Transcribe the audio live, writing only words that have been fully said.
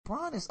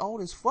LeBron is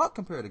old as fuck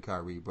compared to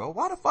Kyrie, bro.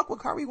 Why the fuck would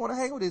Kyrie want to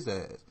hang with his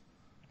ass?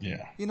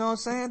 Yeah. You know what I'm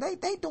saying?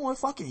 They doing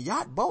fucking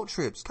yacht boat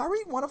trips.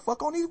 Kyrie want to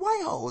fuck on these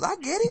white hoes. I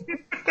get it.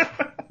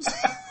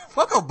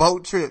 Fuck a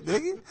boat trip,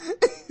 nigga.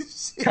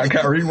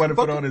 Kyrie want to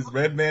put on his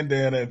red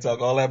bandana and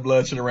talk all that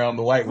blood shit around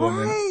the white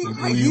woman.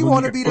 Right. He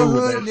want to be the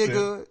hood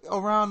nigga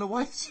around the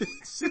white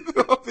chicks. You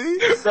know what I mean?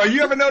 Bro,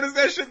 you ever notice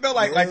that shit though?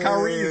 Like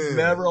Kyrie is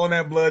never on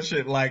that blood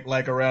shit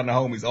like around the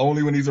homies.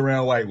 Only when he's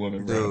around white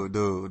women, bro.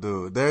 Dude.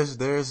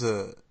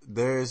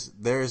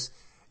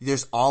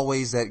 There's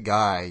always that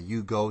guy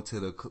you go to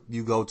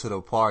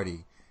the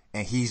party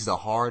and he's the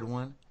hard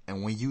one,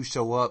 and when you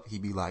show up he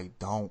be like,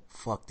 don't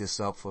fuck this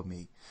up for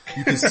me.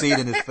 You can see it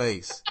in his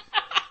face.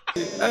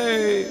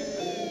 Hey.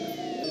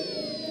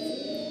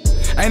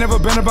 Ain't never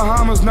been to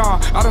Bahamas, nah.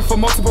 I done for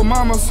multiple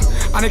mamas.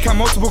 I done count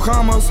multiple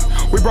commas.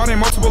 We brought in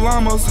multiple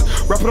llamas.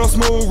 Rap it all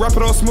smooth, rap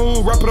it all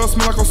smooth, rap it all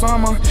smooth like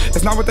Osama.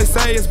 It's not what they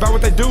say, it's about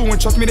what they do.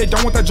 And trust me, they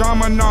don't want that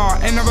drama, nah.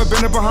 Ain't never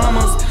been to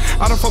Bahamas.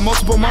 I done for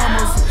multiple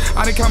mamas.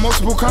 I done count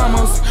multiple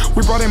commas.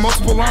 We brought in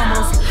multiple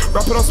llamas.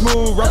 Rap it all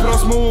smooth, rap it all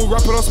smooth,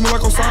 rap it all smooth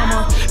like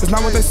Osama. It's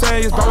not what they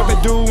say, it's about what they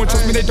do. And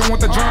trust me, they don't want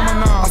that drama,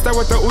 nah. I stay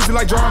with the Uzi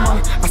like drama.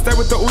 I stay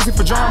with the Uzi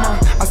for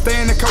drama. I stay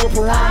in the car with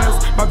piranhas.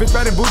 My bitch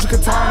fat and bougie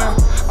katana.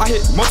 I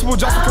hit multiple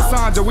jobs with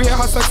Cassandra. We had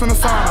her sex in the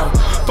sauna.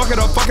 Fuck it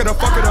up, fuck it up,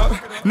 fuck it up.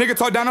 Nigga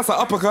talk down, that's an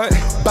uppercut.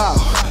 Bow,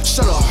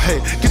 shut up, hey,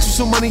 get you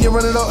some money and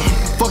run it up.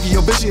 Fuck it,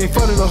 your bitch, you ain't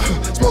fun enough.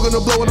 Smoking the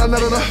blow and I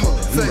nut it up.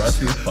 We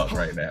rusty as fuck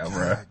right now,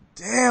 bro.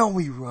 Damn,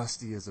 we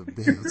rusty as a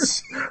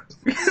bitch.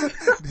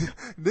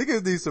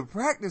 Niggas need some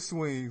practice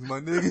swings, my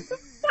nigga.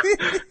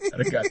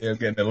 I goddamn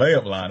getting the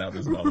layup line out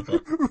this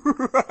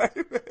motherfucker. Right,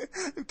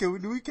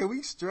 man. Can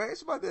we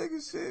stretch, my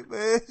nigga? Shit,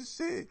 man.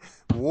 Shit.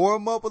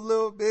 Warm up a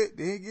little bit,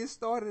 then get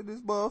started in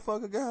this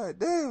motherfucker. God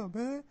damn,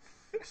 man.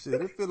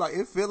 Shit, it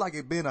feel like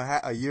it been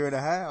a year and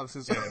a half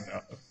since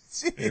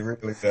Shit. It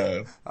really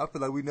does. I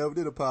feel like we never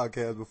did a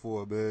podcast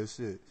before, man.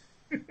 Shit.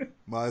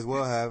 Might as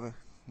well have it.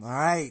 All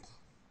right.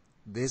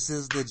 This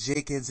is the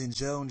Jenkins and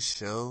Jones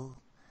show.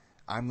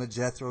 I'm the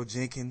Jethro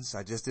Jenkins.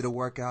 I just did a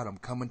workout. I'm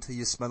coming to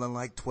you smelling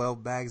like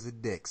 12 bags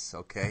of dicks,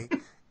 okay?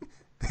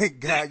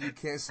 Thank God you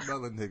can't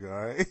smell a nigga,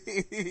 all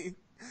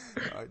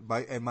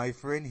right? My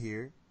friend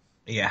here.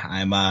 Yeah,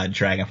 I'm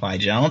Dragonfly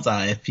Jones.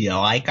 If you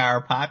like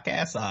our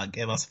podcast,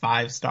 give us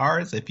 5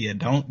 stars. If you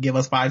don't give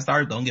us 5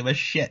 stars, don't give us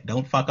shit.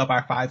 Don't fuck up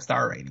our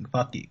 5-star rating.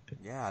 Fuck you.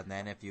 Yeah, and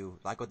then if you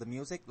like the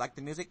music,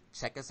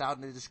 check us out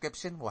in the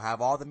description. We'll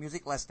have all the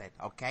music listed,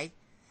 okay?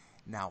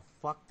 Now,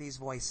 fuck these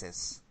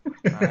voices.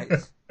 Alright?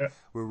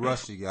 We're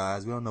rusty,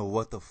 guys. We don't know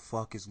what the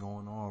fuck is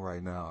going on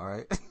right now,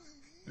 alright?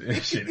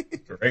 This shit is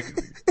crazy.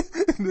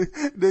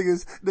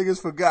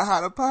 Niggas forgot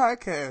how to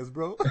podcast,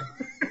 bro.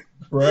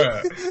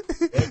 Bruh.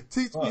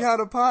 Teach me how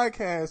to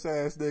podcast,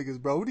 ass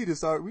niggas, bro. We need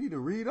to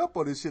read up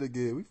on this shit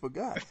again. We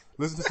forgot.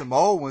 Listen to some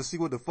old ones, see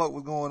what the fuck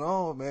was going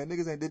on, man.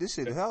 Niggas ain't did this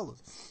shit hella.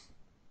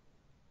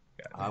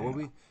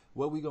 Alright,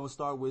 what we gonna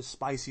start with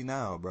spicy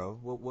now, bro?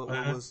 What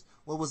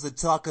was the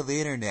talk of the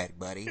internet,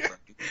 buddy?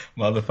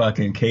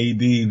 Motherfucking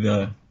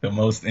KD, the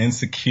most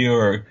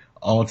insecure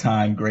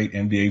all-time great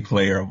NBA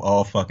player of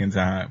all fucking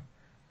time.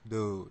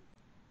 Dude,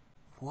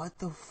 what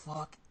the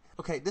fuck?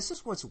 Okay, this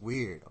is what's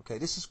weird. Okay,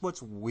 this is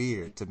what's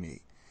weird to me.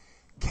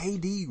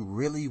 KD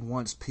really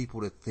wants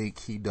people to think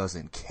he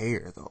doesn't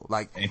care, though.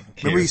 Like,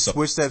 remember he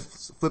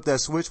flipped that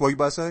switch? What you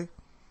about to say?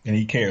 And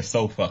he cares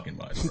so fucking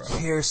much, bro.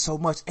 He cares so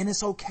much, and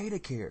it's okay to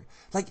care.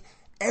 Like,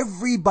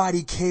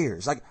 everybody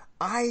cares. Like,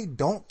 I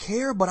don't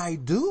care, but I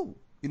do.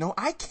 You know,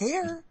 I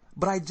care,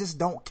 but I just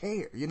don't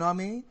care. You know what I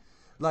mean?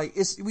 Like,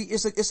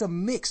 it's a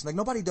mix. Like,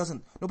 nobody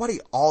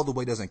all the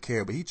way doesn't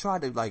care, but he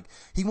tried to, like,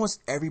 he wants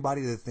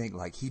everybody to think,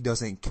 like, he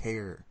doesn't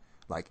care,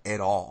 like, at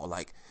all.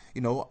 Like,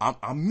 you know,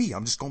 I'm me.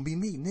 I'm just gonna be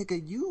me.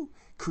 Nigga, you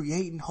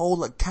creating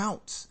whole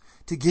accounts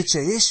to get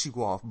your issue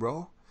off,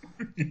 bro.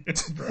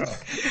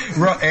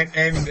 Bro,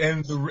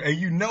 and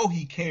you know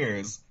he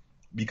cares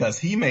because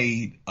he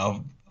made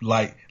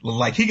like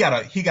he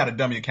got a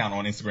dummy account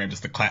on Instagram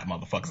just to clap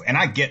motherfuckers, and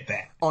I get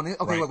that. Okay,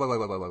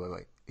 right?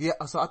 wait.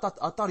 Yeah, so I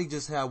thought he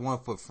just had one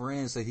for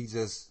friends that he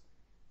just.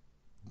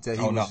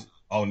 No,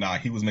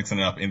 he was mixing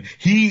it up, and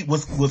he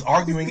was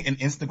arguing in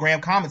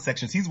Instagram comment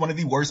sections. He's one of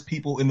the worst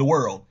people in the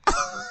world.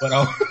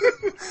 But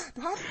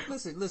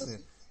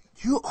listen,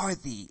 you are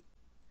the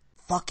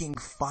fucking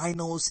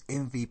finals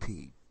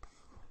MVP.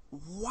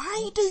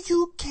 Why do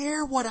you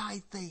care what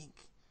I think?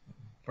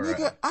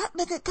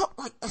 Nigga, come,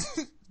 like,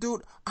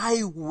 dude,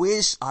 I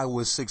wish I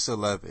was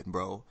 6'11",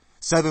 bro.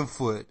 7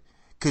 foot.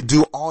 Could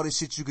do all the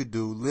shit you could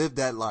do. Live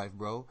that life,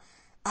 bro.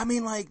 I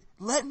mean, like,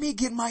 let me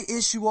get my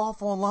issue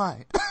off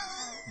online.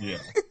 Yeah.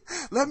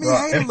 Let me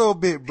hate a little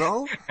bit,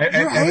 bro.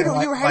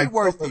 You're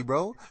hate-worthy,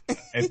 bro.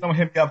 And someone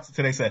hit me up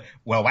today said,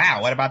 well,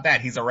 wow, what about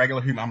that? He's a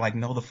regular human. I'm like,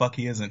 no, the fuck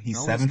he isn't.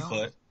 He's 7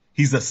 foot.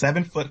 He's a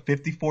 7 foot,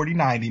 50, 40,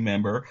 90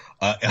 member,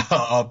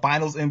 a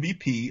finals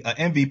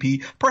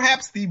MVP,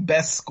 perhaps the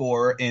best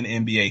scorer in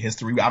NBA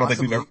history. I don't think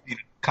we've ever seen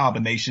a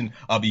combination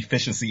of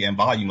efficiency and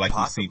volume like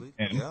we've seen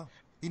him. Yeah.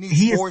 He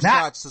needs 4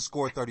 shots to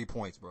score 30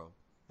 points, bro.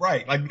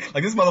 Right. Like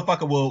this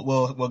motherfucker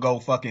will go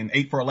fucking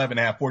 8 for 11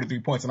 and have 43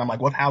 points. And I'm like,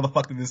 what, how the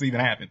fuck did this even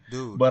happen?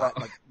 Dude, but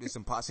it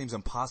seems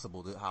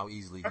impossible how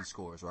easily he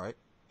scores, right?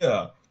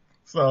 Yeah.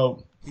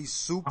 So. He's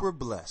super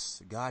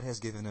blessed. God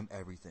has given him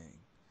everything.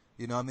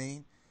 You know what I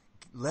mean?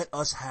 Let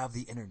us have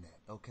the internet,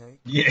 okay?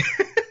 Yeah.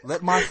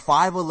 Let my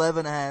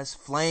 5'11" ass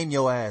flame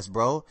your ass,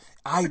 bro.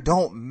 I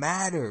don't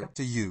matter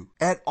to you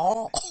at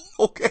all,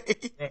 okay?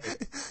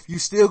 You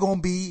still gonna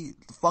be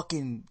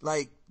fucking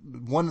like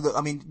one of the,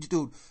 I mean,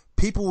 dude,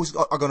 people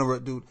are gonna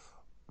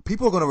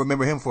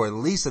remember him for at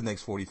least the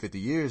next 40, 50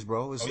 years,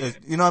 bro.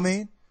 You know what I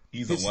mean?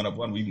 He's a one of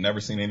one. We've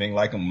never seen anything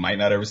like him. Might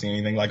not ever see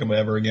anything like him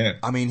ever again.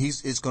 I mean,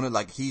 he's as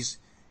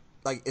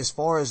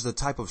far as the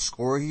type of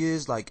scorer he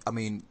is, like, I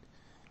mean,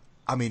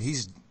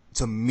 he's,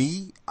 to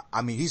me,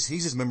 I mean, he's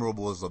as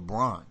memorable as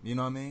LeBron. You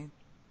know what I mean?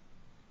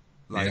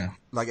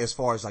 Like as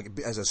far as like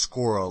as a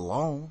scorer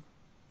alone,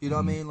 you know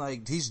what I mean?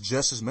 Like he's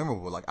just as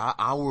memorable. Like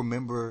I'll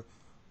remember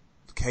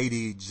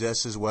KD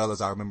just as well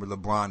as I remember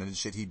LeBron and the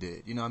shit he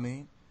did. You know what I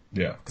mean?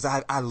 Yeah.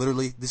 Because I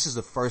literally, this is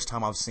the first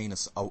time I've seen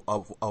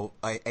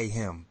a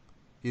him.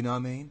 You know what I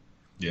mean?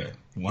 Yeah,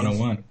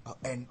 1-on-1.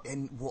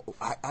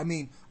 I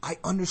mean, I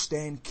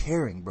understand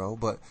caring, bro,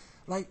 but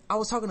like I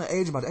was talking to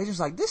Agent about it. Agent's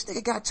like, this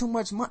nigga got too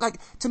much money. Like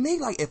to me,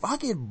 like if I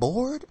get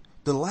bored,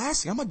 the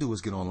last thing I'm gonna do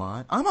is get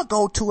online. I'm gonna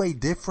go to a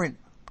different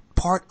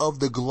part of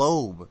the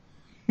globe.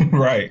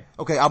 Right.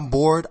 Okay, I'm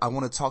bored. I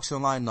want to talk shit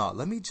online. No,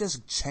 let me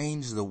just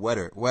change the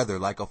weather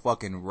like a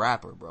fucking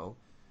rapper, bro.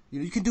 You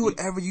know, you can do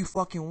whatever you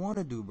fucking want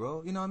to do,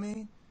 bro. You know what I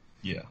mean?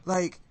 Yeah.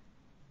 Like,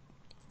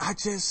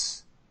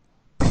 it's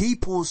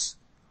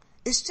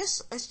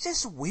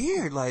just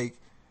weird. Like,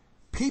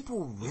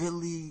 people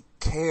really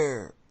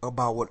care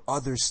about what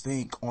others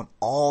think on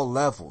all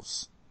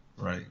levels.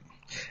 Right.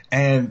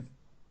 And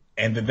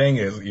the thing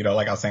is, you know,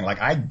 like I was saying,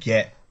 like I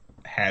get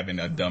having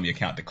a dummy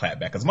account to clap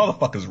back because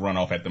motherfuckers run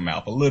off at the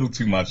mouth a little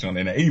too much on the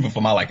internet, even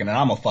for my liking, and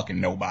I'm a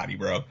fucking nobody,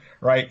 bro.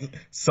 Right?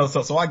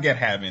 So I get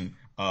having,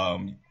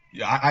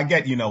 I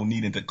get, you know,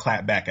 needing to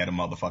clap back at a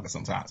motherfucker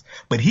sometimes.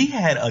 But he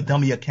had a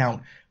dummy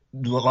account,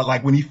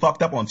 like when he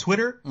fucked up on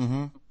Twitter,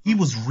 he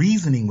was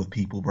reasoning with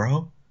people,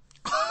 bro.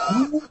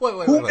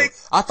 Wait.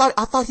 I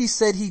thought he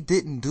said he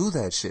didn't do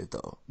that shit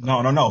though.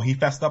 No. He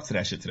fessed up to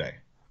that shit today.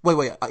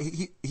 Wait.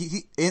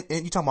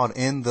 You talking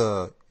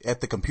about at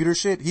the computer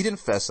shit? He didn't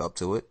fess up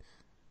to it.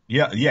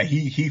 Yeah.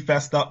 He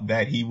fessed up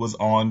that he was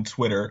on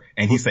Twitter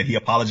and he said he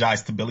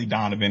apologized to Billy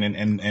Donovan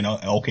and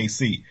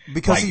OKC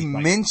because he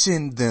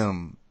mentioned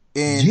them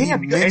and he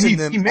mentioned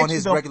them on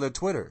his regular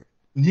Twitter.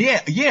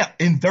 Yeah,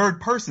 in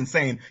third person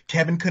saying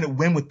Kevin couldn't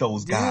win with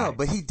those guys. Yeah,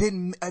 but he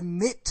didn't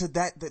admit to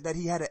that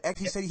he had an ex.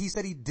 He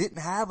said he didn't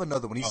have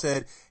another one. He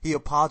said he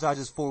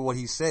apologizes for what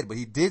he said, but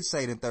he did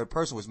say it in third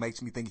person, which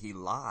makes me think he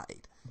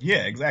lied.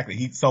 Yeah, exactly.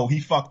 He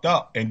fucked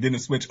up and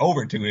didn't switch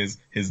over to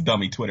his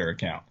dummy Twitter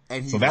account.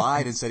 And he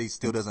lied and said he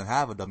still doesn't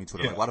have a dummy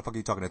Twitter. Yeah. Like, why the fuck are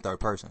you talking in third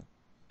person?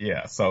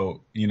 Yeah,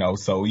 so, you know,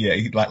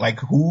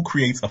 like who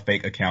creates a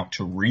fake account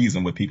to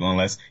reason with people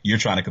unless you're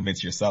trying to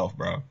convince yourself,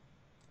 bro?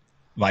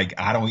 Like,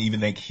 I don't even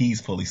think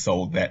he's fully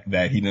sold that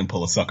he didn't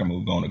pull a sucker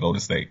move going to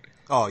Golden State.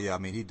 Oh yeah, I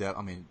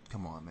mean,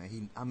 come on,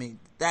 man.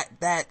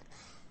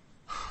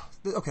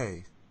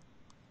 Okay.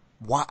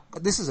 Why?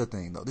 This is a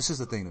thing though. This is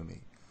the thing to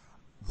me.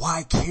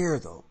 Why care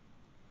though?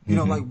 You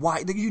know, like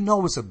why? You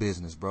know, it's a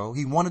business, bro.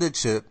 He wanted a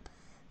chip.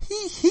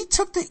 He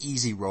took the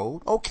easy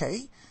road.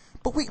 Okay.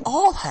 But we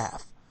all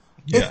have.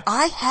 Yeah. If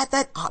I had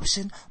that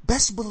option,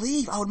 best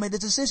believe I would make the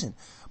decision.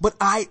 But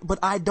I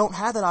don't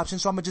have that option,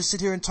 so I'm gonna just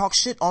sit here and talk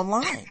shit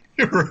online.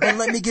 Right. And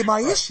let me get my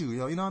issue, you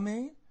know what I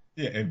mean?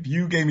 Yeah, if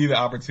you gave me the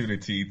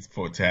opportunity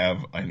to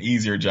have an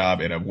easier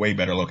job at a way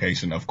better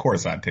location, of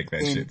course I'd take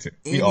that shit too.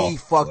 Any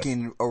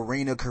fucking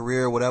arena,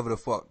 career, whatever the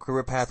fuck,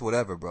 career path,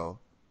 whatever, bro.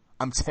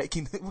 I'm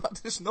taking it. Well,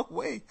 there's no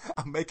way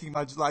I'm making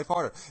my life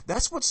harder.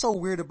 That's what's so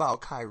weird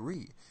about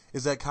Kyrie,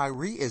 is that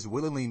Kyrie is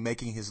willingly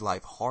making his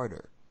life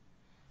harder.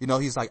 You know,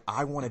 he's like,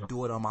 I want to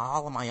do it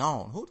all on my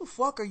own. Who the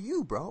fuck are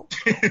you, bro?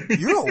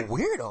 You're a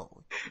weirdo.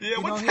 Yeah,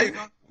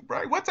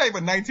 what type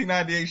of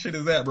 1998 shit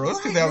is that, bro?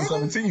 It's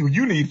 2017.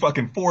 You need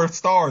fucking 4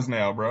 stars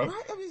now, bro.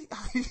 Right? I mean,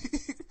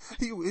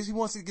 he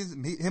wants to get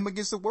him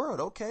against the world.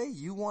 Okay,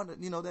 you want,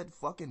 you know, that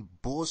fucking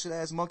bullshit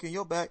ass monkey in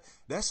your back.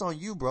 That's on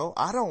you, bro.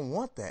 I don't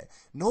want that.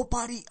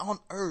 Nobody on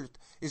earth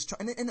is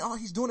trying, and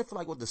he's doing it for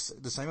like what, the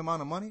same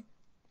amount of money.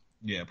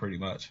 Yeah, pretty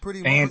much.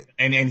 And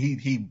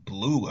he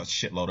blew a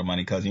shitload of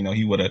money because, you know,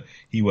 he would have,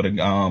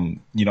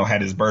 you know,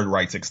 had his bird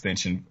rights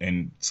extension.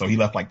 And so he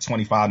left like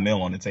 25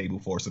 mil on the table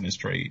for us in this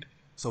trade.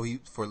 So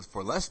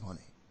for less money.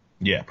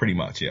 Yeah, pretty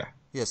much. Yeah.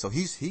 Yeah. So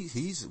he's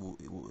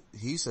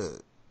a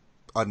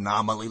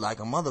anomaly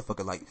like a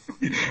motherfucker. Like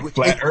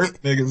flat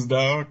earth niggas,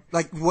 dog.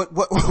 Like what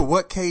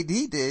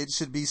KD did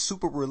should be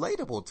super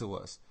relatable to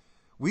us.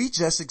 We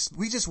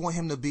just want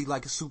him to be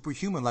like a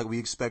superhuman, like we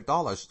expect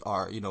all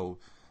our, you know,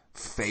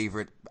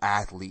 favorite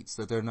athletes,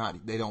 that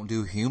they don't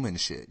do human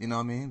shit, you know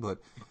what I mean? But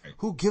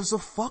who gives a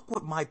fuck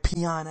what my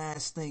peon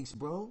ass thinks,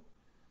 bro?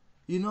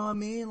 You know what I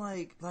mean?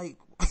 Like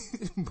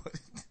but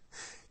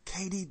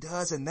KD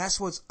does, and that's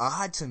what's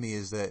odd to me,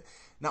 is that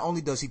not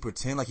only does he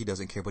pretend like he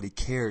doesn't care, but he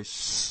cares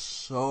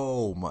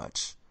so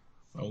much.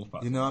 So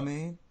fucking you know what I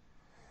mean?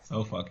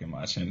 So fucking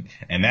much.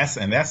 And that's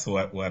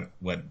what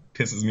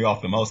pisses me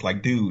off the most.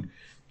 Like, dude,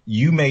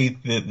 you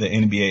made the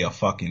NBA a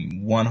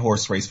fucking one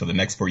horse race for the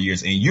next 4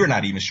 years, and you're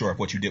not even sure if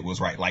what you did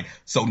was right. Like,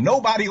 so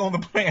nobody on the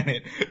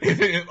planet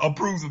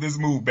approves of this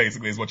move,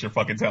 basically, is what you're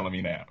fucking telling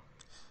me now.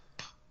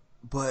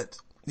 But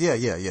yeah.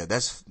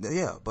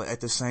 But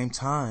at the same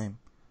time,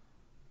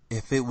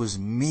 if it was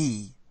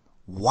me,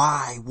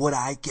 why would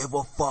I give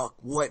a fuck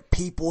what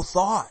people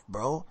thought,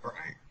 bro?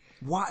 Right.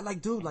 Why,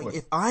 like, dude, like,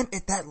 if I'm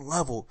at that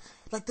level,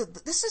 like,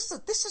 this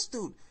is,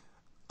 dude,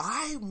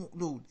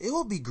 it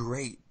would be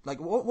great. Like,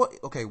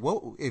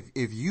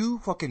 if you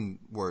fucking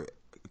were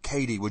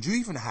Katie, would you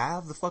even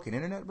have the fucking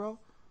internet, bro?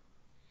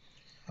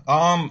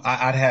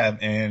 I'd have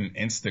an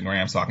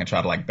Instagram so I can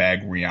try to like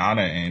bag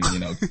Rihanna and, you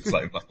know,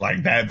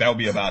 like that would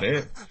be about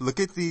it. Look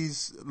at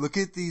these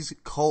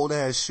cold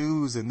ass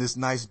shoes and this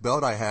nice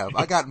belt I have.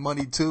 I got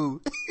money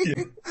too.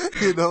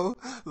 You know,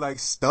 like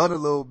stun a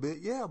little bit.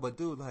 Yeah, but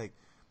dude, like,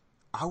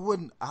 I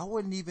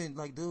wouldn't even,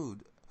 like,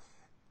 dude,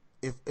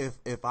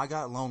 if I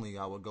got lonely,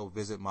 I would go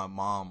visit my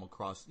mom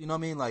across, you know what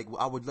I mean? Like,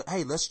 I would,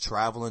 hey, let's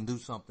travel and do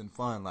something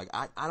fun. Like,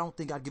 I don't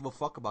think I'd give a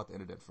fuck about the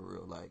internet for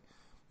real. Like,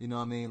 you know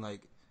what I mean?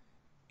 Like,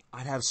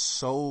 I'd have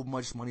so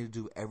much money to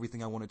do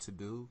everything I wanted to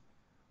do.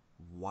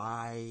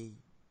 Why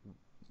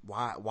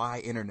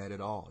internet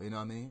at all? You know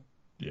what I mean?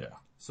 Yeah.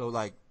 So,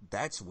 like,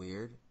 that's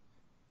weird.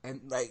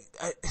 And, like,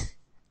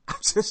 I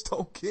just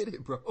don't get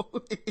it, bro.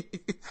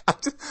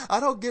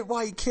 I don't get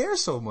why he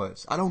cares so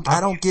much. I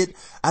don't get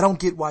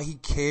why he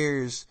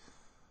cares.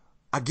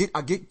 I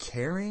get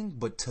caring,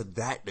 but to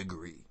that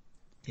degree.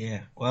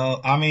 Yeah. Well,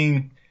 I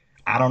mean,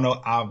 I don't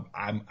know.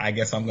 I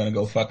guess I'm gonna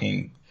go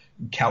fucking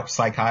couch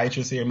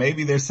psychiatrist here.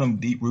 Maybe there's some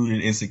deep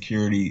rooted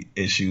insecurity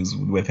issues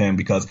with him,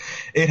 because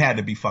it had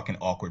to be fucking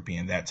awkward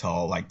being that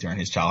tall, like during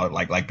his childhood,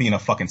 like being a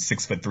fucking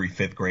 6'3"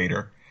 fifth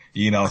grader.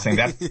 You know what I'm saying?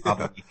 That's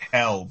probably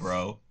hell,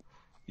 bro.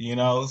 You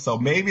know, so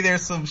maybe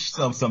there's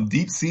some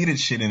deep seated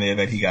shit in there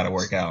that he got to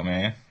work out,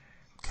 man.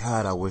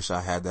 God, I wish I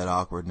had that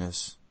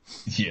awkwardness.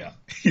 Yeah.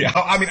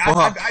 I mean,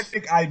 I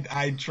think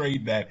I'd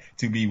trade that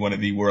to be one of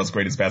the world's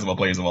greatest basketball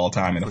players of all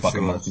time and a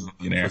fucking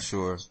multi-millionaire.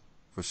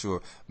 For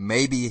sure.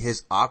 Maybe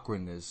his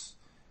awkwardness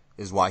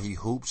is why he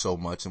hooped so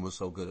much and was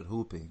so good at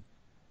hooping,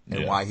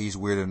 and why he's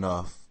weird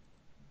enough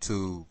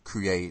to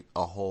create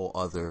a whole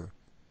other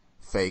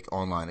fake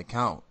online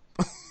account.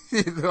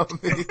 You know what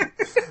I mean?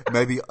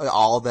 Maybe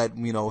all that,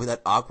 you know,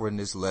 that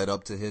awkwardness led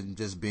up to him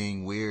just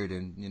being weird,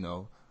 and, you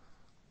know,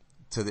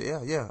 to the,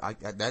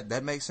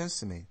 that makes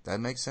sense to me. That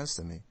makes sense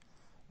to me.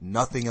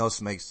 Nothing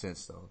else makes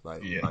sense though.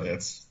 Like,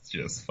 that's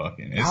just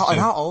fucking. And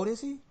how old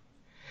is he?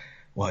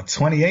 What,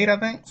 28, I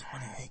think?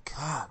 28.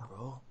 God,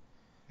 bro.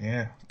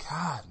 Yeah.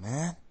 God,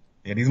 man.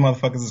 Yeah, these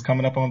motherfuckers is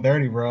coming up on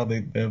 30, bro.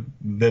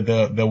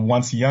 The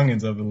once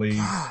youngins of the league.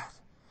 God.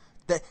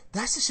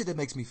 That's the shit that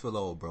makes me feel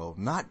old, bro.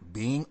 Not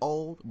being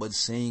old, but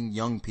seeing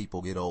young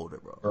people get older,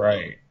 bro.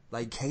 Right.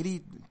 Like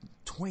Katie,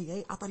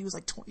 28. I thought he was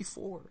like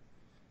 24.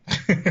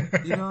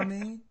 You know what I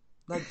mean?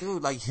 Like,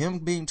 dude, like him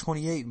being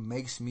 28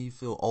 makes me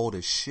feel old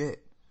as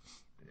shit.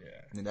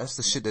 Yeah. And that's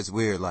the shit that's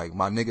weird. Like,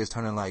 my niggas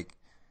turning like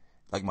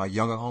my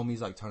younger homies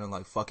like turning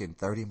like fucking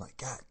 30. I'm like,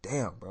 God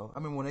damn, bro. I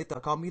mean, when they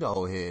called me the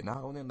old head,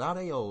 now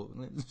they old.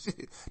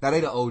 Now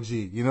they the OG.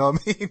 You know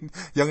what I mean?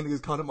 Young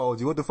niggas call them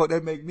OG. What the fuck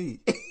that make me?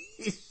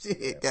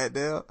 Shit,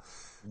 goddamn.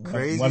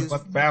 Crazy. Once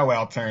Bow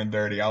Wow turned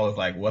 30, I was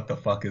like, what the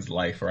fuck is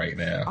life right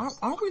now?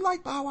 Aren't we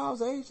like Bow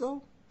Wow's age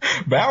though?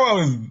 Bow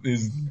Wow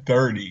is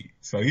 30,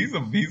 so he's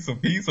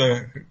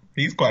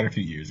quite a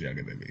few years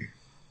younger than me.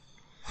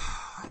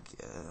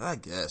 I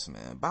guess,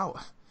 man. Bow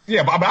Wow.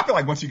 Yeah, but I feel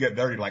like once you get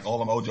 30, like all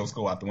them old jokes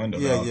go out the window.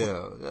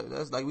 Yeah.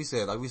 That's like we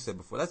said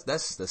before.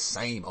 That's the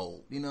same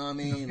old. You know what I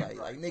mean?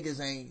 like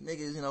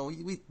niggas, you know,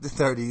 we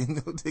 30. You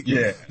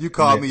know, you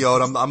call me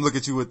old. I'm looking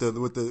at you with that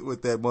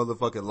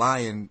motherfucking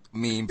lion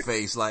meme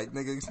face. Like,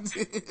 nigga,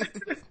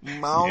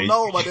 I don't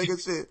know, my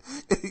nigga, shit.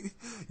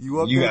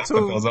 You up you there too?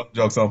 You got those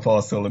jokes on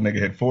pause till the nigga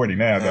hit 40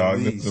 now,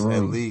 dog.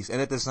 At least.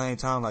 And at the same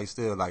time, like,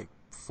 still, like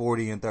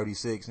 40 and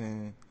 36,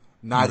 and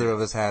neither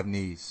of us have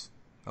knees.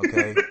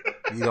 Okay.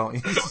 You don't,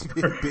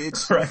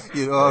 bitch. Right.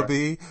 You know what I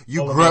mean?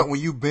 You grunt when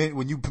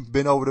you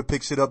been over to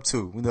pick shit up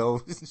too. You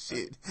know,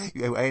 shit.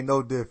 You ain't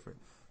no different.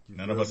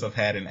 None of us have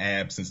had an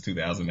ab since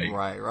 2008.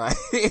 Right.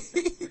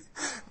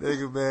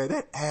 Nigga, man,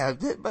 that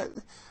ab. But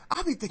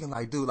I be thinking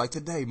like, dude, like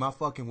today, my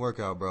fucking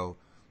workout, bro.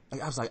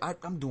 Like, I was like,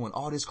 I'm doing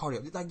all this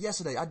cardio. Like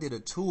yesterday, I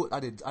did two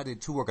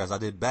workouts. I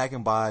did back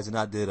and buys, and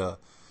I did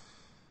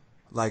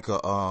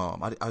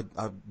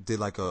I did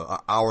like a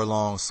hour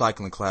long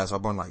cycling class. I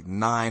burned like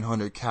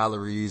 900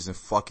 calories and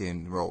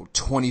fucking rode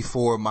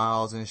 24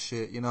 miles and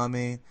shit. You know what I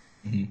mean?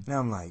 Mm-hmm. And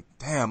I'm like,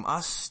 damn, I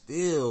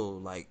still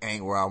like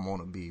ain't where I want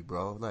to be,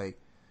 bro. Like,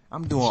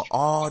 I'm doing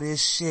all this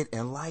shit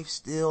and life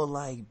still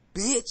like,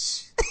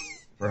 bitch.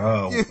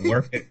 Bro,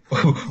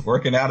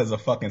 working out is a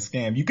fucking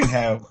scam. You can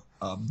have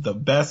the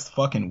best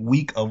fucking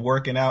week of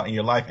working out in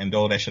your life and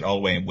throw that shit all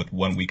the way in with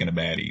 1 week in a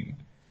bad eating.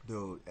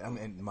 Dude, I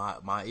mean,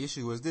 my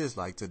issue is this.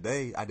 Like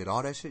today, I did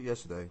all that shit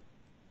yesterday.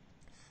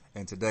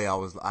 And today I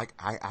was like,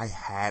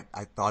 I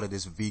thought of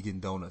this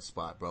vegan donut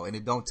spot, bro. And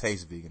it don't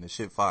taste vegan. The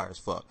shit fire as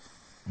fuck.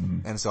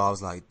 Mm-hmm. And so I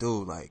was like,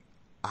 dude, like,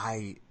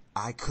 I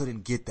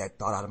couldn't get that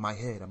thought out of my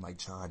head. I'm like,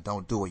 John,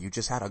 don't do it. You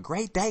just had a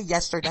great day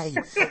yesterday.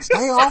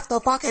 Stay off the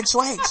fucking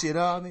sweets, you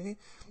know what I mean?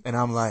 And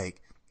I'm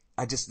like,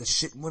 the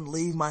shit wouldn't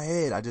leave my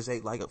head. I just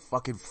ate like a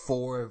fucking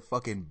 4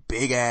 fucking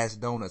big ass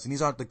donuts. And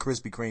these aren't the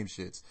Krispy Kreme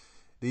shits.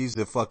 These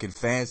are fucking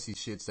fancy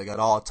shits. They got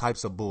all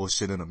types of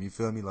bullshit in them. You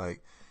feel me?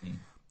 Like,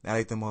 I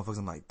ate them motherfuckers.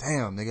 I'm like,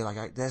 damn, nigga,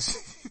 like,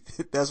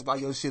 that's why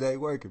your shit ain't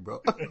working,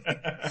 bro.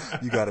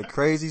 You got a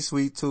crazy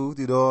sweet tooth,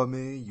 you know what I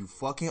mean? You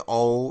fucking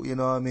old, you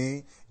know what I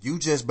mean? You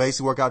just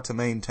basically work out to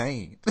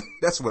maintain.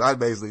 That's what I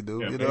basically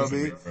do, you know what I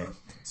mean? Bro.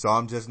 So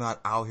I'm just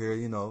not out here,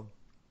 you know,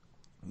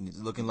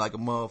 looking like a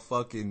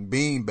motherfucking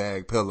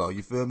beanbag pillow.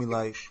 You feel me?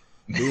 Like,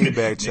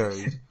 beanbag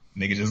cherries.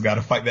 Nigga just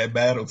gotta fight that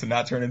battle to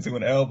not turn into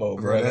an elbow,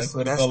 bro. That's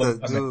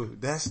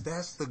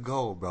the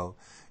goal, bro.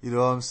 You know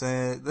what I'm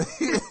saying? That's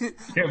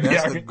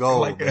the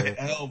goal, like man.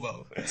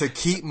 Elbow. To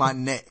keep my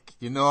neck.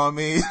 You know what I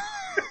mean?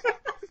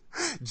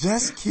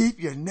 Just keep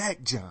your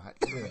neck, John.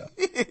 Yeah.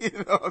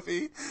 You know what I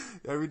mean?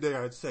 Every day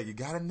I say, you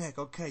got a neck.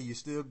 Okay, you're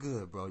still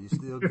good, bro. You're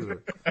still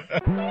good.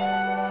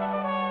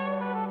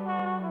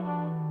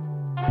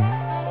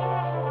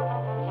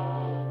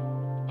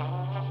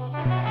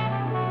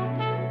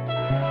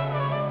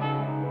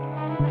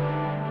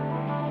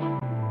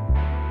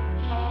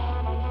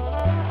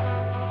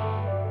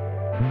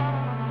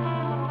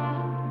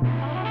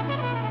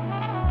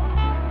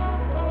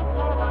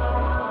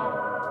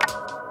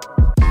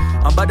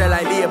 Butter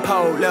like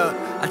Leopold, look,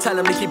 I tell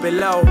them to keep it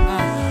low.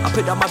 I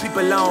put all my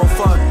people on,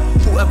 fuck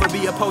whoever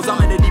be opposed.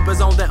 I'm in the deeper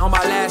zone than on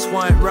my last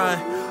one, run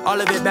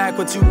all of it back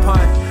with 2 punt.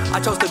 I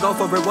chose to go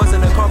for it,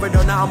 wasn't a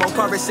corridor, now I'm on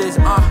choruses,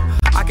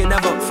 I can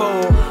never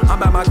fool.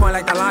 I'm at my coin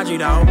like the laundry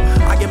though.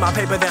 I get my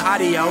paper then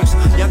adios.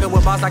 Younger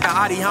with boss like a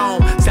Audi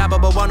home. Stab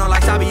up a one on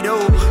like Sabi do.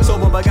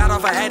 Sober but got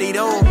off a Eddie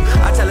do.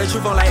 I tell the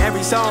truth on like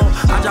every song.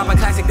 I drop a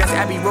classic that's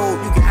Abbey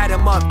Road. You can add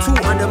them up. 2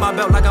 under my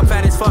belt like I'm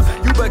fat as fuck.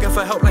 You begging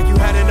for help like you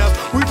had enough.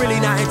 We really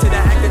not into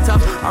that acting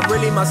tough. I'm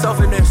really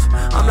myself in this.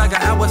 I'm like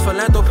an Atlas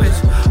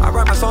philanthropist. I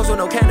write my songs with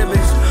no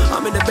cannabis.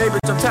 I'm in the bay,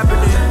 bitch, I'm tapping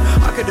in.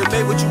 I could've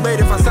made what you made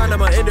if I signed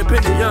up an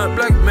independent young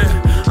black man.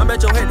 I'm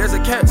at your head, there's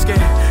a cat scan.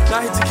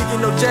 Not here to kick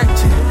in no jack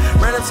shit.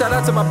 Random shout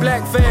out to my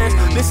black fans.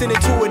 Listening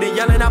to it and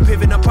yelling out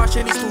pivot. I'm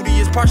partially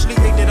studious, partially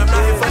ignorant. I'm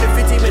not here for the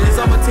 15 minutes.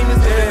 All my team is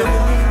dead.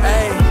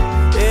 Hey,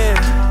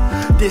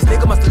 yeah. This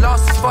nigga must have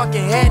lost his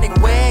fucking head.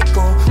 Nigga, where it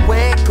go?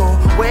 Where it go?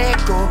 Where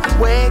it go?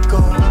 Where it go?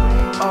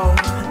 Oh.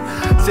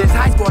 Since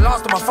high school, I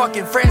lost all my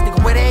fucking friends.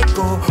 Nigga, where they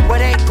go? Where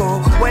they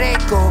go? Where they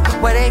go?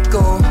 Where they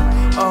go?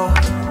 Oh.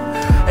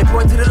 They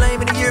point to the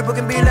lane in the yearbook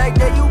and be like,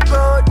 there you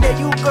go, there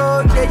you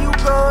go, there you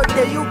go,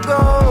 there you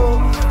go.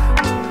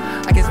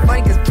 I guess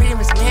funny cause pretty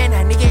much man,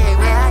 that nigga,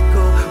 where I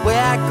go,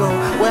 where I go,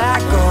 where I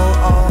go,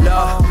 oh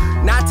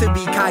no. Not to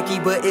be cocky,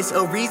 but it's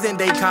a reason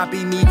they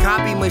copy me.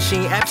 Copy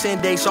machine,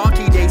 absent day,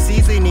 salty day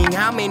seasoning.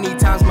 How many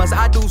times must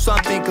I do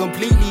something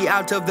completely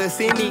out of the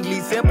seemingly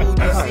simple?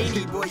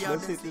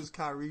 Let's hit this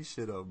Kyrie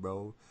shit up,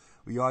 bro.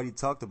 We already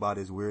talked about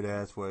his weird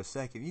ass for a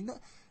second. You know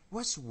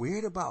what's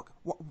weird about?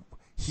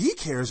 He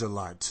cares a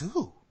lot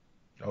too.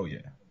 Oh yeah.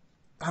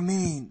 I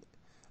mean,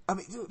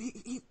 dude,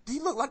 he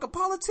looked like a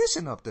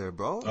politician up there,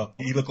 bro. Oh,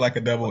 he looked like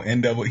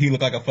he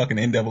looked like a fucking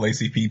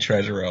NAACP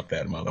treasurer up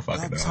that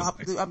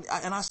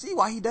motherfucker. And I see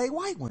why he date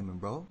white women,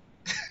 bro.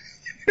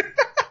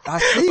 I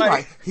see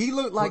why. He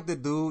looked like the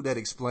dude that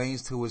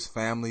explains to his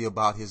family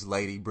about his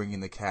lady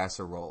bringing the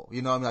casserole.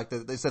 You know what I mean?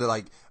 Like they said,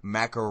 like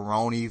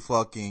macaroni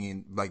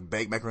fucking, like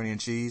baked macaroni and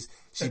cheese.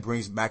 She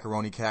brings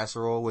macaroni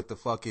casserole with the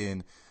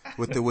fucking,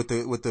 with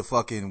the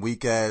fucking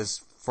weak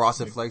ass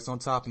frosted flakes on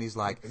top, and he's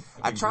like,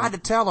 I tried to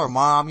tell her,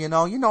 Mom, you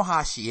know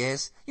how she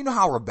is. You know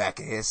how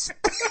Rebecca is.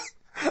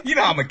 You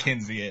know how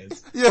Mackenzie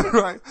is. Yeah,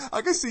 right.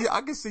 I can see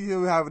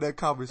him having that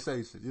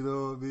conversation. You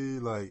know what I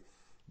mean? Like,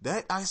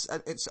 that's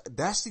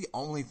the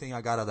only thing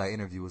I got out of that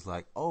interview was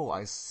like, oh,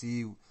 I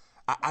see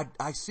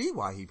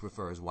why he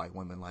prefers white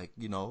women. Like,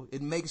 you know,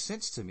 it makes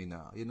sense to me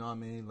now. You know what I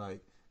mean?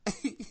 Like,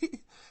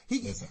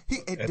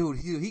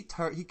 he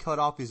cut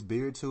off his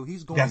beard too.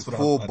 He's going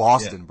full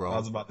Boston, bro. I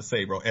was about to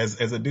say, bro, as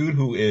a dude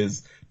who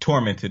is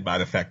tormented by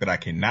the fact that I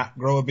cannot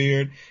grow a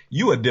beard,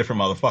 you a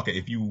different motherfucker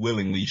if you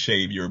willingly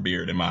shave your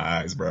beard in my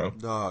eyes, bro.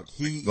 Dog,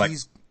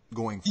 he's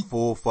going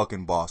full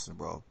fucking Boston,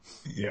 bro.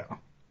 Yeah.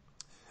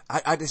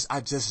 I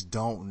just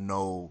don't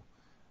know.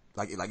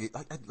 Like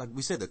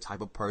we said, the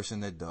type of person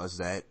that does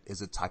that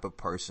is a type of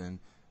person,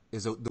 the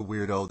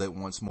weirdo that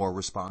wants more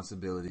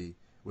responsibility.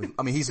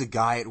 He's a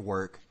guy at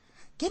work.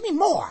 Give me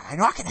more. I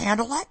know I can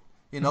handle it.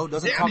 You know,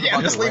 doesn't talk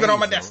about just leave it on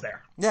my desk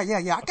there.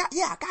 Yeah.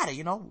 I got it.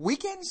 You know,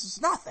 weekends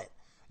is nothing.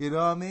 You know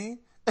what I mean?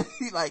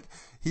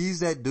 He's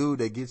that dude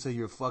that gets on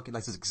your fucking,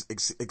 like,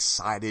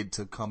 excited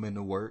to come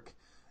into work.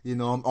 you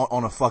know,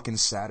 on a fucking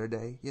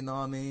Saturday. You know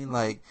what I mean?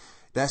 Like,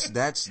 that's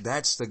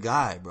the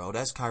guy, bro.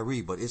 That's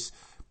Kyrie. But it's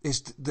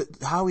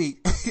how he,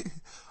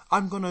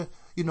 I'm gonna,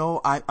 you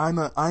know, I'm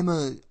a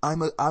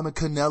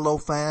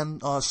Canelo fan,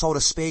 so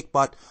to speak,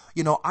 but,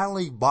 you know, I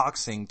leave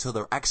boxing to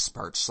the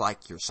experts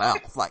like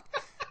yourself. Like,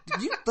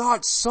 you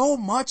thought so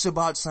much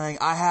about saying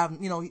I have,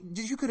 you know,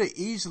 you could have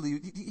easily,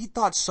 he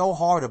thought so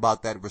hard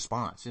about that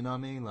response, you know what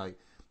I mean? Like,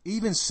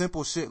 even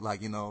simple shit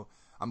like, you know,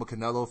 I'm a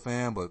Canelo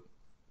fan, but,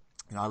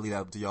 you know, I leave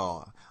that up to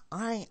y'all.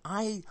 And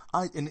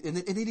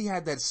then he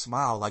had that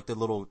smile, like the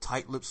little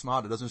tight lip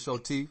smile that doesn't show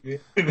teeth. Yeah.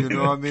 You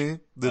know what I mean?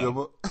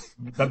 The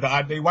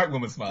I date white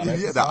women smile.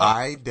 Yeah, the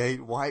I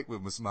date white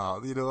women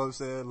smile. You know what I'm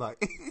saying?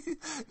 Like,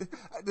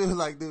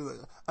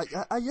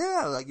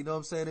 yeah, like, you know what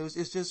I'm saying?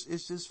 It's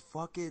just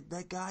fucking,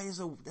 that guy is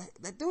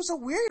that dude's a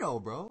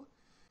weirdo, bro.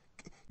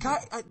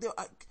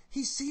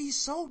 He's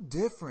so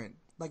different.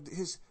 Like,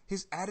 his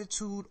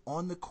attitude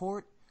on the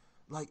court,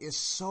 like, is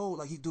so,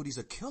 like, he's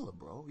a killer,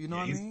 bro. You know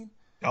what I mean?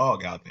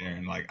 Dog out there,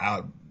 and like,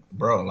 I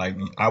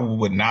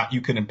would not, you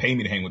couldn't pay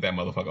me to hang with that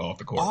motherfucker off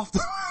the court.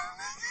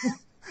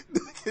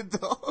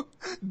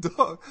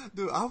 Dog,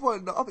 dude, I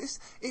wouldn't know.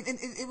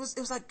 It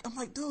was like, I'm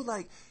like, dude,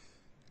 like,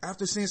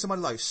 after seeing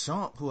somebody like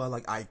Shump, who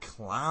I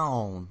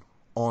clown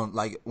on,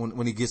 like,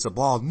 when he gets a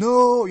ball,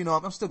 no, you know,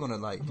 I'm still gonna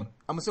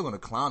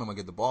clown him when I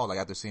get the ball, like,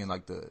 after seeing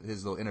like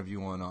his little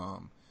interview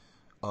on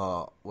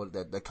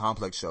that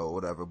Complex show or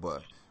whatever,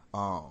 but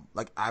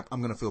like,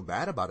 I'm gonna feel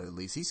bad about it. At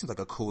least he seems like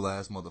a cool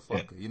ass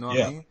motherfucker. You know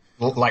what I mean?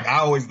 Well, like, I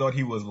always thought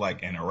he was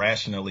like an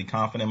irrationally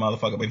confident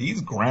motherfucker, but he's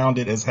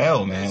grounded as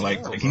hell, man.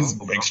 He's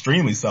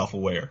extremely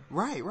self-aware.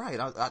 Right.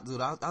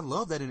 I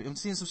love that. I'm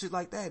seeing some shit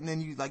like that, and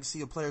then you like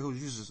see a player who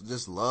you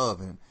just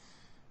love, and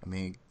I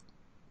mean,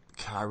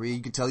 Kyrie,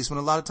 you can tell he spent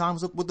a lot of time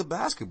with the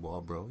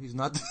basketball, bro. He's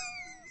not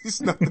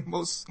the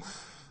most,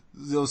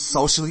 you know,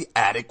 socially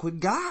adequate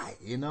guy.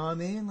 You know what I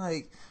mean?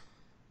 Like,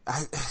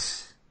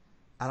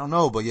 I don't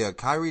know, but yeah,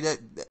 Kyrie, that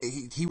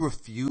he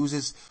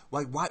refuses.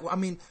 Like, why? I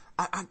mean,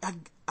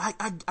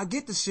 I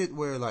get the shit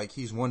where like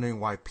he's wondering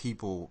why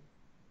people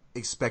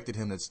expected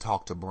him to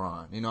talk to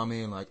Bron. You know what I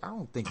mean? Like, I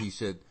don't think he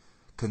should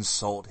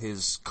consult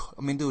his.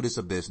 I mean, dude, it's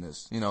a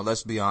business. You know,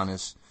 let's be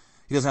honest.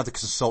 He doesn't have to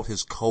consult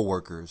his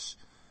coworkers.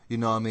 You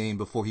know what I mean?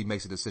 Before he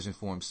makes a decision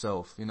for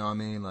himself. You know what I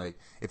mean? Like,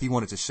 if he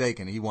wanted to shake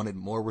and he wanted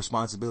more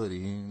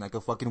responsibility, he ain't like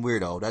a fucking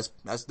weirdo.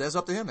 That's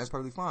up to him. That's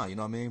perfectly fine. You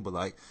know what I mean? But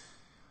like,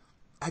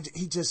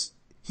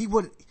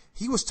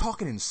 he was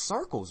talking in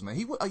circles, man.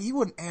 He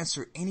wouldn't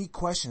answer any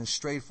questions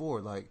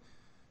straightforward. Like,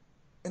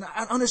 and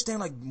I understand,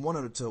 like,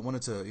 wanted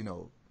to,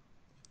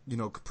 you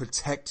know,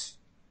 protect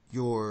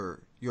your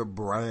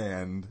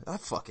brand. I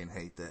fucking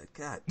hate that.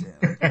 God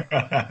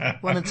damn.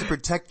 Wanted to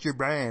protect your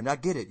brand. I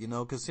get it, you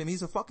know, cause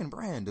he's a fucking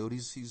brand, dude.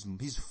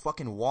 He's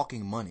fucking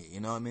walking money. You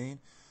know what I mean?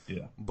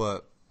 Yeah.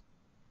 But,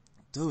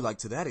 dude, like,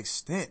 to that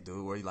extent,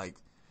 dude, where he like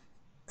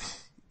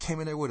came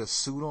in there with a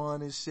suit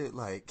on and shit,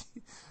 like,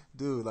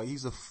 dude, like,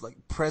 he's like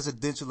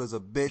presidential as a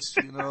bitch,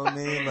 you know what I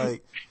mean?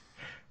 Like,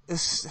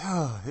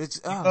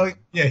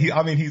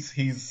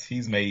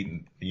 he's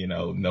made, you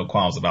know, no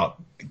qualms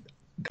about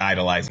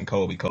idolizing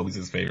Kobe. Kobe's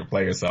his favorite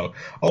player, so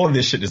all of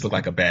this shit just look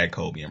like a bad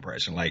Kobe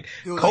impression. Like,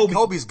 dude,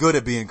 Kobe's good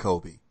at being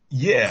Kobe.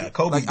 Yeah,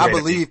 Kobe. Like, I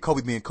believe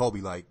Kobe being Kobe.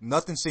 Like,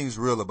 nothing seems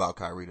real about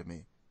Kyrie to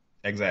me.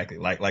 Exactly.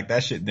 Like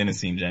that shit didn't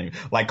seem genuine.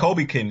 Like,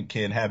 Kobe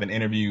can have an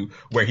interview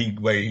where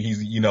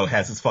he's, you know,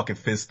 has his fucking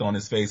fist on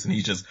his face and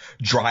he's just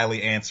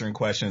dryly answering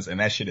questions, and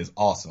that shit is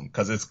awesome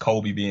because it's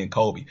Kobe being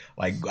Kobe.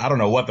 Like, I don't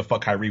know what the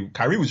fuck Kyrie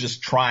was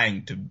just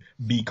trying to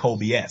be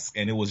Kobe-esque,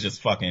 and it was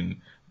just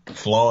fucking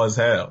flaw as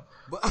hell.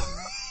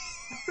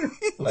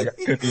 Like,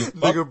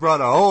 nigga brought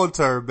a whole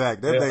turn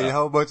back. That made a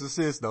whole bunch of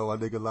sense though, my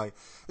nigga. Like,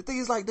 the thing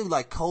is, like, dude,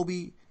 like,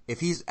 Kobe,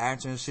 if he's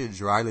answering shit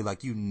dryly,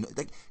 like, you know,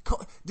 like,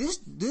 this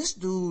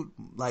dude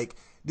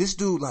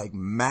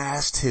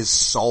masked his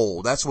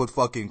soul. That's what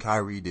fucking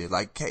Kyrie did.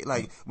 Like,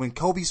 when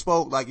Kobe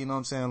spoke, like, you know what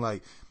I'm saying?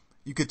 Like,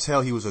 you could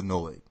tell he was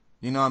annoyed.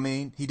 You know what I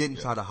mean? He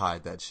didn't try to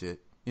hide that shit.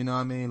 You know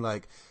what I mean?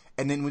 Like,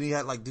 and then when he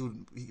had, like,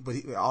 dude,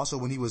 also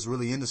when he was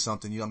really into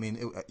something, you know what I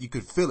mean? You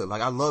could feel it.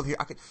 Like,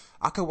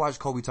 I could watch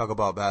Kobe talk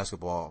about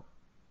basketball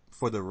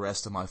for the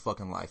rest of my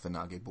fucking life and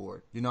not get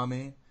bored. You know what I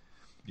mean?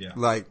 Yeah.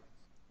 Like,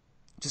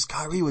 just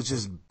Kyrie was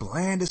just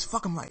bland as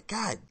fuck. I'm like,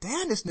 God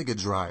damn, this nigga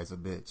dry as a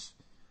bitch.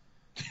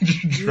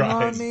 You know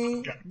what I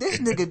mean? This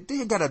nigga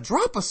didn't got a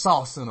drop of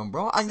sauce in him,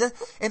 bro. And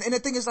the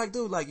thing is, like,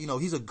 dude, like, you know,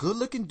 he's a good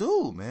looking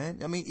dude,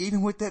 man. I mean,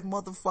 even with that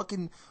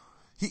motherfucking,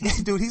 he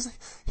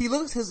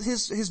looks,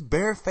 his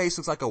bare face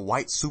looks like a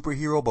white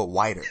superhero, but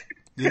whiter.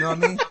 You know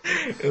what I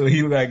mean?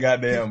 He look like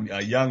goddamn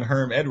young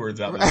Herm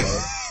Edwards out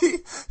there.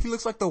 He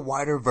looks like the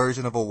whiter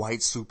version of a white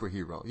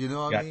superhero. You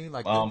know what I mean?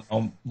 Like, what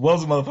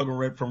was the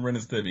motherfucker from Ren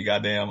and Stimpy?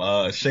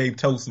 Goddamn, shaved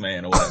toast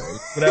man or whatever.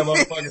 That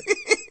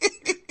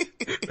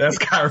motherfucker. That's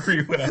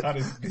Kyrie without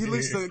his beard. He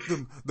looks like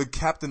the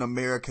Captain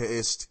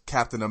America-ist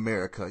Captain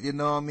America. You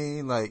know what I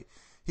mean? Like,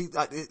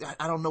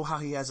 I don't know how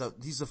he's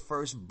the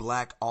first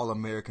black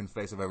all-American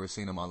face I've ever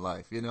seen in my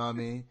life. You know what I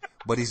mean?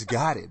 But he's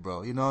got it,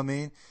 bro. You know what I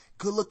mean?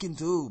 good looking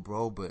dude,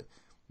 bro, but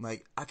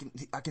like I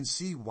can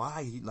see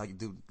why he like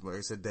dude where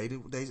he said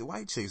dated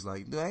white chicks.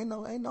 Like dude, ain't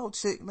no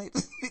chick like,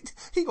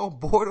 he gonna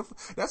board her.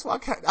 That's why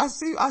I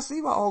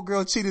see my old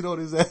girl cheated on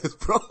his ass,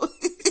 bro.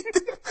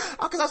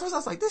 Cause I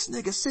was like, this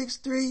nigga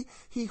 6'3",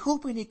 he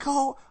hooping, he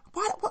cold.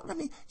 What, I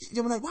mean,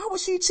 I'm like, why would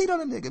she cheat on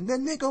a nigga? That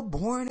nigga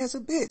boring as a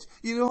bitch.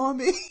 You know what I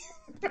mean?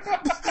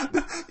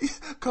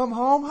 Come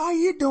home, how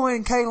you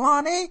doing,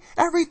 Kaylani?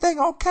 Everything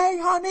okay,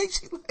 honey?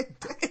 She like,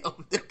 damn,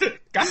 nigga.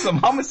 Got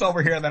some hummus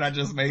over here that I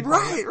just made.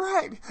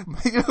 Right.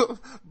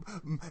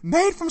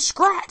 Made from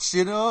scratch,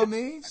 you know what I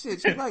mean?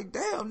 Shit, she like,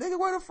 damn, nigga,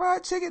 where the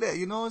fried chicken at?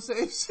 You know what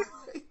I'm saying?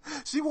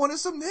 She wanted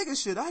some nigga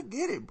shit. I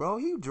get it, bro.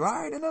 He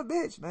dried in a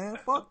bitch, man.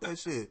 Fuck that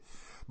shit.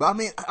 But I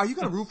mean, are you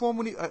gonna root for him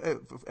when he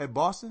at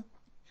Boston?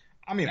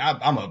 I mean,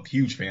 I'm a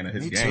huge fan of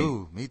his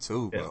game. Me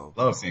too, bro.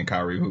 Yeah, love seeing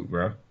Kyrie hoop,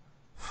 bro.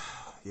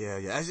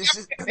 Yeah.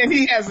 And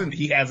he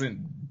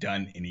hasn't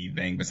done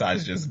anything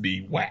besides just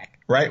be whack,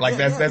 right? Like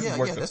that's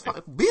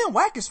fine. Being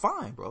whack is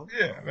fine, bro.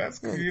 Yeah, that's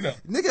good. You know,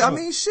 nigga. I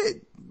mean,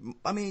 shit.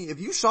 I mean, if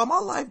you saw my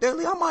life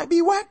daily, I might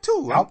be whack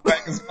too. I'm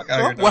whack as fuck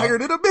out I'm here, whacker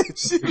than a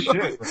bitch. You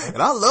know? Shit,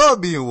 and I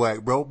love being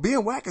whack, bro.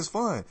 Being whack is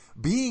fun.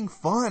 Being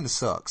fun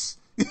sucks.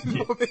 You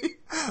know what I mean?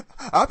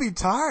 I'll be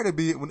tired of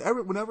being,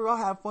 whenever I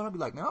have fun, I'll be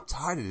like, man, I'm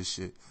tired of this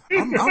shit.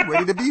 I'm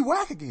ready to be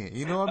whack again.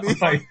 You know what I mean?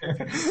 Like,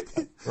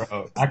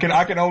 bro, I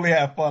can only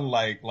have fun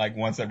like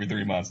once every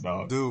 3 months,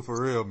 dog. Dude,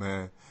 for real,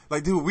 man.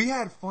 Like, dude, we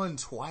had fun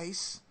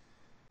twice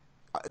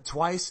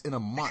in a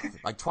month.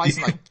 Like twice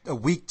in like a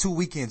week, 2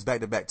 weekends back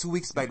to back. 2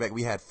 weeks back to back,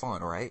 we had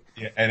fun, right?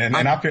 Yeah, and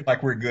I feel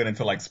like we're good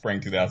until like spring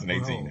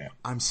 2018 now.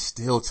 I'm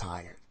still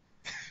tired.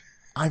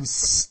 I'm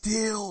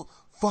still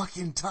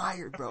fucking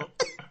tired, bro.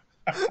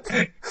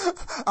 I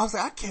was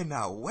like, I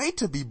cannot wait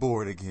to be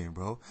bored again,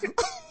 bro.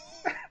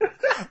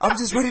 I'm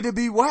just ready to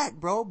be whack,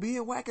 bro.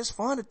 Being whack is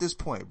fun at this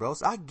point, bro.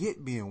 So I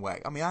get being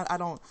whack. I mean, I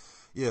don't,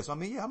 yeah, so I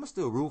mean, yeah, I'm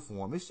still root for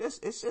him. It's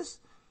just, I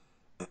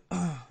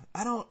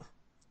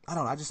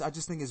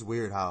just think it's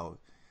weird how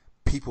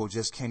people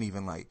just can't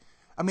even like,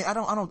 I mean, I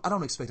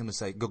don't expect them to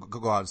say,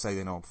 go out and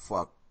say,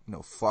 fuck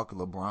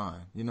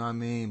LeBron. You know what I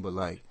mean? But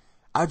like,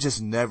 I've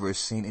just never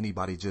seen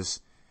anybody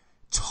just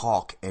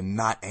talk and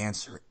not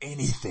answer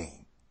anything.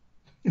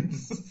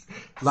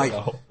 Like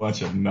a whole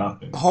bunch of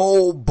nothing.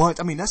 Whole bunch.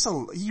 I mean,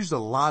 he used a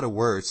lot of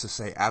words to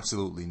say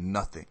absolutely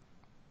nothing.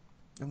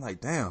 I'm like,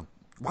 damn,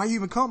 why you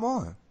even come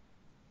on?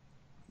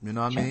 You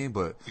know what I mean?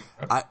 But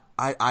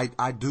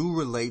I do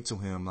relate to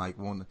him. Like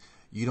when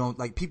you don't,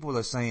 like people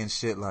are saying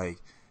shit like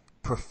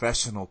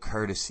professional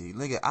courtesy.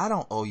 Nigga, I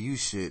don't owe you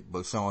shit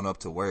but showing up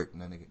to work,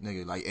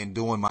 nigga, like, and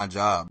doing my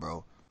job,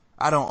 bro.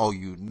 I don't owe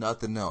you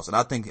nothing else. And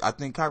I think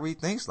Kyrie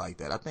thinks like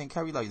that. I think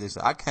Kyrie like this.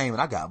 I came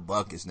and I got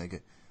buckets,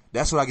 nigga.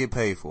 That's what I get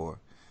paid for.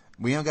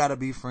 We don't gotta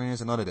be friends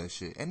and none of that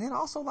shit. And then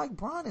also, like,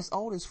 Bron is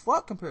old as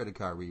fuck compared to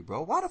Kyrie,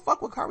 bro. Why the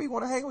fuck would Kyrie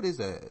want to hang with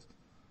his ass?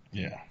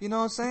 Yeah. You know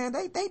what I'm saying?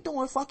 They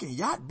doing fucking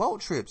yacht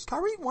boat trips.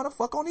 Kyrie want to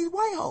fuck on these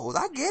white hoes.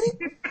 I get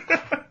it.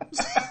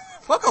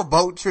 Fuck a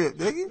boat trip,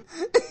 nigga.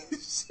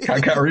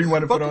 Kyrie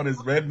want to put on his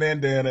red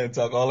bandana and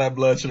talk all that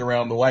blood shit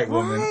around the white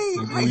woman.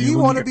 Right. He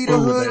want to be the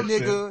hood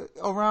nigga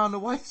around the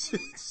white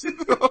chicks. You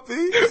know what I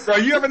mean? Bro,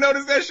 you ever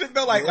notice that shit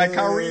though? Like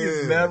Kyrie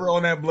is never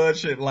on that blood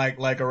shit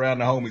like around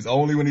the homies.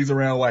 Only when he's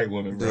around white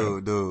women, bro.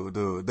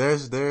 Dude.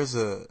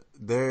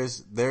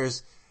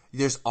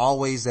 There's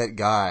always that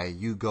guy.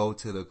 You go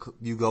to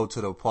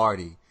the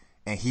party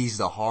and he's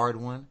the hard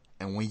one.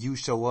 And when you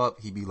show up,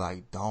 he be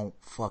like, "Don't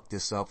fuck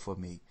this up for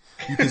me."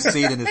 You can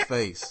see it in his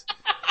face.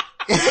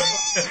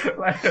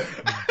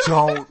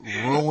 Don't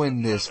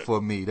ruin this for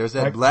me. There's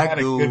that black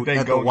dude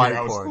at the white party.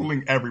 I was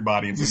fooling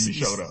everybody until you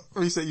showed up.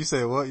 You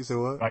said what? You said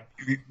what?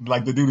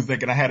 Like the dude is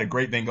thinking I had a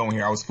great thing going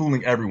here. I was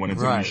fooling everyone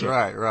until you showed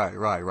up.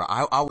 Right.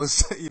 I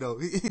was,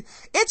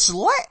 it's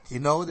lit,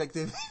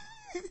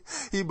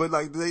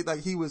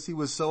 like he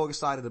was so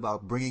excited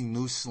about bringing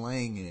new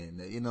slang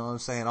in, you know what I'm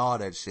saying? All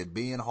that shit,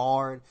 being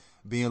hard.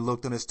 Being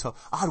looked on as tough.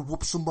 I'd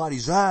whoop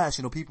somebody's ass.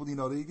 People, he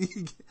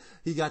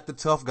got the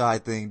tough guy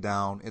thing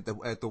down at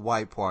the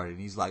white party. And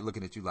he's like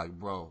looking at you like,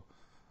 bro,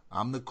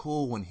 I'm the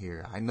cool one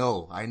here. I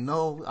know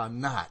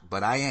I'm not,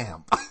 but I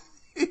am.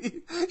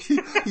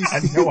 I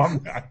know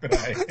I'm not, but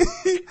I am.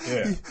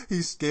 Yeah.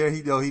 He's scared.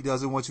 He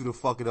doesn't want you to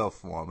fuck it up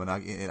for him. And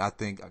I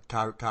think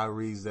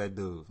Kyrie's that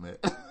dude, man.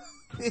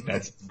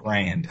 That's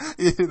brand.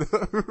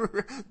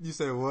 You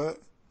say what?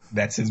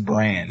 That's his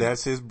brand.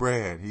 That's his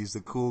brand. He's the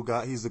cool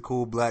guy. He's the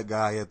cool black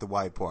guy at the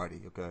white party.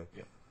 Okay.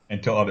 Yeah.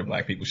 Until other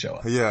black people show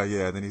up. Yeah.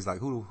 And then he's like,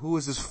 who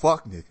is this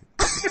fuck nigga?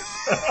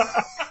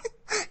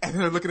 And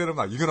they're looking at him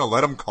like, you gonna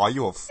let him call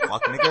you a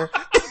fuck nigga?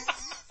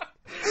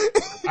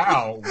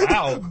 Wow,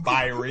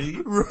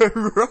 Byrie.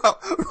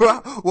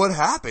 What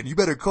happened? You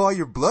better call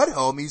your blood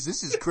homies.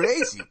 This is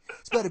crazy.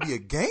 It's better be a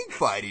gang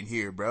fight in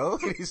here, bro.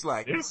 And he's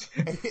like, and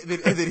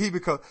then he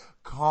becomes,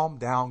 calm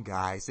down,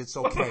 guys. It's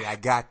okay. I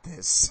got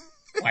this.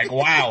 Like,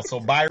 wow, so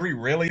Byrie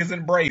really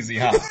isn't brazy,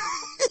 huh?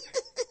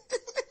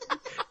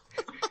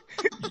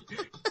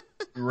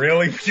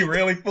 You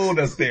really fooled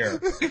us there,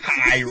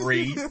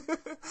 Kyrie.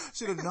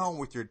 should have known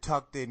with your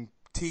tucked in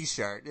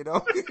t-shirt, you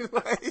know?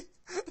 Like,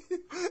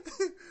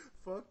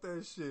 fuck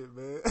that shit,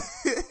 man.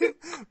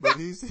 But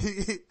he's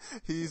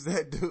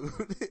that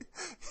dude.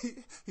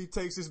 He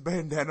takes his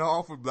bandana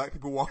off when black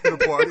people walk in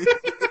the party.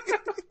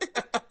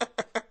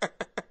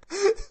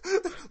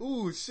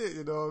 Ooh, shit,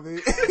 you know what I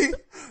mean?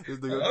 This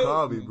nigga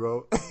call me,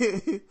 bro.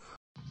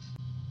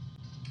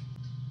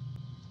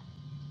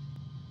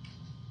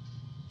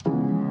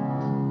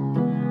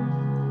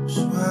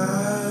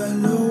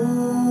 Swallow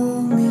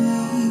me.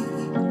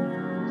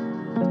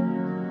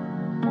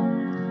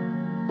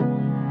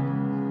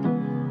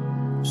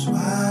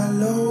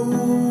 Swallow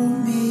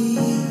me.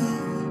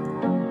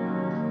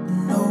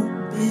 And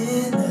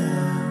open up.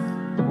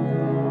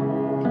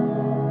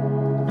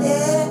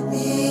 Let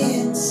me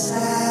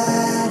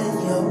inside of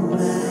your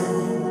mind.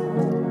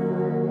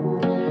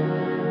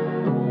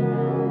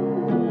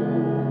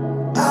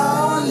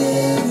 I'll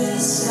live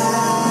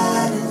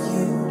inside of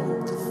you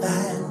to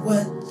find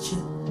what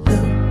you're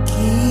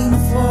looking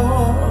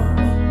for.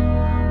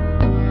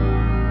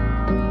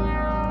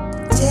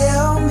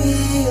 Tell me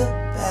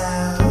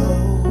about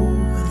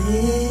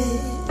it.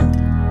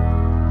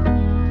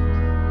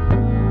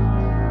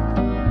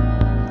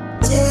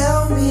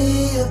 Tell me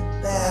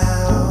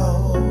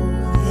about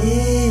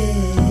it.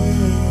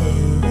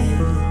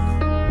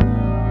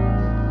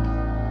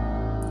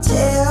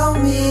 Tell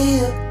me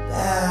about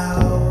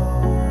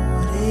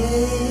it.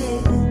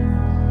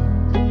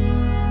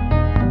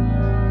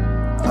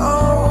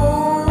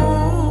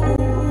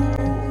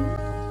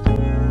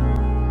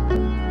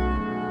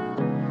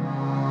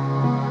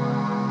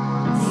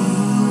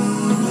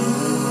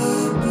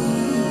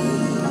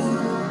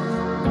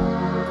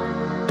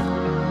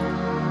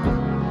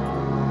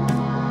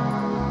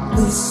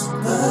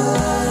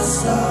 Whisper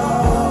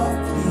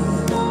softly,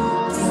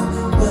 tell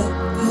me what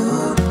you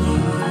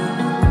need.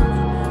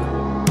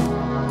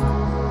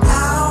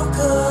 I'll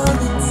come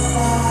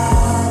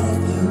inside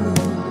of you.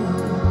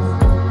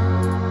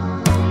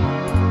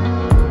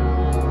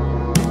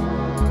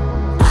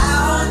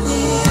 I'll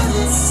live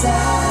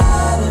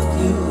inside of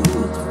you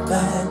to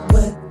find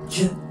what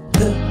you're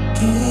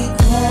looking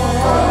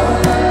for.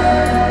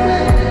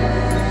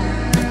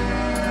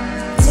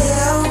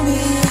 Tell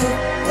me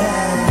about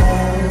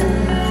it.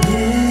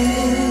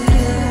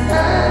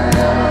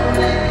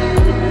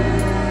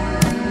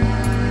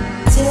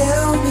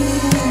 Tell me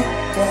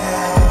about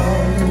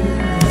it.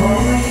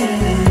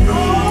 Tell me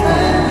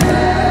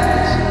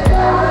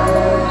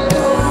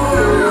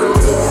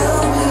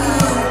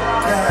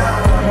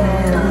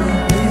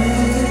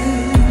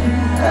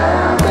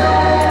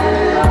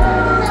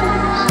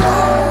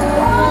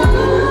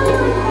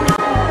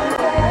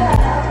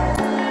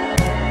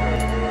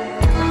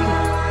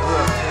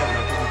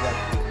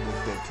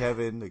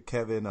the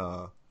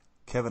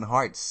Kevin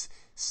Hart's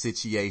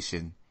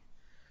situation.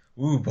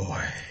 Ooh,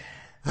 boy.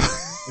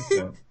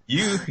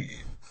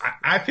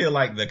 I feel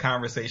like the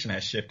conversation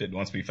has shifted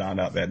once we found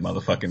out that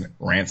motherfucking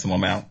ransom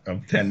amount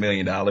of $10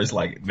 million.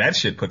 Like, that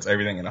shit puts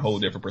everything in a whole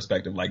different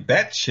perspective. Like,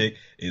 that chick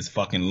is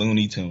fucking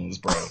Looney Tunes,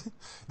 bro.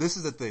 This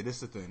is the thing.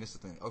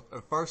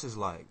 At first it's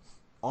like,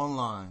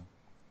 online,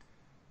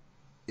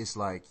 it's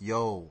like,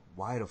 yo,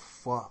 why the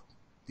fuck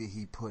did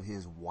he put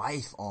his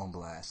wife on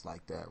blast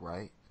like that,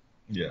 right?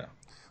 Yeah.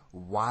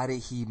 Why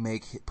did he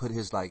put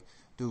his, like,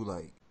 dude,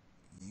 like,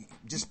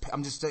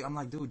 I'm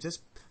like, dude,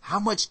 just, how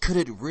much could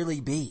it really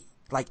be?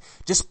 Like,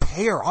 just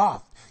pay her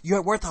off.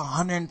 You're worth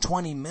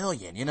 $120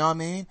 million. You know what I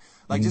mean?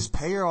 Like, just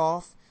pay her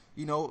off.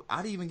 You know,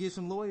 I'd even get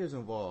some lawyers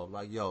involved.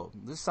 Like, yo,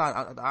 this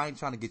side, I ain't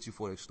trying to get you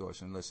for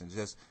extortion. Listen,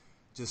 just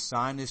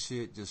sign this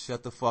shit. Just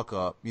shut the fuck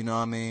up. You know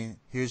what I mean?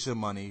 Here's your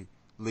money.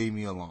 Leave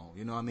me alone.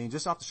 You know what I mean?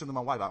 Just off the shoulder of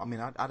my wife. I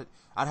mean,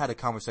 I'd had a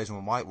conversation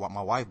with my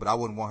wife, but I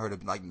wouldn't want her to,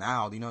 like,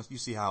 now, you know, you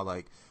see how,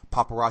 like,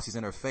 paparazzi's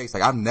in her face.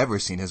 Like, I've never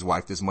seen his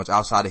wife this much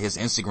outside of his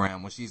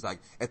Instagram when she's, like,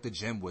 at the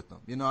gym with him.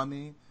 You know what I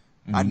mean?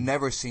 I'd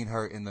never seen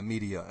her in the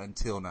media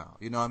until now.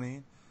 You know what I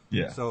mean?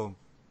 Yeah. So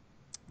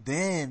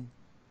then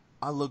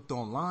I looked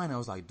online. I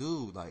was like,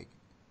 dude, like,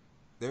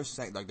 they're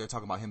saying, like, they're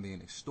talking about him being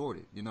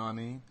extorted. You know what I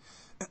mean?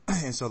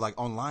 And so, like,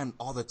 online,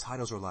 all the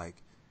titles are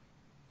like,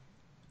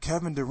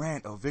 Kevin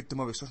Durant, a victim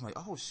of extortion. Like,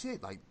 oh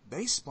shit, like,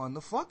 they spun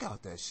the fuck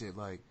out that shit.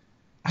 Like,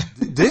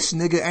 this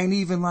nigga ain't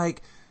even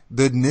like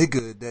the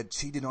nigga that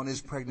cheated on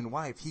his pregnant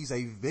wife. He's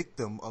a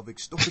victim of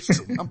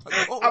extortion. I'm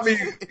like, oh,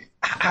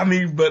 I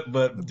mean, but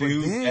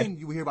dude, then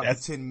you hear about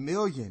the 10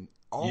 million.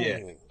 Oh, yeah,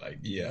 like,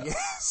 yeah,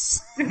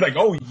 yes. He's like,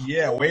 oh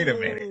yeah, wait a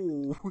minute.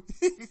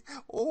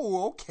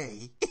 Oh,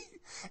 okay.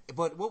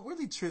 But what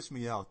really trips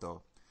me out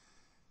though,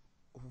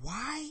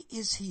 why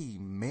is he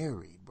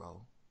married,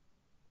 bro?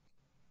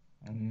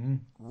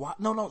 Why?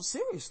 No,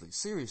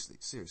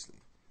 seriously.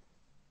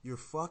 You're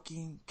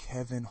fucking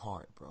Kevin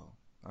Hart, bro.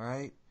 All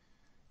right?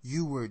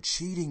 You were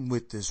cheating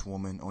with this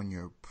woman on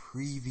your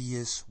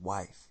previous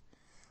wife.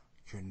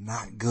 You're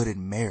not good at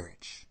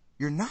marriage.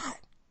 You're not,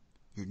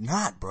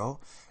 bro.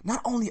 Not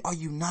only are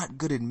you not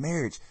good at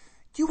marriage,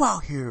 you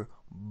out here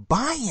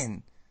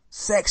buying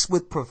sex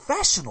with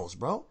professionals,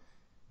 bro.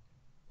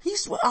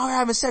 He's out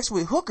having sex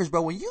with hookers,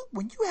 bro. When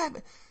you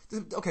have,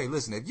 okay,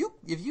 listen, if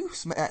you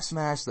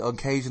smash the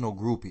occasional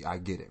groupie, I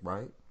get it,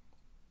 right?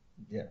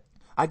 Yeah.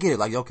 I get it.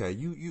 Like, okay,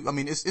 I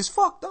mean, it's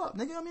fucked up,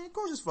 nigga. I mean, of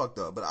course it's fucked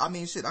up, but I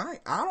mean, shit, I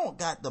don't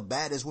got the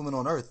baddest women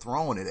on earth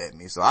throwing it at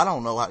me, so I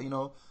don't know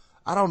how,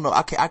 I don't know.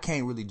 I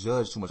can't really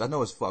judge too much. I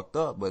know it's fucked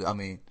up, but I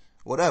mean,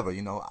 whatever,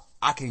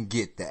 I can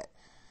get that.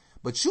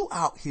 But you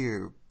out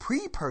here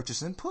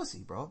pre-purchasing pussy,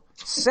 bro.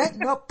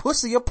 Setting up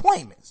pussy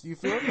appointments. You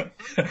feel me?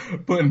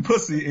 Putting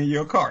pussy in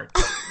your cart.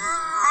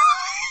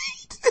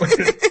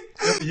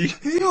 You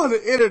on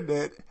the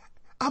internet,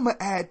 I'ma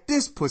add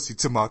this pussy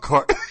to my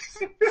cart.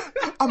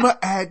 I'ma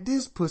add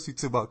this pussy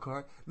to my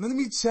cart. Let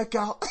me check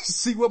out,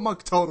 see what my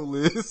total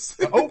is.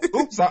 Oh,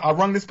 oops, I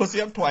rung this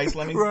pussy up twice.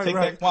 Let me take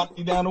that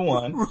quantity down to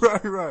 1.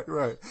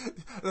 Right.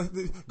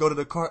 Go to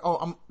the cart.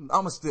 Oh,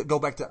 I'm still go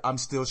back to, I'm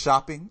still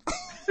shopping.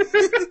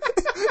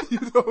 You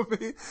know what I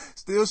mean?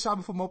 Still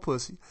shopping for more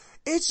pussy.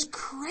 It's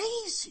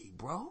crazy,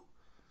 bro.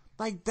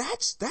 Like,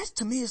 that's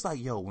to me, it's like,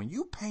 yo, when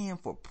you paying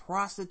for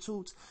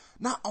prostitutes,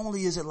 not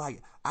only is it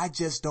like, I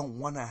just don't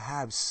want to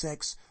have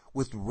sex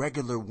with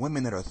regular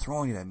women that are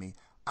throwing it at me,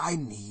 I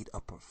need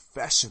a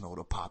professional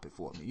to pop it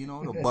for me,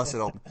 to bust it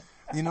open.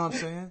 You know what I'm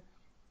saying?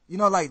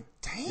 Like,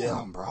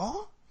 damn,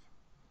 bro.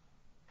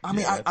 I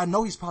mean, I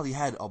know he's probably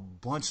had a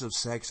bunch of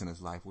sex in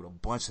his life with a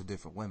bunch of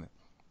different women.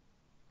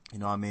 You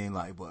know what I mean?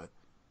 Like, but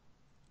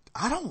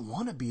I don't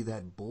want to be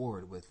that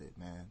bored with it,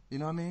 man. You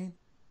know what I mean?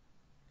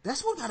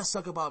 That's what gotta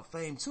suck about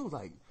fame too.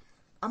 Like,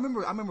 I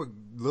remember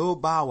Lil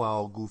Bow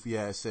Wow, goofy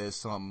ass, said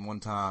something one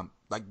time,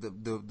 like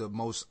the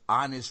most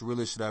honest,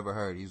 realest shit I ever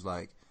heard. He's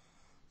like,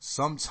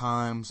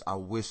 sometimes I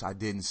wish I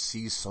didn't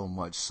see so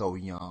much so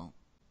young.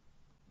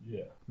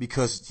 Yeah.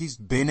 Because he's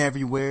been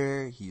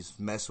everywhere. He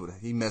messed with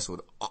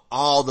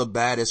all the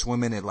baddest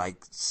women at like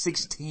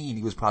 16.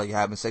 He was probably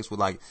having sex with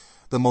like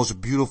the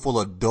most beautiful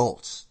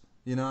adults.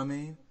 You know what I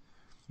mean?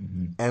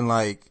 Mm-hmm. And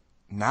like,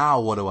 now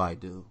what do I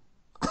do?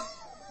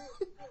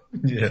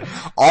 Yeah.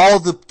 All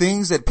the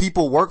things that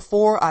people work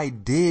for, I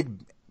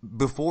did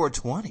before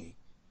 20.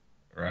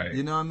 Right.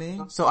 You know what I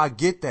mean? So I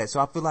get that. So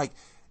I feel like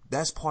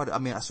that's part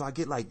of, so I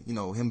get like,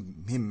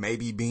 him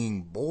maybe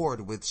being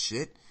bored with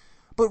shit.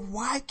 But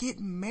why get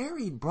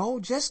married,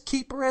 bro? Just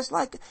keep her as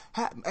like,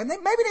 and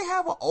then maybe they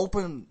have an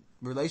open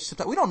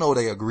relationship. We don't know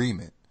their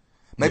agreement.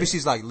 Maybe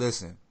she's like,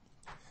 listen,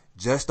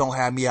 just don't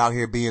have me out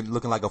here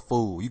looking like a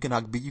fool. You can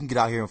get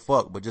out here and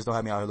fuck, but just don't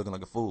have me out here looking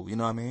like a fool. You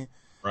know what I mean?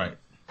 Right.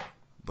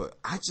 But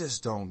I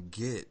just don't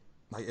get,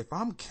 like, if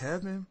I'm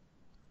Kevin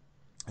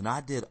and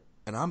I'm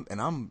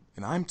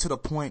to the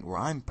point where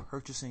I'm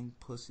purchasing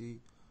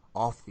pussy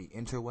off the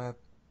interweb,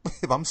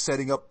 if I'm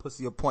setting up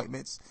pussy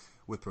appointments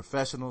with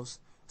professionals,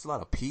 it's a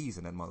lot of P's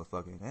in that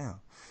motherfucker. Damn.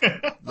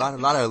 a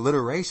lot of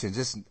alliteration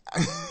just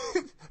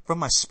from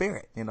my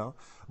spirit,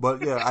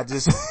 But yeah,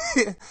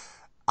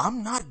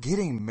 I'm not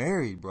getting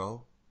married,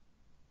 bro.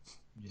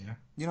 Yeah.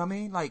 You know what I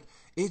mean? Like,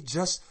 it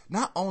just,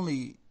 not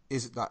only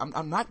is it,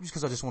 I'm not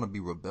because I just want to be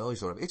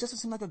rebellious or whatever. It doesn't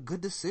seem like a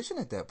good decision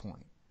at that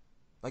point.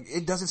 Like,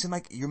 it doesn't seem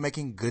like you're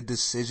making good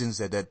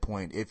decisions at that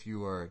point if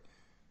you are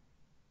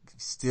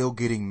still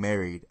getting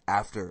married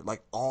after,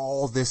 like,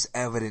 all this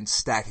evidence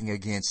stacking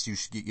against you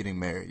getting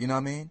married. You know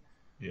what I mean?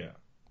 Yeah.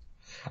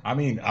 I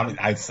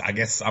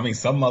guess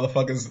some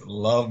motherfuckers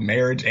love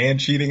marriage and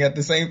cheating at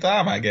the same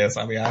time, I guess.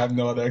 I have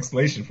no other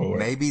explanation for it.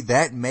 Maybe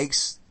that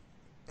makes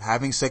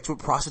having sex with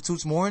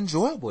prostitutes more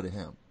enjoyable to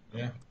him.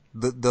 Yeah.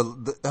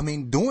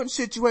 Doing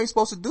shit you ain't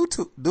supposed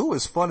to do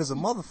is fun as a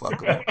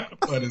motherfucker.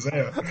 Fun as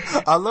hell.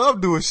 I love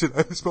doing shit I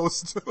ain't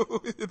supposed to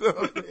do. You know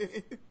what I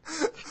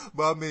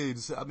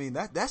mean?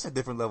 But that's a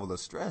different level of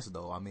stress,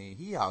 though.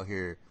 He out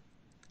here.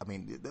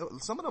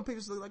 Some of them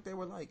pictures look like they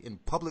were like in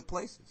public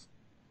places.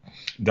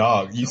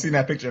 Dog, you seen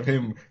that picture of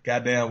him,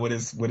 goddamn, with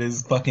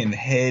his fucking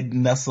head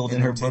nestled in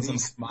her bosom,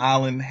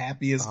 smiling,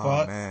 happy as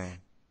fuck? Man.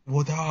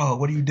 Well, dog,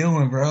 what are you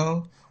doing,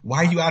 bro?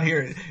 Why are you out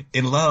here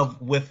in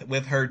love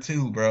with her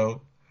too,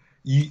 bro?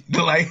 You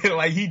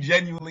like he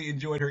genuinely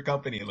enjoyed her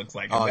company. It looks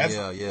like. Oh,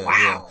 wow,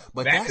 yeah.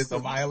 But that is a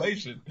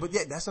violation. But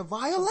yeah, that's a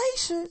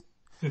violation.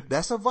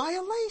 That's a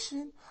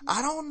violation.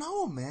 I don't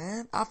know,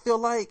 man. I feel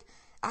like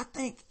I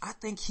think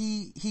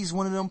he's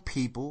one of them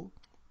people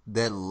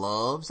that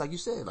loves, like you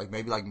said, like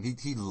maybe like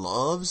he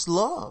loves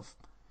love.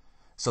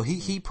 So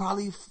he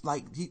probably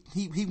like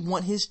he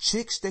want his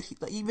chicks that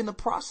like, even the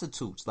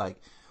prostitutes like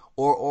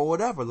or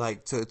whatever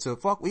like to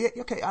fuck with.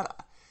 Okay,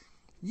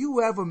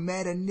 you ever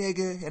met a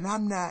nigga, and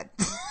I'm not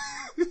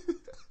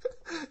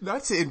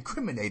not to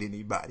incriminate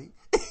anybody.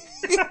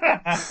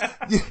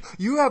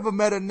 you ever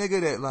met a nigga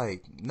that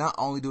like not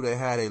only do they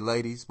have their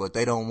ladies, but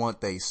they don't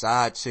want their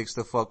side chicks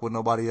to fuck with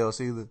nobody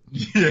else either?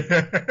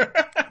 Yeah.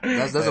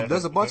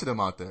 There's a bunch of them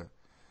out there.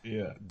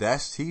 Yeah.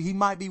 He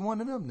might be one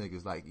of them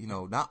niggas. Like,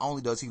 not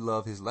only does he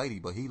love his lady,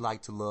 but he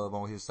like to love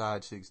on his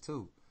side chicks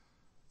too.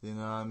 You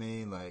know what I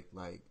mean? Like,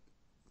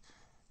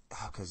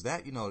 cause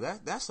that,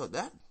 that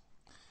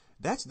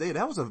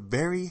was a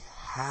very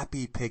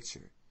happy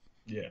picture.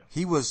 Yeah.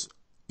 He was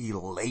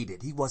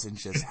elated. He wasn't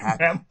just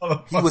happy.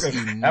 That He was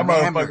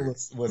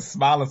motherfucker was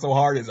smiling so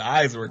hard his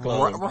eyes were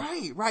closed.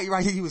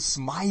 Right. He was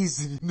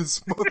smizing this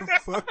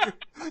motherfucker.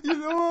 You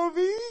know what I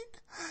mean?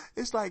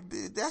 It's like,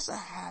 that's a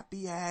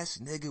happy ass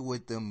nigga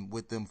with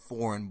them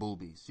foreign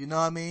boobies. You know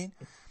what I mean?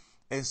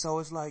 And so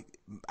it's like,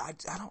 I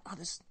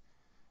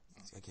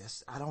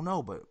guess, I don't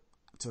know, but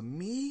to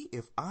me,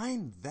 if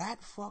I'm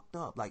that fucked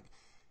up,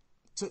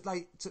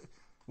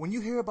 when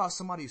you hear about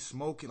somebody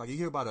smoking, like you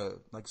hear about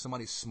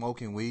somebody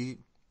smoking weed,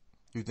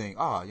 you think,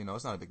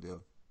 it's not a big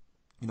deal.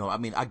 You know, I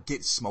mean, I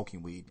get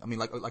smoking weed. I mean,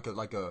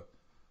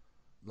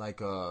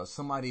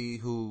 somebody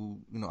who,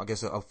 you know, I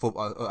guess a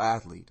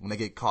athlete, when they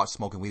get caught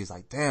smoking weed, it's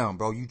like, damn,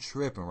 bro, you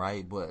tripping,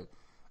 right? But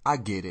I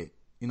get it.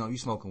 You know, you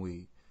smoking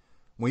weed.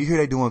 When you hear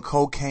they doing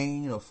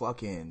cocaine or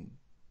fucking,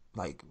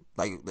 like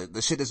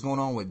the shit that's going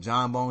on with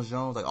John Bones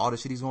Jones, like all the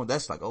shit he's going,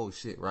 that's like, oh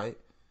shit, right?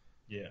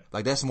 Yeah.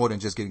 Like that's more than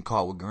just getting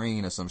caught with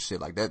green or some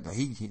shit like that.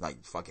 He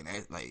like fucking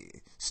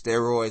like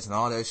steroids and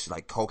all that shit,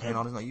 like cocaine and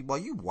all this. Like,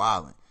 you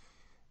wildin'.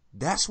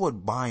 That's what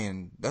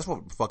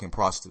fucking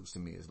prostitutes to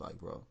me is like,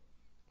 bro.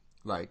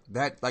 Like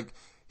that, like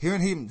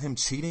hearing him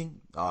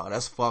cheating,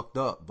 that's fucked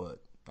up. But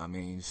I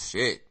mean,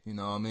 shit, you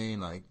know what I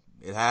mean? Like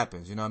it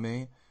happens, you know what I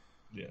mean?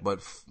 Yeah. But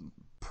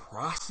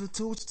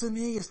prostitutes to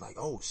me, it's like,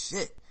 oh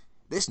shit,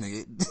 this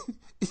nigga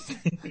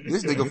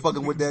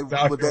fucking with that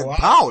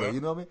powder,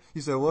 you know what I mean?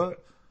 You said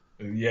what?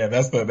 Yeah,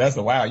 that's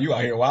the wow. You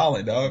out here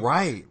wilding, dog.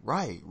 Right.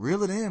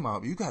 Reel it in,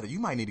 man. You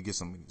might need to get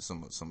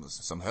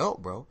some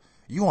help, bro.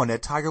 You on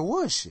that Tiger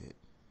Woods shit,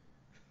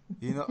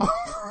 you know?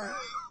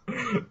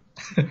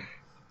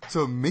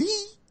 To me,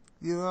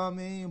 you know what I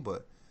mean?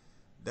 But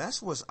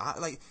that's what's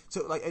like.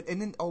 So like, and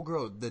then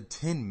the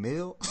 10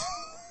 mil.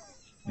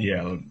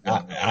 Yeah,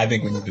 I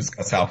think we need to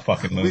discuss how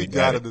fucking loony. We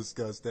gotta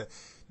discuss that,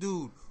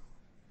 dude.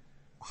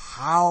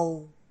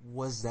 How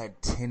was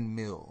that 10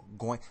 mil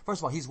going? First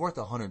of all, he's worth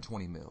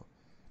 120 mil.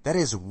 That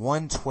is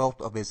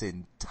 1/12 of his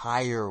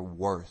entire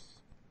worth.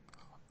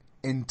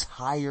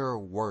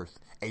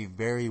 A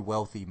very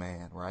wealthy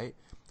man, right?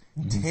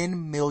 Mm-hmm.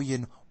 10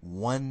 million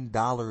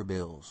 $1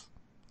 bills.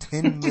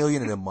 10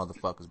 million of them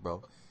motherfuckers,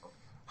 bro.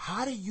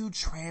 How do you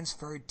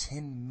transfer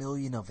 10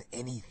 million of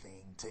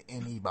anything to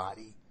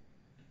anybody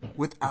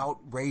without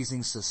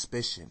raising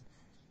suspicion?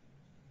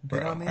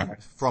 You know what I mean?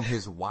 From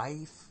his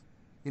wife,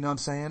 you know what I'm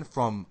saying?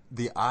 From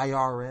the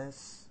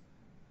IRS.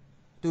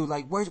 Dude,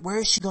 like, where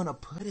is she gonna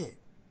put it?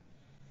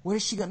 Where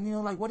is she gonna, you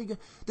know, like, what are you gonna,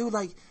 dude,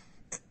 like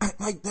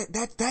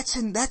that's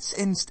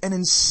an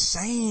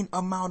insane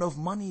amount of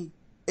money,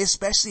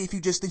 especially if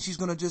you just think he's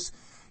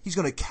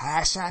gonna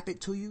cash app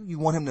it to you. You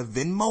want him to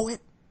Venmo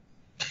it?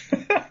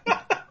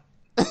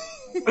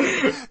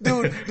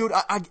 dude,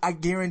 I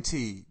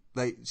guarantee,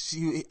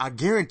 I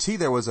guarantee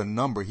there was a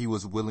number he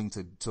was willing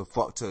to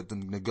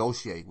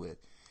negotiate with.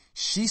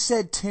 She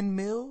said 10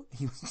 mil.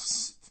 He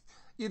was,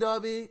 you know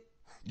what I mean?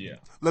 Yeah.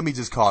 Let me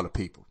just call the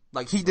people.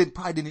 Like he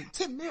probably didn't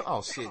 10 mil.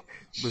 Oh shit.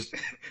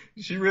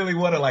 She really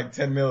wanted like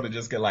 10 mil to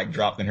just get like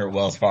dropped in her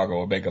Wells Fargo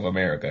or Bank of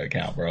America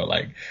account, bro.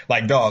 Like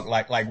dog,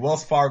 like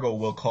Wells Fargo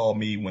will call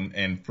me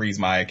and freeze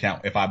my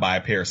account if I buy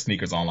a pair of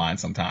sneakers online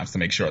sometimes to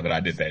make sure that I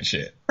did that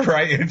shit.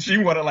 Right? And she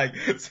wanted a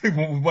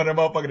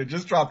motherfucker to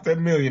just drop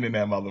 10 million in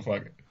that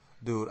motherfucker.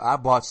 Dude, I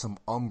bought some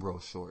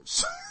Umbro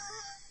shorts.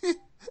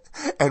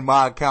 And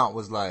my account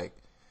was like,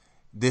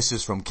 this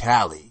is from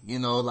Cali. You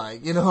know,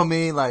 like, you know what I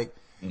mean? Like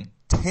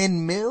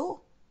 10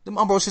 mil? Them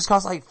Umbro shits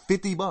cost like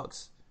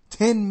 $50.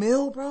 10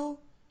 mil, bro?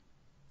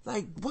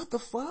 Like, what the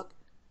fuck?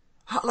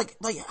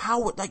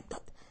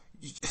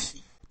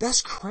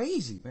 That's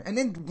crazy, man. And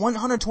then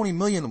 120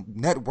 million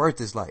net worth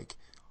is like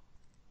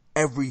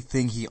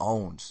everything he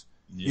owns.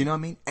 Yeah. You know what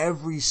I mean?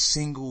 Every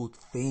single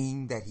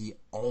thing that he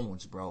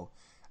owns, bro.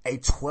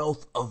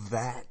 1/12 of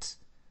that.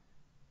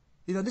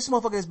 You know, this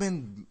motherfucker has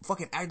been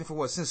fucking acting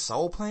for since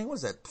Soul Plane? What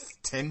is that,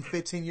 10,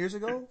 15 years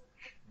ago?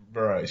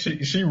 Bro,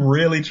 she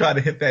really tried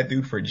to hit that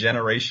dude for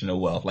generational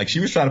wealth. Like, she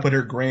was trying to put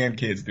her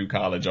grandkids through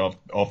college off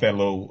that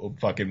little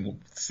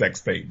fucking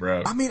sex tape,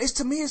 bro. I mean,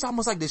 to me, it's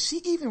almost like, does she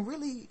even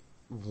really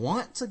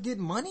want to get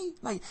money?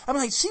 Like, I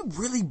mean, like, she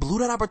really blew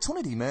that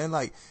opportunity, man.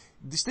 Like,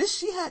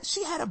 she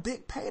had a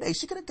big payday.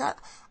 She could have got,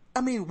 I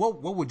mean,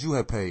 what would you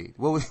have paid?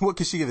 What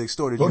could she have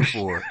extorted you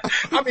for?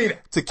 I mean,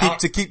 to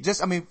keep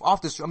just, I mean,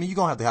 you're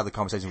gonna have to have the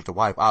conversation with your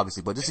wife,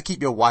 obviously, but just to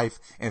keep your wife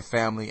and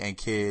family and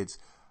kids,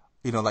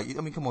 you know, like,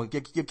 I mean, come on,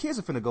 your kids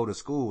are finna go to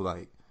school,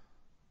 like,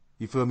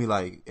 you feel me?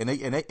 Like, and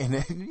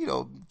they, you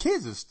know,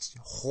 kids is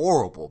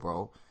horrible,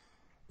 bro.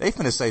 They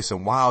finna say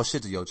some wild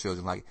shit to your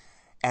children, like,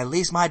 at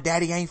least my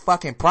daddy ain't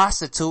fucking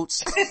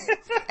prostitutes.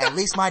 At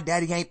least my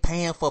daddy ain't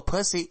paying for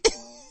pussy.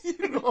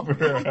 You know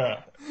what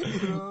I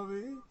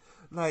mean?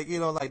 Like, you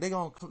know, like, they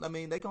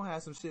gonna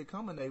have some shit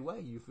coming their way,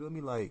 you feel me?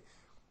 Like,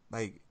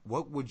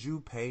 what would you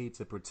pay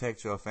to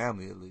protect your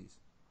family at least?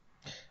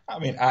 I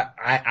mean,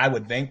 I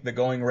would think the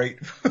going rate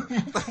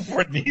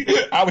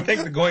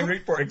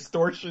for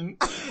extortion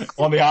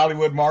on the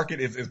Hollywood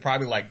market is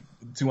probably like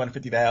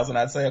 $250,000.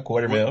 I'd say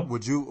 $250,000.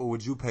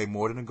 Would you pay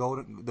more than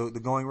the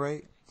going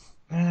rate?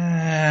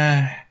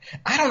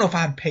 I don't know if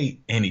I'd pay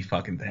any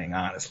fucking thing,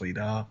 honestly,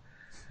 dog.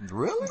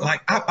 Really?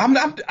 Like I'm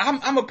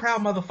a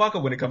proud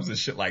motherfucker when it comes to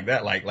shit like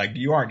that. Like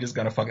you aren't just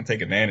gonna fucking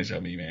take advantage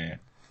of me, man.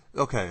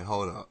 Okay,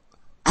 hold up.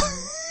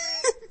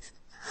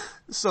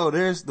 So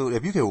dude,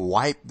 if you can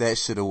wipe that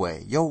shit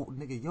away,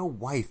 nigga, your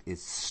wife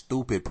is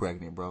stupid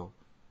pregnant, bro.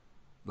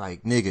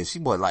 Like, nigga, she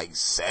was like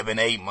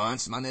 7-8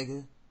 months, my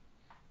nigga.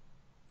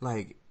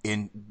 Like,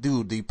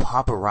 dude, the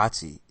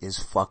paparazzi is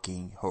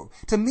fucking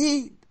to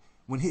me,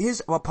 when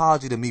his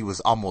apology to me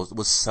was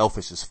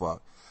selfish as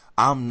fuck.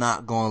 I'm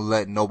not gonna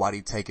let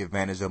nobody take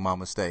advantage of my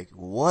mistake.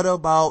 What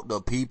about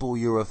the people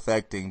you're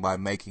affecting by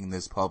making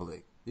this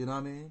public? You know what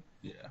I mean?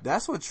 Yeah.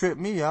 That's what tripped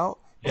me out.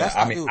 Yeah,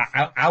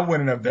 I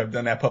wouldn't have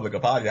done that public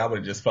apology. I would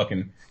have just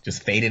fucking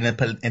faded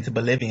into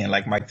Bolivian,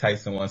 like Mike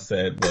Tyson once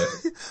said. But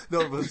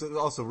no, but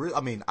also,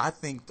 I mean, I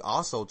think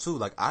also too,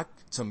 like I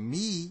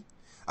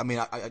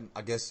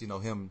guess, you know,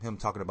 him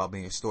talking about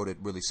being extorted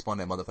really spun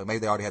that motherfucker. Maybe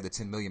they already had the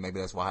 10 million.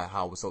 Maybe that's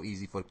how it was so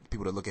easy for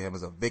people to look at him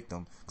as a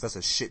victim, because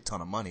that's a shit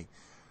ton of money.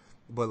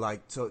 But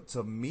like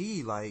to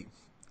me, like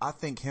I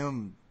think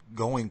him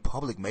going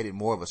public made it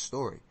more of a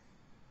story.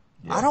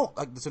 Yeah. I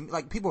don't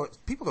like people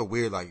are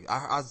weird. Like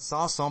I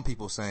saw some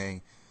people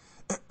saying,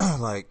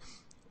 like,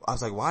 I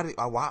was like,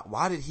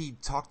 why did he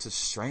talk to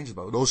strangers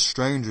about it? Those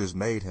strangers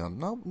made him?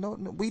 No,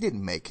 we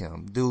didn't make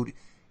him, dude.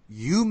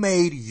 You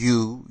made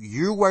you.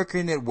 You're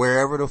working at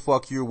wherever the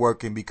fuck you're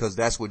working because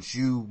that's what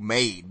you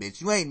made,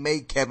 bitch. You ain't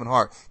made Kevin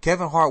Hart.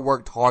 Kevin Hart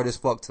worked hard as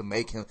fuck to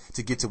make him,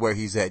 to get to where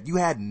he's at. You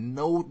had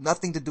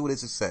nothing to do with his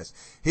success.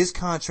 His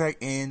contract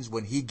ends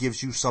when he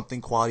gives you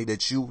something quality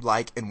that you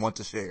like and want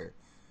to share.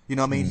 You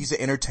know what I mean? He's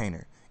an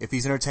entertainer. If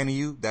he's entertaining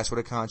you, that's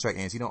where the contract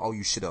ends. He don't owe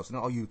you shit else. He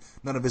don't owe you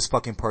none of his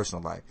fucking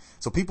personal life.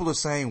 So people are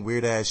saying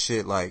weird ass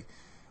shit like,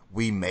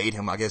 we made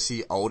him. I guess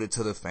he owed it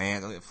to the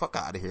fans. I mean, fuck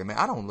out of here, man.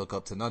 I don't look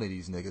up to none of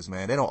these niggas,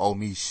 man. They don't owe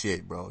me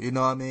shit, bro. You know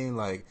what I mean?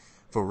 Like,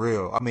 for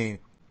real. I mean,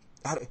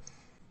 I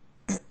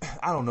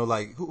don't know.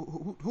 Like,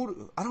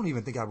 who? I don't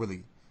even think I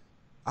really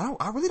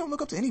don't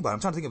look up to anybody. I'm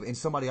trying to think of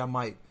somebody I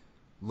might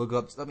look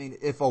up to. I mean,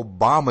 if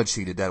Obama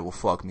cheated, that will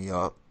fuck me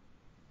up.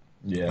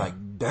 Yeah. Like,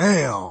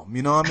 damn.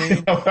 You know what I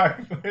mean?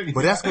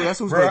 But that's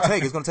who's gonna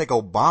take. It's gonna take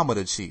Obama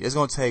to cheat. It's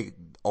gonna take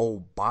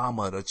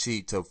Obama to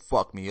cheat to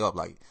fuck me up.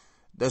 Like,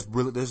 there's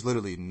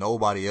literally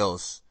nobody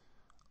else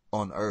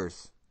on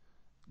earth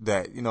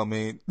that, you know what I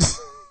mean,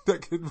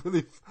 that could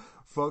really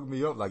fuck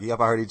me up. Like, if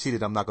I heard he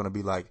cheated, I'm not going to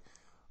be like,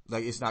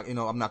 it's not, you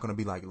know, I'm not going to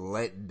be like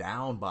let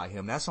down by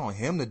him. That's on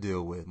him to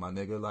deal with, my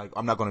nigga. Like,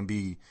 I'm not going to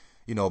be,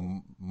 you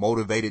know,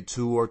 motivated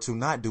to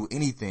not do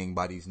anything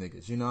by these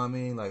niggas. You know what I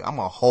mean? Like, I'm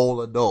a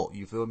whole adult.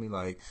 You feel me?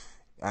 Like,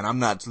 and I'm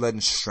not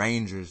letting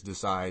strangers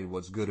decide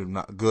what's good or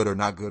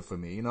not good for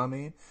me. You know what I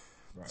mean?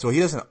 Right. So he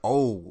doesn't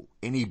owe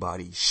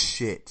anybody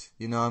shit,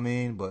 you know what I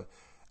mean? But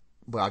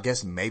I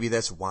guess maybe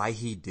that's why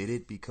he did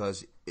it,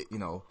 because, you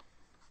know,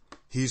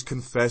 he's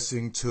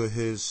confessing to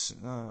his,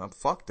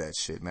 fuck that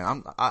shit,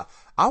 man. I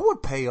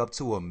would pay up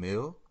to $1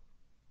 million.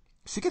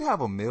 She could have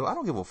 $1 million. I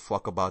don't give a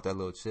fuck about that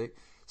little chick.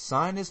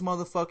 Sign this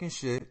motherfucking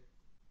shit.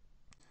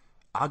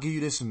 I'll give you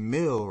this $1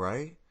 million,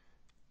 right?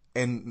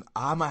 And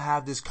I'm gonna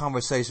have this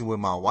conversation with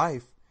my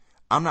wife.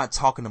 I'm not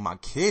talking to my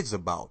kids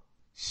about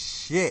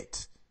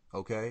shit.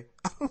 Okay?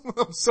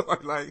 I'm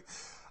sorry, like,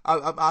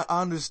 I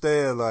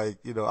understand, like,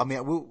 you know, I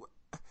mean,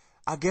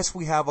 I guess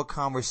we have a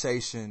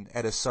conversation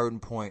at a certain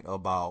point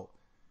about,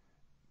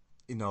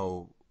 you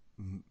know,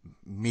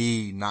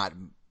 me not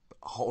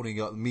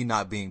holding up, me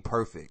not being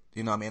perfect.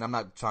 You know what I mean? I'm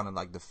not trying to,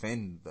 like,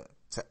 defend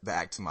the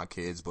act to my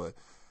kids, but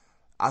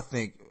I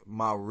think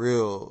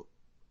the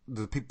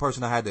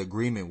person I had the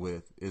agreement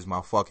with is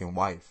my fucking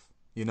wife.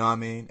 You know what I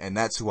mean? And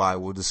that's who I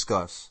will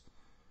discuss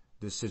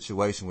this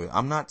situation with.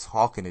 I'm not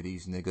talking to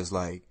these niggas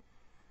like,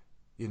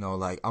 you know,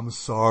 like, I'm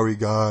sorry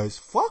guys,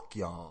 fuck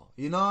y'all.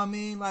 You know what I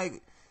mean?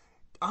 Like,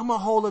 I'm a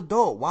whole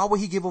adult. Why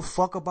would he give a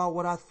fuck about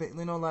what I think?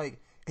 You know,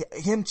 like,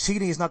 him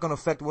cheating is not going to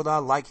affect whether I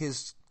like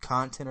his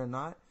content or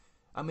not.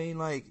 I mean,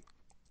 like,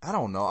 I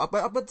don't know.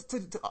 But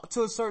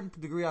to a certain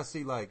degree, I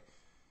see, like,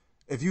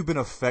 if you've been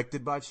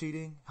affected by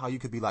cheating, how you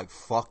could be like,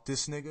 fuck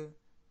this nigga.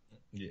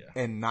 Yeah.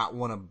 And not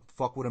want to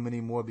fuck with him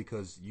anymore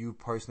because you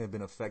personally have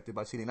been affected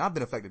by cheating. I've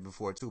been affected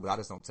before too, but I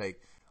just don't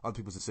take other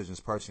people's decisions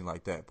personally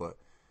like that. But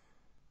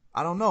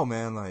I don't know,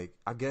 man. Like,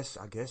 I guess,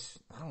 I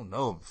don't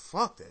know.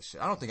 Fuck that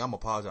shit. I don't think I'm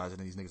apologizing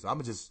to these niggas.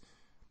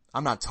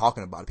 I'm not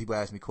talking about it. People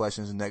ask me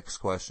questions. Next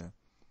question.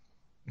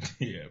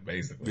 Yeah,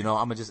 basically. You know,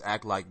 I'm gonna just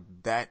act like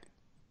that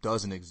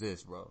doesn't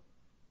exist, bro.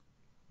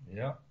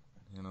 Yeah.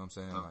 You know what I'm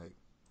saying? Like,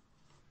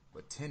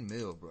 but 10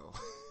 mil, bro.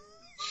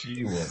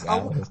 She was. I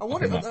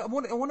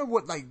wonder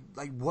what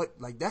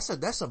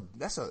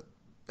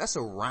that's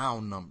a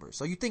round number.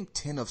 So you think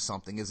 10 of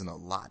something isn't a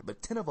lot,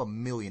 but 10 of $1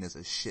 million is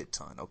a shit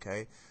ton.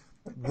 Okay.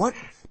 What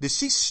did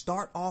she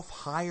start off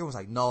higher? Was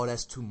like, no,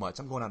 that's too much.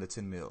 I'm going down to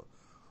 10 mil.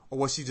 Or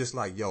was she just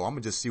like, yo, I'm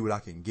gonna just see what I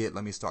can get.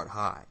 Let me start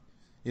high.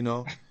 You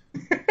know?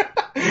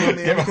 know what I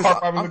mean? Kevin Hart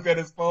probably looked at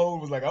his phone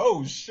and was like,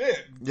 oh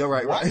shit. You're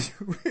right, right.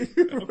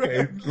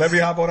 Okay, let me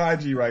hop on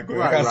IG right quick.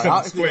 I got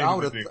something to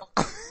explain to you.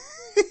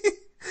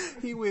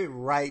 He went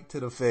right to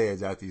the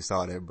feds after he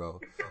saw that, bro.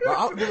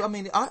 I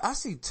mean, I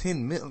see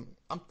 10 million.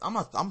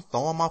 I'm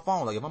throwing my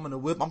phone. Like, if I'm in the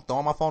whip, I'm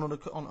throwing my phone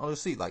on the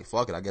seat. Like,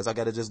 fuck it. I guess I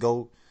gotta just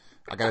go.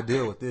 I gotta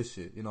deal with this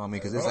shit. You know what I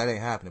mean? Cause that ain't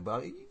happening.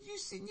 But you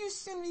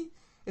send me,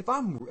 if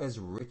I'm as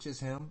rich as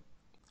him,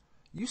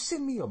 you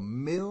send me $1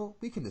 million,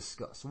 we can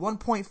discuss.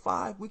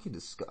 1.5, we can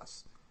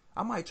discuss.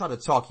 I might try to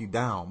talk you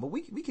down, but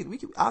we can,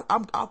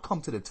 I'll come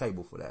to the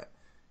table for that.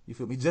 You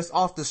feel me? Just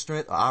off the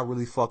strength, I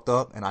really fucked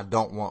up and I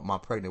don't want my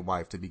pregnant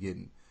wife to be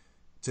getting,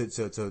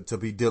 to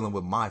be dealing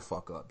with my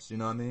fuck ups. You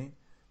know what I mean?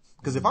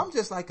 Cause if I'm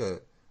just like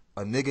a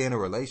nigga in a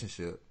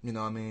relationship, you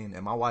know what I mean?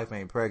 And my wife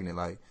ain't pregnant,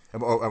 like,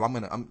 or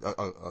I'm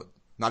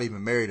not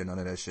even married or none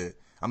of that shit.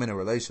 I'm in a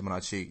relationship and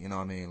I cheat, you know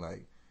what I mean?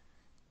 Like,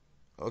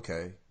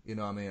 okay. You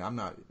know what I mean? I'm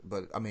not,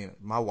 but I mean,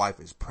 my wife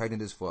is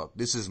pregnant as fuck.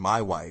 This is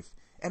my wife.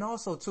 And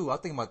also too, I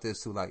think about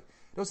this too, like,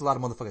 there's a lot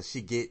of motherfuckers,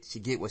 she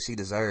get what she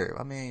deserve.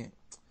 I mean,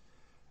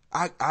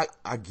 I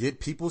get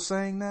people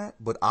saying that,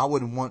 but I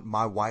wouldn't want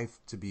my wife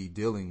to be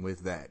dealing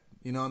with that.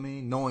 You know what I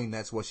mean? Knowing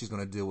that's what she's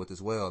gonna deal with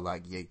as well.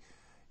 Like,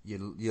 you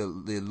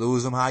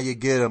lose them how you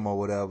get them or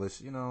whatever.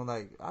 You know,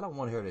 like, I don't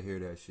want her to hear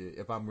that shit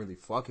if I'm really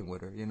fucking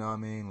with her. You know what I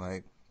mean?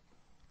 Like,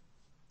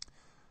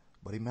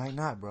 but he might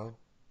not, bro.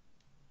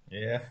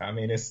 Yeah, I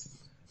mean, it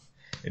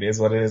is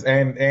what it is.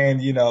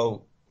 And you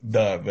know,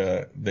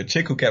 the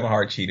chick who Kevin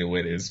Hart cheated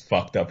with is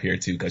fucked up here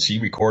too, cause she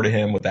recorded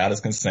him without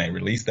his consent,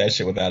 released that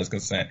shit without his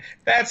consent.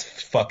 That's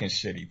fucking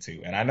shitty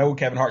too. And I know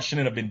Kevin Hart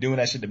shouldn't have been doing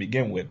that shit to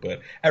begin with,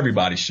 but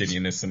everybody's shitty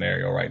in this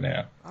scenario right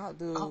now.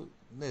 Dude,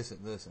 listen,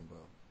 bro.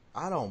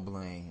 I don't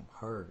blame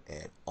her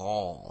at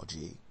all,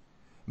 G.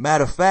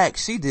 Matter of fact,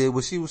 she did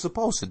what she was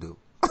supposed to do.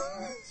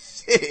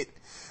 Shit.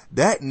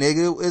 That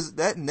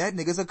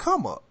nigga's a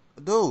come up.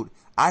 Dude,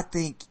 I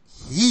think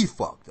he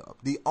fucked up.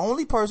 The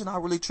only person I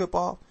really trip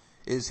off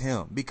is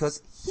him,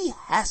 because he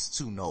has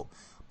to know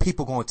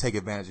people gonna take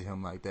advantage of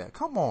him like that.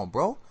 Come on,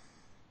 bro.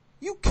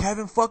 You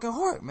Kevin fucking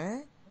Hart,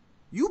 man.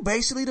 You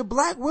basically the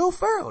black Will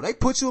Ferrell. They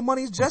put you in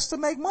money just to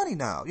make money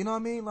now. You know what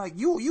I mean? Like,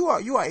 you are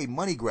a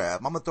money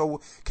grab. I'm gonna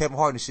throw Kevin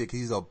Hart and shit because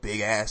he's a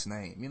big ass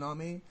name. You know what I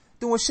mean?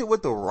 Doing shit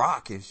with The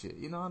Rock and shit.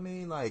 You know what I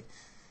mean? Like,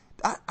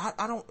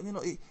 I don't, you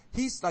know,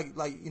 he's like,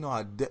 you know,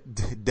 how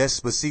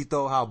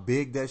Despacito, how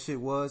big that shit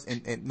was,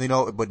 and you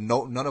know, but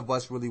none of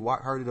us really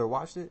heard it or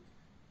watched it.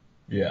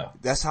 Yeah.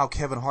 That's how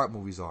Kevin Hart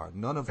movies are.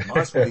 None of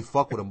us really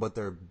fuck with them, but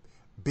they're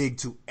big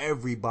to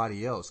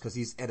everybody else because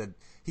he's in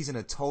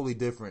a totally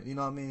different, you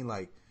know what I mean?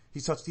 Like,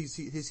 his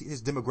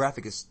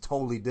demographic is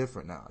totally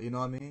different now. You know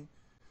what I mean?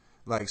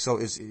 Like, so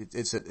he's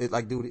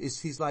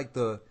like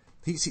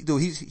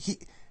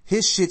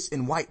his shit's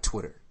in white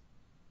Twitter.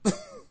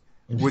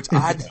 Which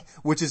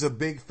is a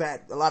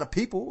lot of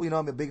people, you know,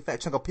 I'm a big fat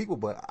chunk of people,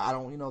 but I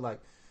don't, you know, like,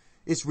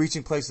 it's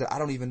reaching places that I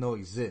don't even know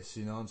exist,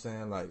 you know what I'm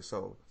saying? Like,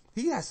 so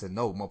he has to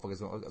know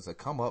motherfuckers gonna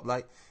come up.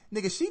 Like,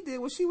 nigga, she did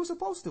what she was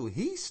supposed to.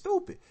 He's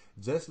stupid.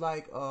 Just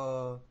like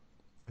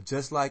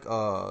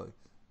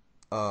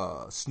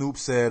Snoop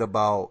said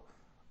about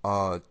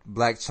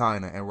Black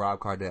China and Rob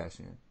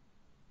Kardashian.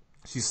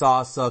 She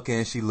saw a sucker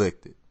and she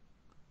licked it.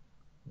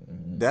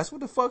 That's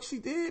what the fuck she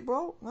did,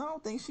 bro. I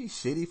don't think she's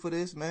shitty for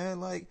this, man.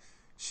 Like,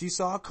 she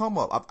saw it come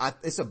up.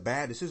 It's a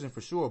bad decision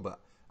for sure, but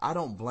I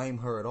don't blame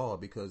her at all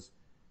because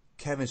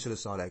Kevin should have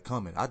saw that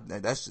coming.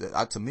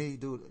 To me,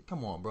 dude,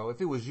 come on, bro.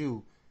 If it was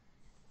you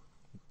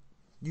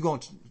bro,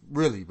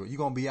 you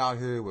gonna be out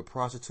here with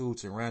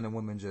prostitutes and random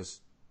women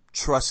just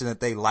trusting that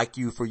they like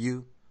you for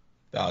you?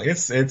 No,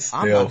 it's still,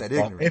 I'm not that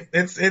ignorant.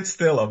 It's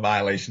still a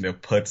violation to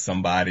put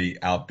somebody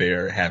out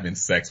there having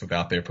sex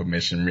without their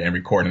permission and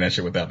recording that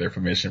shit without their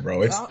permission,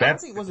 bro. I don't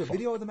think, was it a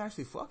video of them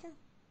actually fucking?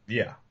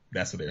 Yeah,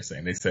 that's what they're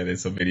saying. They said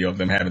it's a video of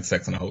them having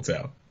sex in a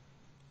hotel.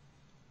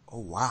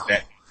 Oh, wow.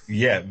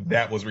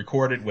 That was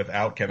recorded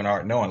without Kevin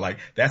Hart knowing. Like,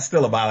 that's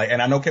still a violation.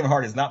 And I know Kevin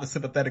Hart is not the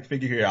sympathetic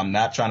figure here. I'm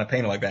not trying to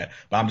paint it like that,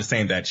 but I'm just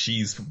saying that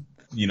she's,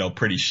 you know,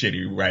 pretty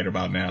shitty right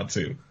about now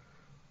too.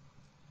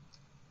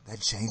 That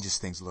changes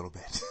things a little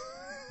bit.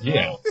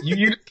 Yeah,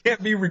 you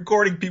can't be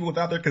recording people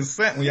without their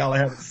consent when y'all are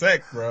having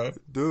sex, bro.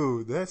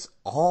 Dude, that's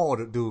all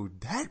dude.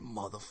 That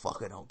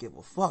motherfucker don't give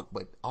a fuck.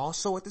 But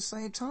also at the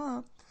same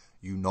time,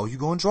 you know you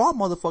gonna draw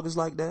motherfuckers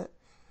like that.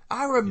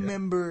 I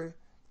remember,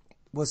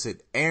 what's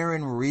it,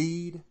 Aaron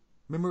Reed?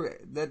 Remember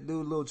that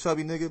dude, little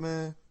chubby nigga,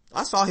 man?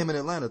 I saw him in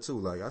Atlanta too.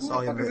 Like, I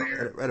saw him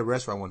at a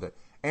restaurant one day.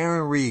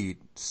 Aaron Reed,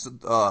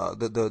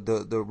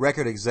 the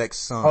record exec's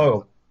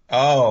son.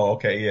 Oh,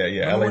 okay, yeah.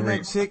 Remember when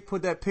that chick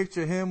put that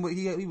picture of him?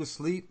 He was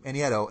asleep and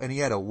he had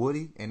a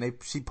Woody, and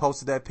she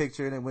posted that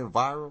picture and it went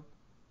viral.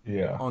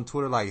 Yeah. On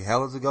Twitter like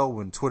hellas ago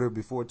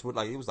before Twitter,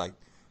 like, it was like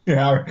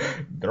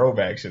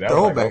throwback shit.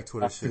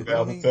 Twitter shit.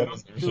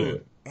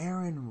 Dude,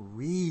 Aaron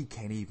Reed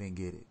can't even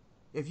get it.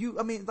 He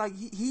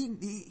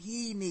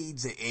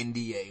needs an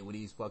NDA when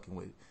he's fucking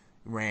with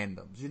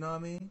randoms. You know what I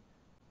mean?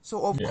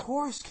 So of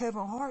course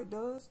Kevin Hart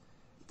does.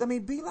 I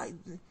mean, be like.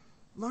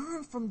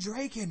 Learn from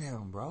Drake and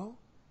them, bro.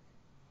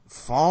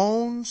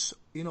 Phones,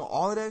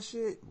 all of that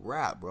shit.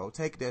 Rap, bro.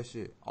 Take that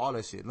shit. All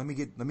that shit. Let me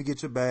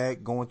get your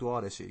bag. Going through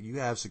all that shit. You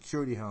have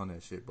security on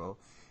that shit, bro.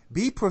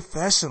 Be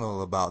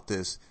professional about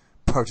this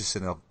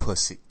purchasing of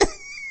pussy.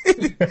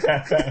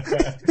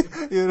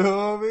 You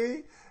know what I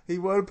mean? He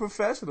wasn't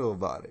professional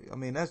about it. I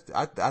mean,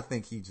 I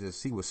think he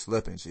was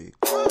slipping, G.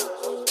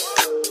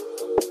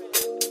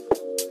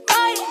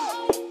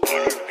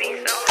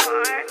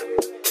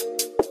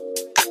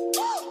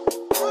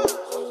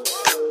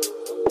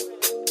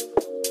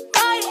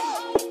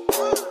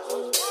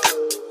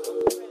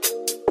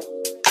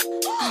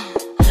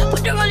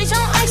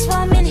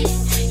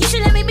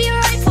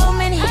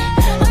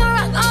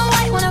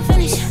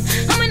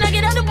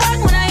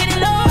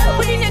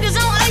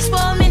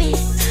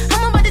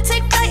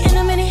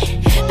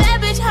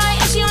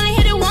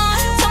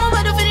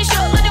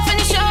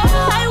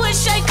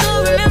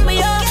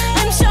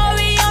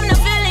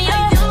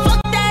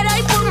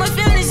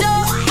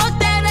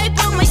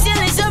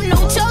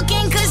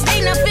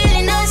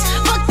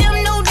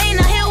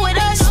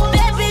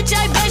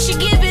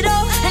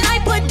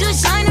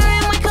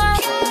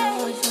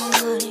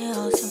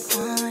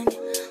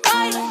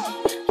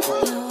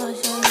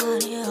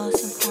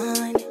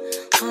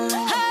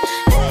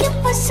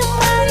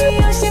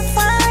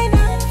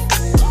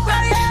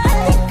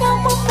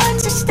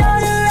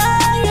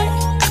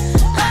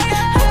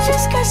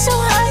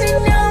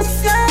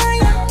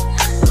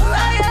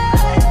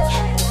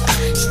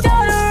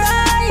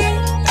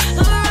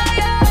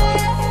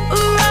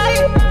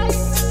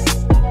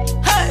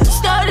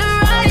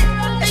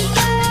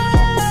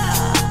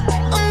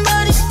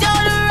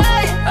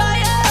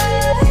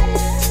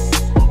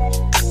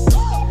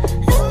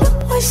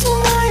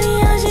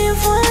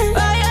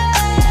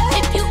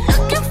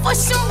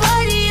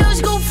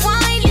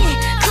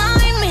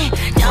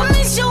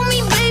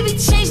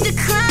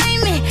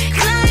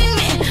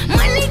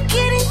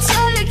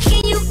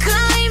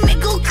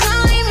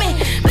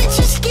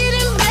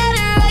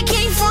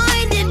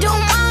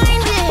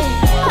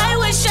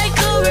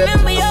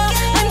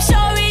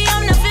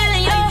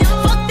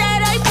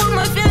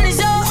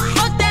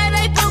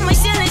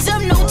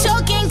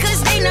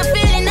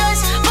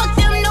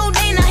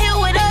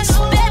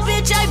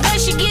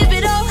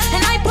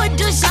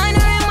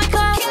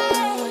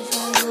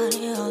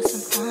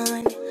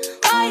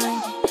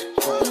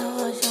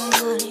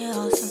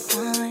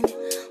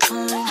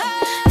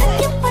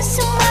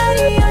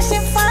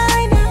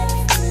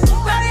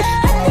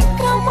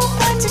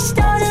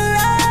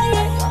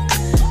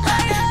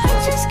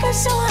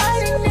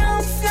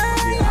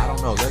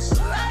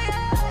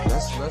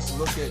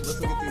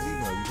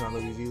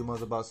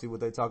 See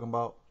what they talking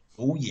about?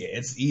 Oh yeah,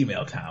 it's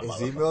email time.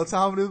 It's email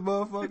time with this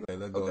motherfucker. Hey,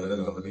 let's go.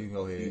 You can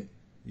go ahead.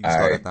 You can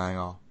start that thing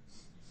off.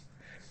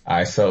 All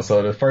right, so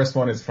the first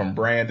one is from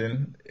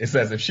Brandon. It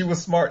says, if she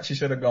was smart, she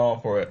should have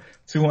gone for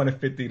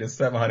 250 to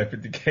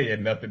 750K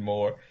and nothing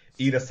more.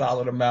 Eat a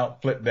solid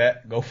amount, flip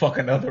that, go fuck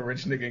another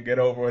rich nigga and get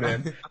over it.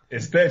 And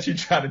instead, she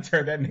tried to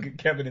turn that nigga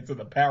Kevin into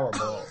the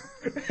Powerball.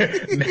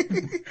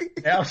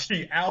 Now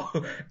she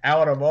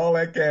out of all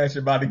that cash,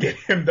 about to get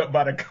hemmed up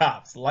by the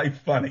cops.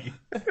 Life funny.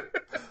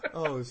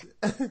 Oh shit.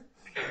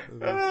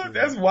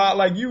 That's wild.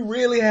 Like, you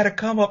really had to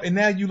come up, and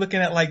now you looking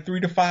at like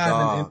 3 to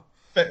 5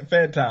 in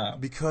Fed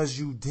time. Because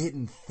you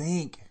didn't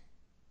think.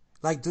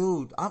 Like,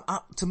 dude,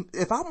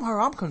 if I'm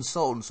her, I'm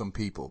consulting some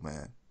people,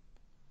 man.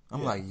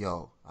 I'm like,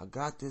 yo, I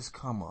got this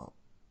come up.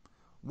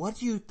 What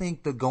do you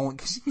think the going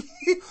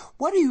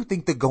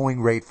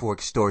rate for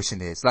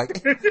extortion is?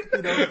 Like,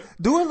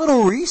 do a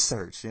little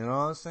research, you know what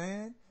I'm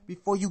saying?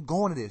 Before you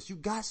go into this, you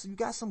got some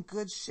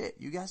good shit.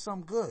 You got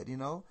something good,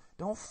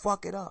 Don't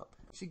fuck it up.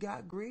 She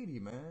got greedy,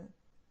 man.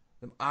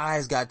 Them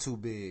eyes got too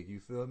big, you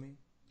feel me?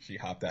 He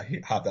hopped out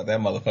that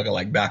motherfucker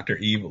like Dr.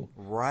 Evil.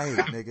 Right,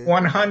 nigga.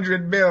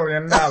 $100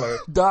 billion.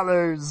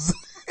 Dollars.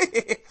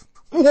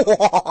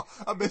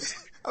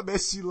 I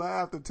bet she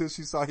laughed until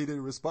she saw he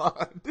didn't respond.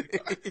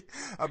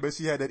 I bet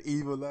she had that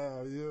evil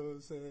laugh. You know what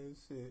I'm saying?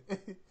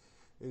 Shit.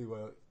 Anyway,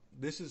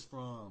 this is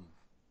from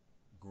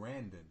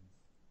Grandin.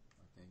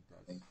 I think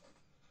that's.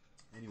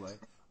 Anyway,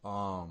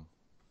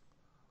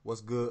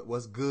 what's good,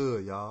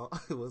 y'all?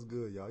 What's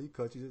good, y'all? You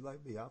country just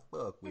like me. I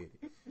fuck with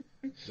it.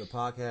 The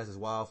podcast is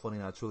wild funny,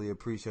 and I truly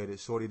appreciate it.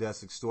 Shorty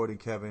that's extorting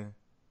Kevin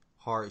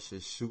Hart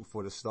should shoot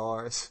for the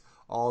stars.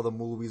 All the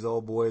movies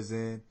old boy's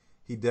in.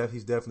 He's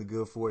definitely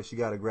good for it. She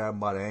got to grab him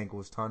by the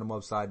ankles, turn him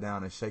upside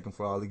down, and shake him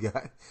for all he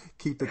got.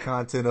 Keep the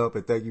content up,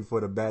 and thank you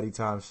for the Baddie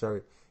Time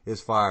shirt.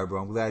 It's fire,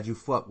 bro. I'm glad you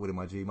fuck with it,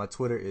 my G. My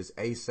Twitter is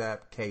ASAP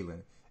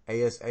Kaylin.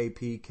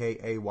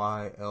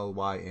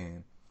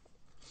 ASAPKAYLYN.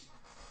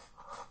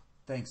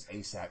 Thanks,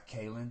 ASAP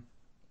Kaylin.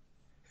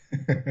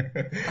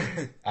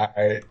 All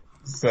right.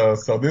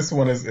 So this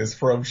one is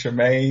from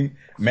Shemaine.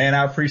 Man,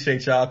 I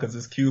appreciate y'all because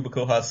this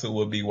cubicle hustle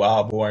would be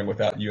wild boring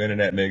without you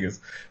internet niggas.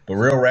 But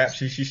real rap,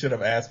 she should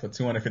have asked for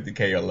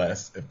 $250K or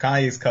less. If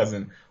Kanye's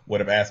cousin would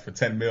have asked for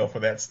 10 mil for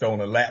that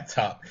stolen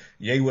laptop,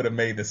 Ye would have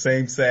made the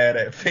same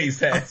sad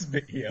face ass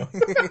video.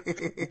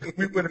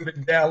 We would have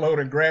been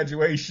downloading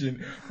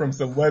Graduation from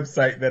some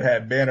website that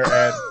had banner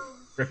ads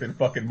Griffin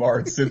fucking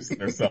Marge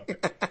Simpson or something.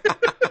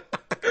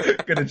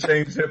 Could have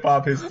changed hip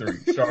hop history.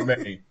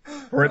 Charmaine.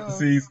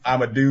 Parentheses,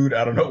 I'm a dude.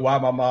 I don't know why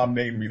my mom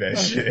named me that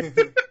shit.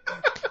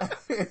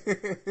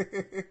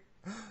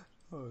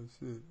 Oh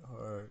shit.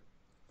 Alright.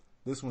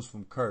 This one's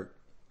from Kurt.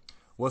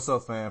 What's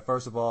up, fam?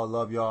 First of all,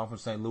 love y'all. I'm from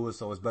St. Louis,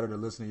 so it's better to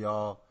listen to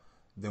y'all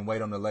than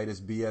wait on the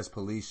latest BS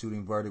police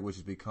shooting verdict, which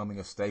is becoming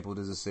a staple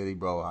to the city,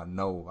 bro. I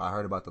know. I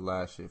heard about the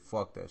last shit.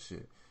 Fuck that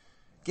shit.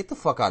 Get the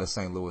fuck out of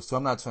St. Louis. So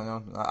I'm not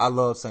trying. I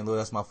love St. Louis.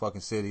 That's my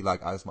fucking city.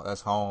 Like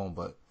that's home.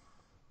 But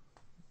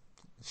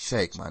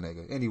shake, my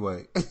nigga.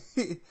 Anyway,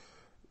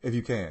 if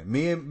you can,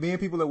 me and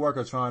people at work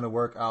are trying to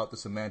work out the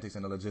semantics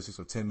and the logistics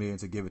of $10 million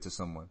to give it to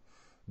someone.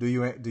 Do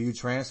you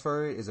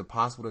transfer it? Is it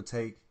possible to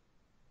take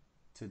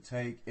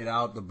it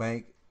out the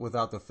bank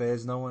without the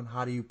feds knowing?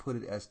 How do you put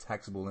it as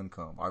taxable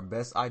income? Our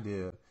best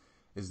idea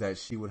is that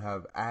she would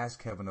have asked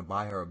Kevin to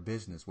buy her a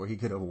business where he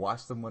could have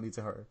watched the money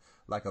to her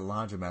like a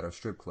laundromat or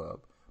strip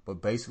club. But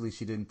basically,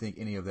 she didn't think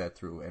any of that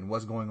through. And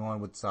what's going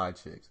on with side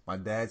chicks? My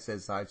dad said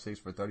side chicks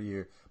for 30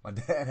 years. My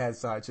dad had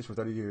side chicks for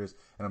 30 years,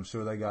 and I'm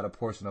sure they got a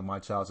portion of my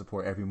child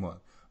support every month.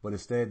 But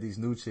instead, these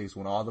new chicks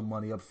want all the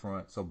money up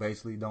front. So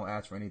basically, don't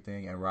ask for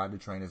anything and ride the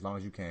train as long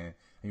as you can, and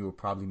you will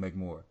probably make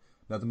more.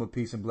 Nothing but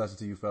peace and blessings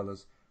to you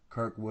fellas.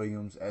 Kirk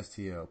Williams,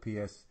 STL.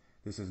 P.S.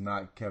 This is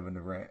not Kevin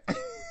Durant.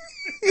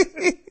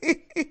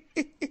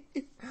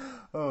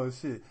 Oh,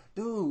 shit.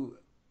 Dude.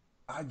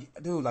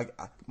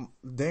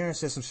 Darren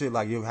said some shit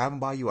like, "You have him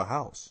buy you a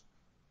house,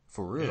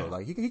 for real." Yeah.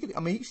 Like he could. I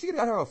mean, she could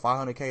have her a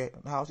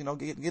 $500K house. You know,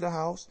 get a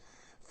house,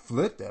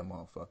 flip that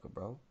motherfucker,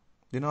 bro.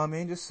 You know what I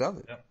mean? Just sell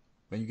it. Yeah.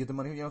 Then you get the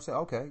money. You know, say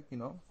okay. You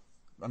know,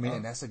 I mean,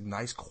 and that's a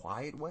nice,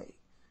 quiet way.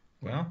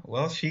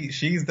 Well,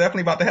 she's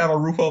definitely about to have a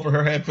roof over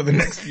her head for the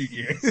next few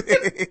years.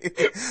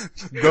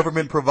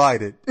 Government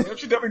provided. Well,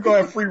 she definitely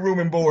gonna have free room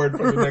and board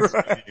for the next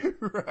few years.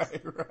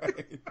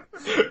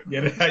 Right.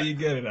 Get it how you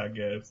get it, I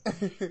guess.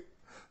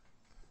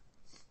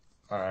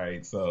 All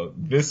right, so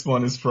this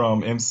one is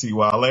from MC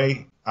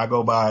Wale. I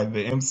go by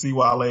the MC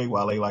Wale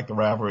like the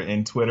rapper,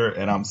 in Twitter,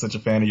 and I'm such a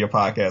fan of your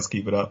podcast.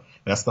 Keep it up.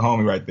 That's the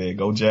homie right there.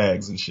 Go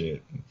Jags and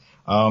shit.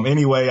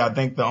 Anyway, I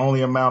think the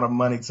only amount of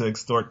money to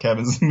extort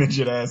Kevin's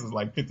midget ass is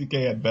like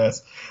 $50K at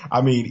best.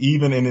 I mean,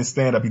 even in his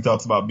stand-up, he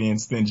talks about being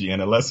stingy,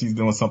 and unless he's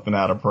doing something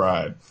out of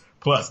pride.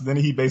 Plus, then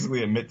he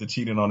basically admit to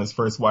cheating on his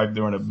first wife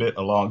during a bit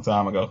a long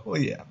time ago.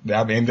 Well, yeah.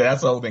 I mean,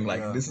 that's the whole thing.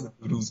 Like, This is a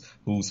dude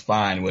who's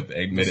fine with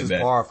admitting that. This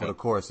is par for the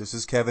course. This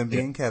is Kevin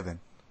being Kevin.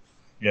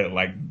 Yeah,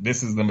 like,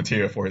 this is the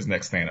material for his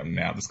next stand-up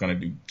now. That's gonna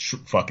do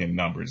fucking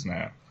numbers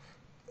now.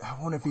 I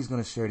wonder if he's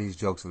gonna share these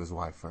jokes with his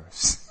wife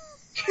first.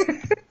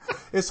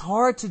 It's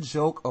hard to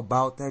joke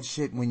about that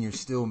shit when you're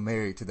still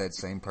married to that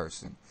same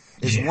person.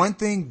 It's one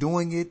thing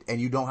doing it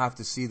and you don't have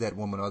to see that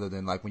woman other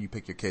than like when you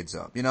pick your kids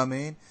up. You know what I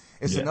mean?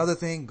 It's another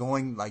thing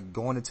going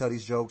to tell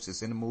these jokes.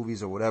 It's in the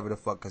movies or whatever the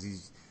fuck, cause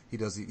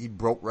he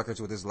broke records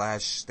with his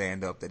last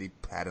stand up that he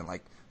had in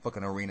like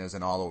fucking arenas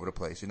and all over the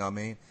place. You know what I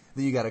mean?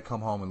 Then you gotta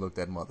come home and look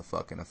that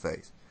motherfucker in the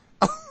face.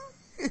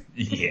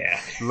 Yeah.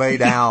 Lay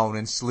down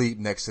and sleep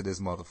next to this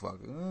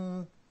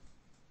motherfucker.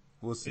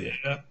 We'll see.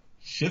 Yeah.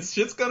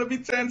 Shit's gonna be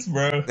tense,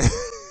 bro.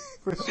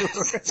 For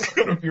sure. It's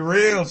gonna be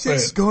real tense.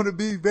 It's gonna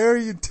be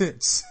very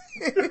intense.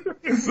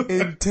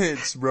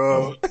 Intense,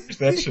 bro.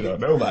 That shit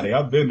on nobody.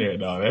 I've been there,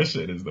 dog. That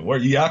shit is the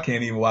worst. Y'all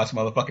can't even watch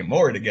motherfucking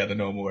Maury together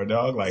no more,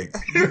 dog. Like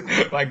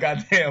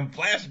goddamn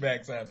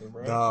flashbacks happen,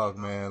 bro. Dog,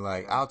 man.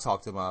 Like, I'll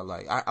talk to my,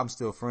 I'm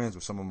still friends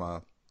with some of my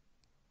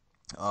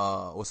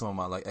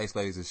like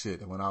ex-ladies and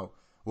shit. And when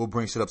we'll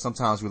bring shit up.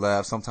 Sometimes we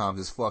laugh. Sometimes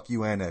it's fuck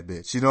you and that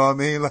bitch. You know what I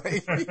mean?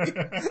 Like,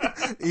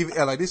 even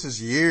like this is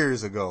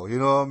years ago. You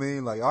know what I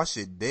mean? Like our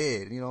shit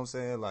dead. You know what I'm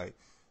saying? Like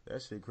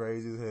that shit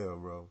crazy as hell,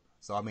 bro.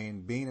 So I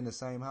mean, being in the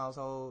same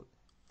household,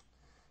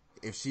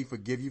 if she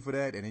forgive you for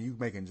that and then you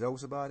making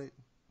jokes about it,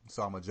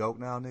 so I'm a joke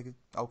now, nigga.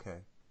 Okay.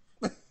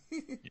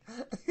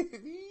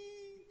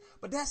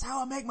 But that's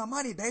how I make my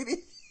money, baby.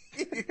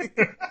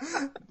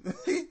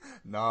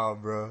 Nah,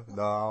 bro.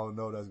 No, I don't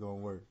know that's gonna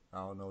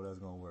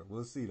work.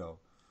 We'll see though.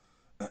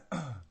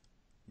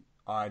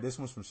 Alright, this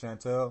one's from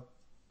Chantel.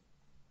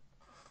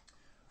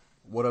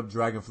 What up,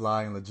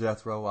 Dragonfly and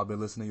LeJethro? I've been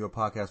listening to your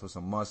podcast for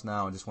some months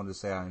now and just wanted to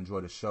say I enjoy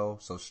the show.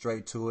 So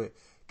straight to it,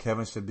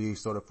 Kevin should be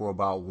sorted for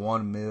about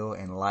 $1 million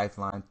and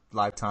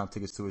lifetime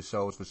tickets to his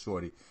shows for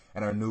Shorty.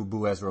 And her new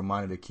boo as a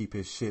reminder to keep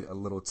his shit a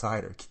little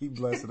tighter. Keep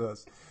blessing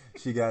us.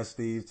 She got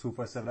Steve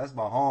 247. That's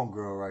my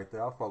homegirl right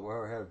there. I'll fuck with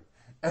her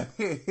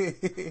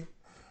heavy.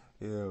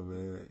 Yeah,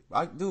 man.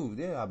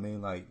 I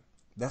mean, like,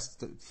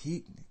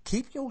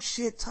 keep your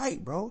shit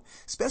tight, bro.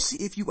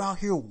 Especially if you out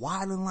here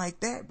wilding like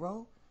that,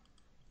 bro.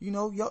 You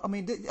know,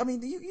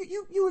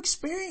 you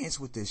experience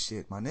with this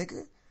shit, my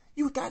nigga.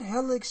 You got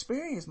hella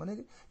experience, my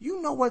nigga.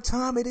 You know what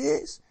time it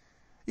is.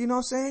 You know what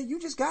I'm saying? You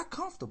just got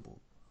comfortable.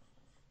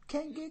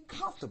 Can't get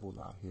comfortable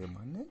out here,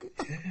 my nigga.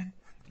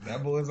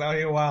 That boy's out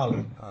here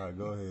wilding. All right,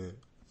 go ahead.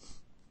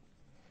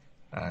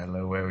 All right,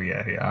 look where we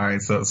at here. All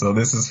right, so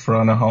this is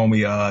from the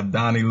homie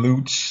Donnie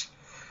Luch.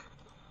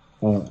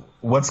 Well,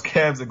 what's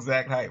Kev's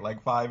exact height?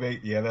 Like 5'8"?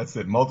 Yeah, that's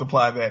it.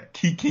 Multiply that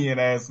Kikian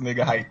ass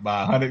nigga height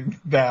by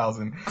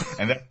 100,000,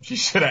 and that she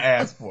should have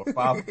asked for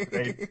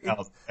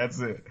 5,800. That's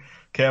it.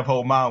 Kev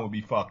whole mind would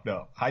be fucked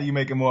up. How you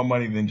making more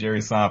money than Jerry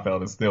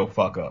Seinfeld and still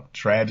fuck up?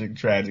 Tragic.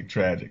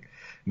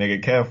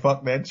 Nigga, Kev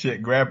fucked that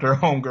chick, grabbed her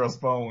homegirl's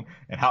phone,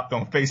 and hopped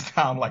on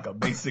FaceTime like a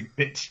basic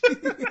bitch.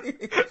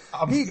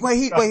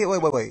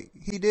 Wait.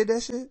 He did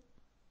that shit?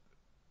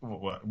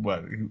 What?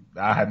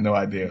 I had no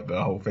idea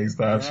the whole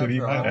FaceTime shit he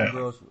might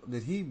have.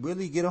 Did he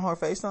really get on her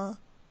FaceTime?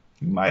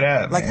 He might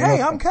have. Like, man.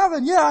 Hey, I'm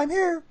Kevin. Yeah, I'm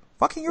here.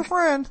 Fucking your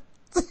friend.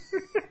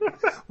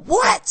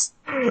 What?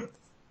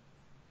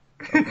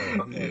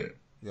 Okay,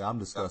 yeah, I'm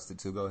disgusted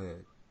too. Go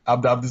ahead.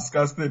 I'm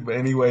disgusted, but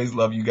anyways,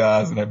 love you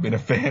guys, and I've been a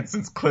fan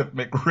since Cliff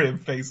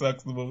McRib Face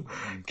Huxtable.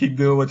 Keep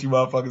doing what you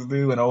motherfuckers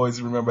do, and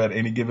always remember at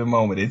any given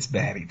moment, it's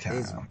baddie time.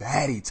 It's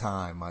baddie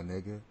time, my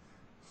nigga.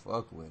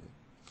 Fuck with it.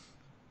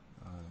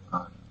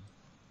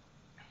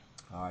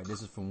 Alright,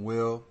 this is from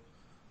Will.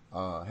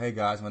 Hey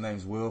guys, my name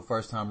is Will.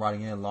 First time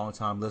writing in, long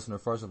time listener.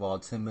 First of all,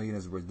 10 million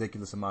is a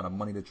ridiculous amount of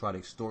money to try to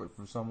extort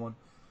from someone.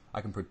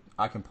 I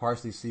can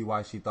partially see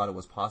why she thought it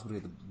was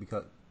possible to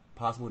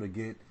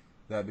get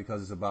that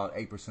because it's about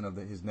 8% of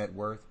his net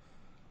worth.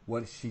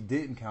 What she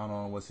didn't count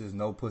on was his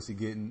no pussy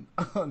getting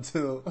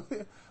until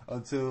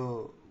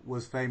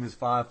was famous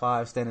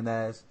 5'5" standing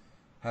ass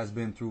has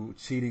been through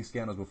cheating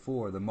scandals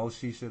before. The most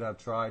she should have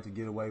tried to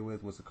get away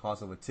with was the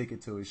cost of a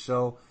ticket to his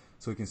show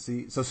so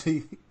she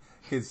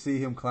can see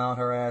him clown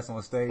her ass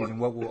on stage and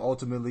what will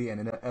ultimately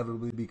and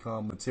inevitably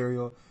become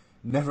material.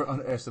 Never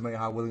underestimate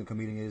how willing a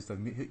comedian is to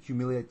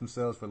humiliate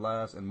themselves for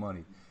laughs and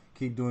money.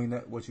 Keep doing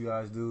that, what you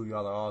guys do.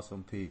 Y'all are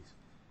awesome. Peace.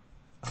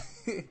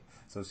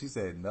 So she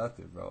said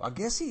nothing, bro. I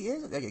guess he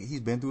is. He's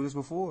been through this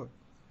before.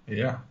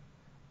 Yeah.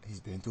 He's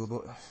been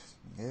through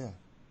yeah.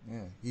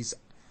 He's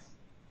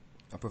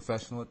a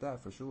professional at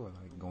that for sure.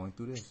 Like going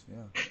through this.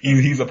 Yeah.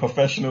 He's a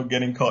professional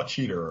getting caught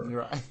cheater.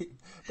 Right.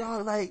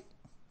 Bro, like,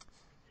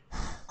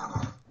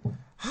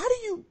 how do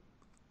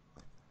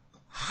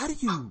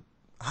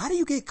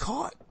you get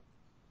caught?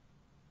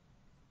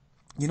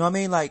 You know what I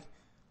mean? Like,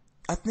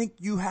 I think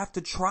you have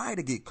to try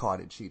to get caught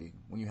at cheating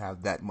when you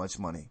have that much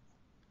money.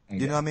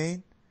 You know what I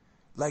mean?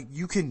 Like,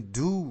 you can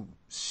do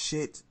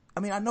shit. I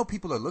mean, I know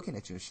people are looking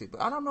at you and shit,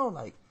 but I don't know,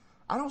 like,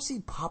 I don't see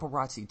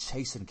paparazzi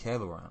chasing Kev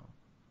around.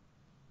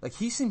 Like,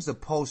 he seems to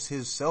post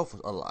himself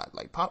a lot.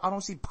 Like, I don't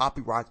see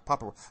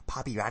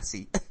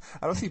paparazzi.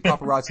 I don't see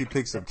paparazzi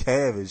pics of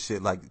Kev and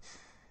shit. Like,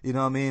 you know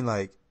what I mean?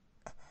 Like,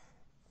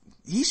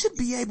 he should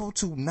be able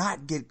to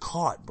not get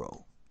caught,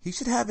 bro. He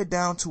should have it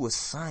down to a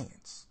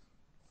science.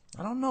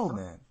 I don't know,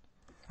 man.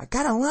 I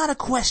got a lot of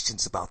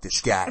questions about this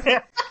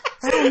guy.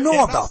 I don't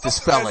know about this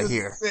fella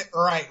here. Sit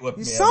right with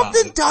me.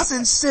 Something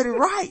doesn't sit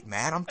right,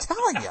 man. I'm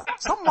telling you.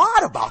 Something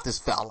odd about this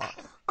fella.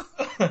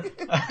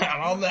 I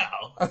don't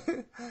know.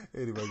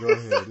 Anyway, go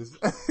ahead. This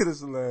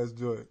is the last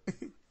joint.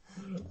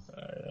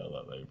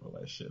 Alright, let me pull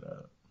that shit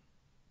up.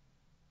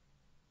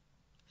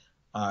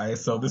 Alright,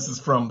 so this is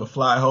from the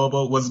Fly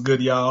Hobo. What's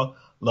good, y'all?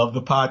 Love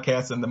the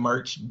podcast and the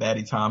merch.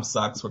 Baddie Tom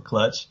socks for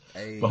clutch.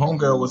 Hey. The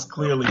homegirl was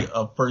clearly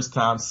a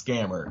first-time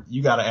scammer.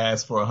 You gotta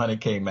ask for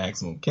 100K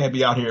maximum. Can't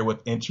be out here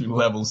with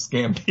entry-level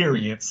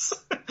scam-perience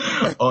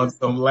on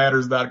some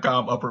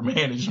ladders.com upper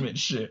management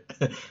shit.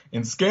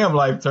 In scam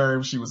life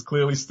terms, she was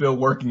clearly still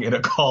working in a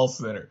call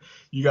center.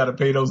 You gotta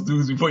pay those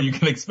dues before you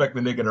can expect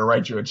the nigga to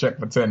write you a check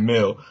for 10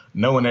 mil,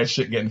 knowing that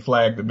shit getting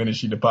flagged the minute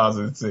she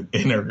deposits it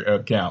in her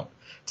account.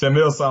 10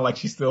 mil sound like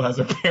she still has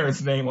her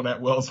parents' name on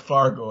that Wells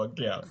Fargo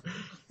account.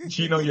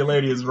 Cheating on your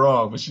lady is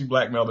wrong, but she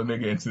blackmailed a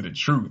nigga into the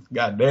truth.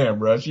 Goddamn,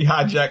 bro. She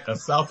hijacked a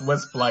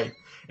Southwest flight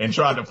and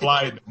tried to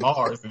fly it to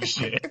Mars and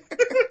shit.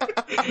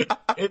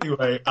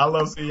 Anyway, I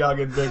love seeing y'all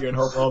get bigger and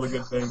hope all the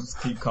good things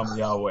keep coming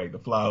y'all way. The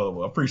Fly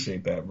Over.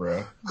 Appreciate that,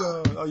 bro.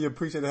 Oh, you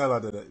appreciate the hell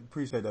out of that.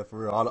 Appreciate that for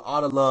real.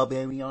 All the love,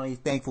 man. We only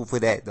thankful for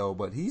that, though.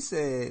 But he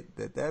said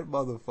that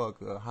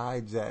motherfucker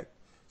hijacked.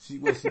 She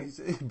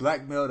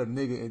blackmailed a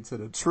nigga into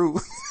the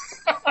truth.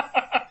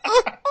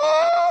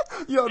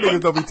 Y'all niggas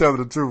don't be telling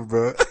the truth,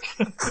 bro. A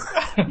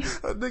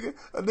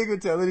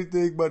nigga tell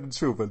anything but the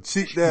truth. A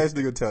cheap ass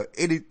nigga tell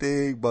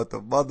anything but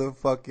the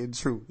motherfucking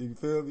truth. You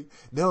feel me?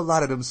 They'll lie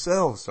to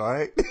themselves,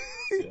 alright?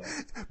 Yeah.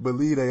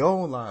 Believe their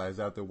own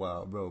lies after a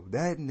while, bro.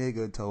 That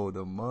nigga told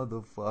the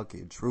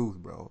motherfucking truth,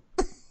 bro.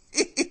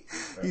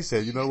 He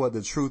said, you know what,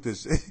 the truth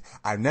is,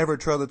 I never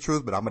tell the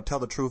truth, but I'm gonna tell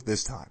the truth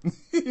this time.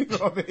 You know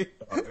what I mean?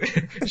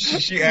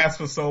 She asked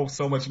for so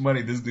much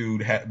money, this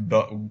dude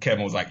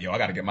Kevin was like, yo, I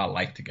gotta get my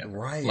life together.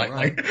 Right,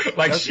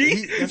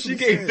 she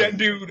gave that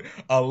dude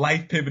a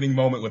life pivoting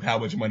moment with how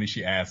much money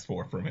she asked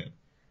for from him.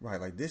 Right,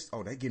 like this,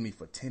 oh, they get me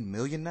for 10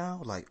 million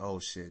now? Like, oh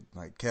shit.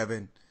 Like,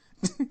 Kevin,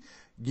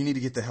 you need to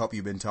get the help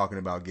you've been talking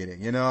about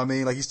getting. You know what I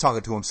mean? Like, he's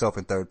talking to himself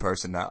in third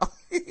person now.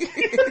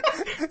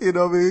 You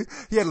know what I mean?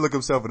 He had to look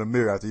himself in the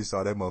mirror after he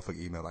saw that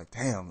motherfucking email. Like,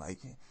 damn, like,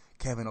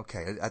 Kevin,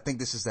 okay, I think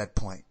this is that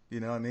point.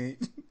 You know what I mean?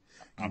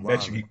 I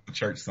bet you he go to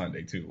church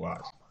Sunday too.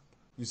 Watch.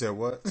 You said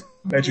what?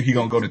 Bet you he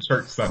gonna go to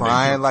church Sunday.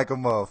 Crying too. like a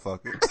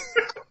motherfucker.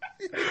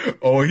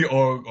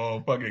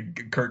 or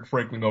fucking Kirk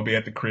Franklin gonna be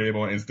at the crib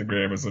on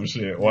Instagram or some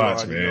shit.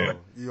 Watch, man.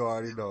 You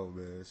already know,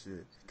 man.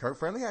 Shit. Kirk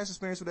Franklin has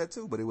experience with that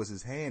too, but it was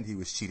his hand he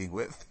was cheating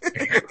with.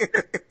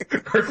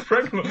 Kirk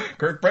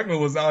Franklin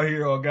was out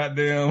here on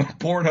goddamn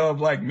Pornhub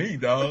like me,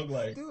 dog.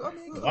 Like, dude, I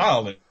mean,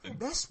 wow.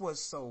 That's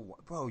what's so,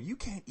 bro. You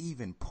can't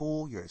even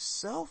pull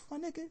yourself, my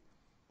nigga.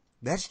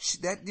 That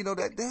you know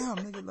that damn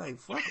nigga. Like,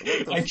 fuck.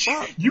 What the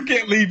fuck? You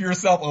can't leave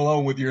yourself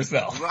alone with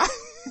yourself. Right?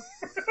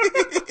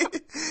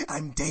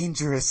 I'm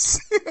dangerous.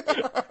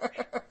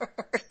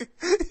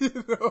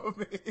 You know what I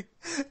mean?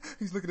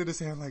 He's looking at his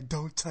hand like,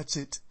 don't touch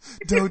it.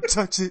 Don't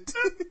touch it.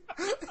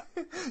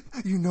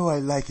 You know I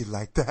like it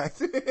like that.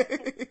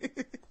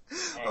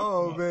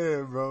 Oh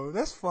man, bro.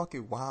 That's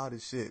fucking wild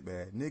as shit,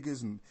 man.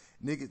 Niggas,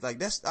 like,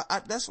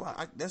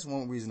 that's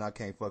one reason I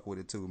can't fuck with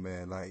it too,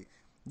 man. Like,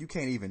 you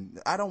can't even,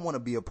 I don't want to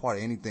be a part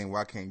of anything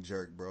where I can't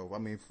jerk, bro. I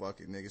mean,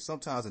 fuck it, nigga.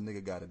 Sometimes a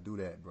nigga gotta do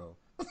that, bro.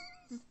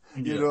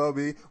 You know what I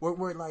mean?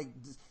 We're like,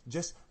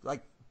 just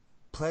like,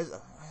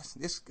 pleasure.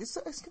 It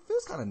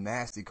feels kind of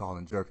nasty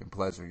calling jerking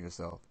pleasuring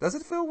yourself. Does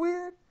it feel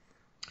weird?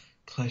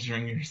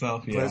 Pleasuring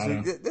yourself, yeah.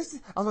 I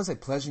was gonna say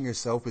pleasuring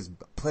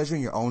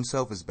your own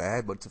self is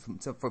bad, but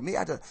for me,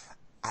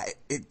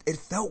 it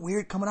felt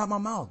weird coming out my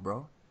mouth,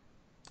 bro.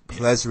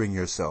 Pleasuring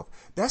yourself.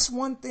 That's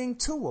one thing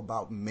too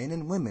about men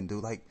and women,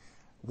 dude. Like,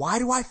 why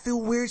do I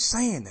feel weird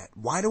saying that?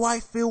 Why do I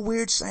feel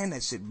weird saying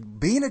that shit?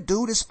 Being a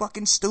dude is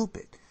fucking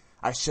stupid.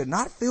 I should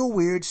not feel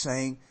weird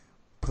saying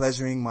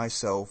pleasuring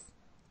myself,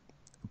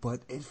 but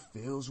it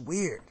feels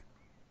weird.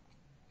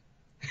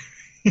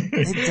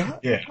 It does.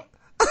 Yeah.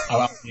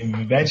 I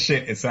mean, that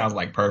shit, it sounds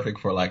like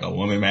perfect for like a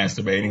woman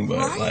masturbating, but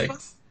right? like,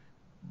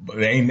 but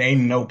there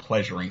ain't no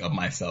pleasuring of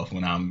myself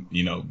when I'm,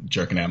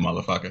 jerking that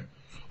motherfucker.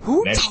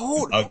 Who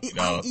told? I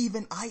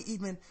even,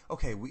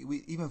 okay,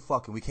 we even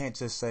fucking, we can't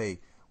say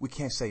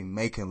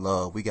making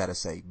love. We gotta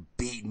say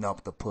beating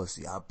up the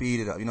pussy. I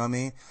beat it up. You know what I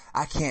mean?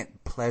 I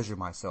can't pleasure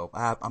myself.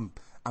 I'm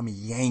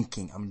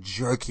yanking. I'm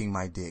jerking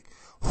my dick.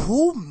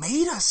 Who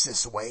made us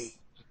this way?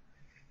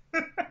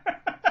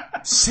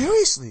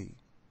 Seriously.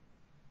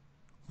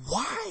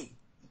 Why?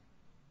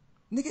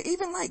 Nigga,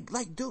 even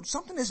like, dude,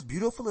 something as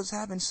beautiful as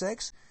having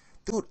sex,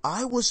 dude,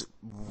 I was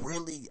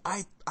really,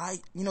 I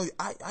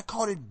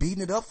called it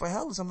beating it up for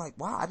hell. I'm like,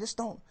 wow, I just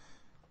don't,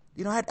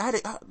 I had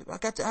to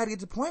get to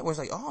the point where it's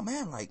like, oh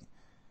man, like,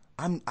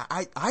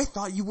 I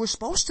thought you were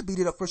supposed to beat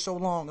it up for so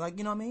long. Like,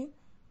 you know what I mean?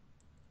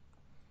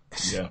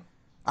 Yeah.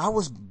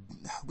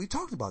 We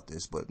talked about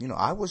this, but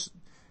I was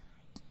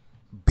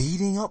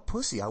beating up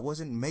pussy. I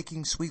wasn't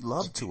making sweet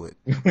love to it.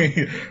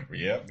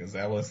 Yeah, because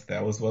that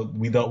was what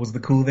we thought was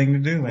the cool thing to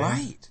do, man.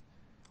 Right.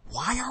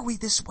 Why are we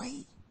this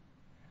way?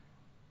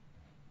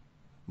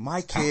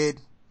 My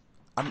kid,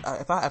 I'm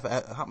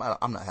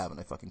not having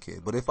a fucking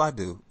kid, but if I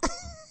do,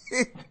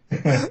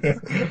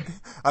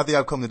 I think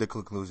I've come to the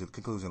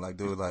conclusion, like,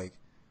 dude, like,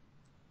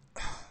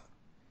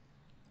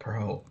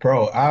 bro,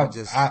 I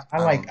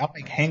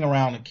like hang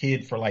around a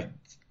kid for like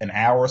an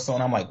hour or so,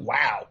 and I'm like,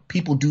 wow,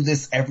 people do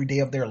this every day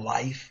of their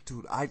life.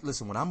 Dude,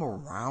 listen, when I'm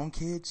around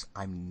kids,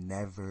 I'm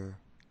never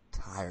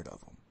tired of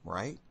them,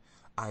 right?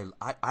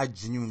 I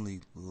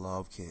genuinely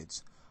love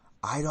kids.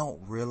 I don't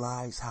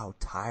realize how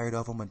tired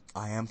of them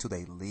I am till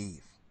they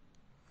leave.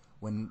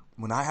 When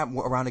I have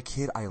around a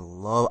kid,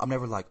 I'm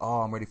never like,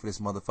 oh, I'm ready for this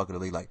motherfucker to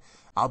leave. Like,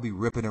 I'll be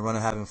ripping and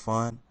running, having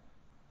fun.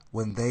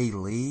 When they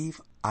leave,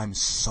 I'm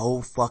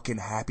so fucking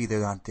happy they're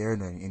not there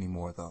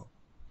anymore, though.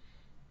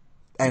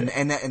 And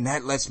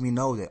that lets me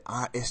know that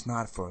it's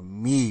not for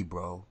me,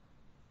 bro.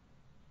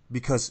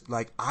 Because,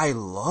 like, I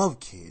love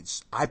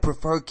kids. I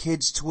prefer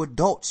kids to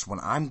adults. When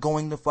I'm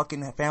going to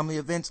fucking family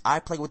events, I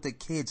play with the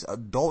kids.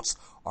 Adults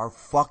are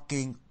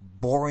fucking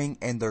boring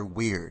and they're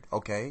weird,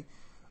 okay?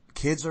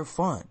 Kids are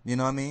fun, you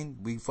know what I mean?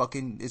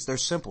 They're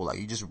simple. Like,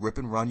 you just rip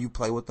and run, you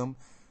play with them,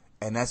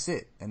 and that's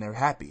it. And they're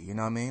happy, you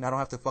know what I mean? I don't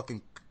have to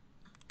fucking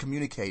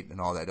communicate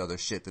and all that other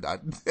shit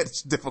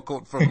that's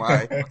difficult for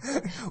my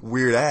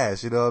weird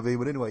ass, you know what I mean?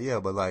 But anyway, yeah,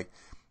 but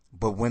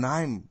when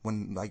I'm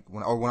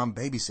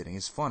babysitting,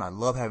 it's fun. I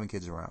love having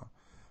kids around.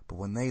 But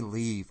when they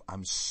leave,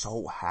 I'm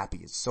so happy.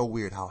 It's so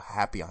weird how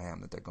happy I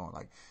am that they're gone.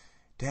 Like,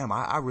 damn,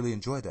 I really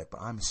enjoyed that,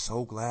 but I'm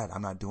so glad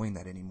I'm not doing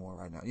that anymore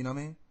right now. You know what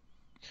I mean?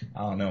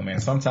 I don't know, man.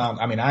 Sometimes,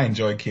 I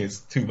enjoy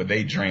kids too, but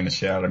they drain the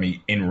shit out of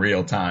me in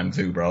real time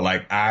too, bro.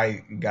 Like,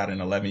 I got an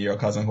 11-year-old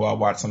cousin who I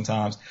watch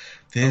sometimes.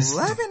 11?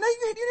 No,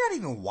 you're not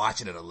even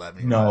watching at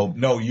 11.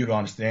 No, you don't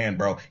understand,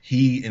 bro.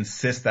 He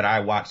insists that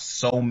I watch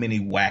so many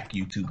whack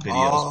YouTube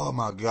videos. Oh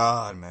my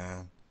God,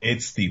 man.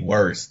 It's the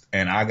worst.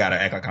 And I gotta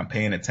act like I'm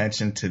paying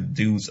attention to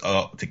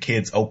to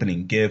kids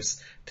opening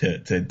gifts,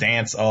 to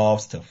dance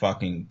offs, to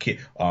fucking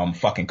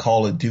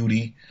Call of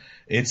Duty.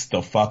 It's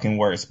the fucking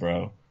worst,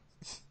 bro.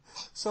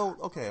 So,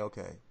 okay.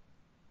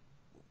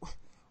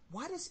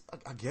 Why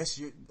I guess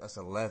that's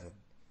 11.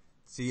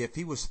 See, if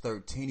he was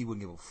 13, he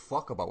wouldn't give a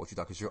fuck about what you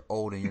thought because you're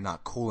old and you're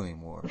not cool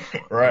anymore.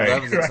 Right.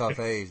 11's a tough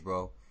age,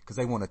 bro. Because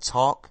they want to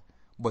talk,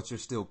 but you're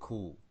still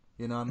cool.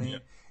 You know what I mean? Yeah.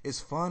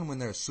 It's fun when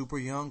they're super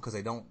young because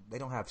they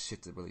don't have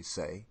shit to really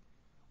say.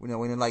 You know,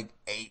 when they're like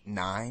 8,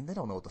 9, they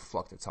don't know what the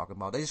fuck they're talking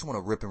about. They just want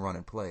to rip and run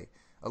and play.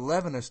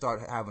 11, they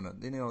start having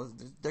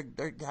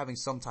they're having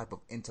some type of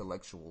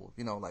intellectual,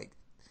 like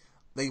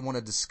they want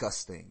to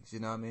discuss things. You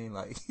know what I mean?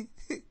 Like,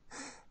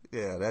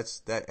 yeah, that's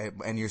that,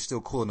 and you're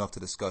still cool enough to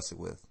discuss it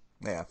with.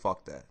 Yeah,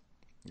 fuck that.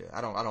 Yeah, I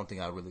don't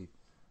think I really.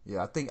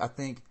 Yeah, I think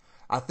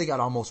I'd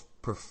almost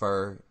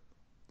prefer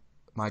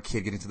my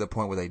kid getting to the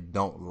point where they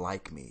don't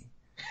like me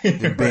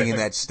than being in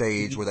that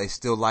stage where they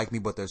still like me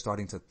but they're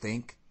starting to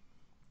think.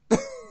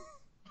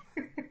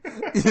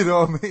 You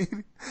know what I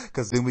mean?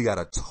 Because then we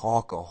gotta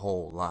talk a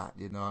whole lot.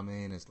 You know what I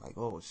mean? It's like,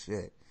 oh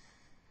shit.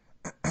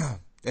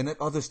 And that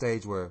other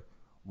stage where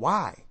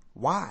why?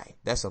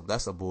 That's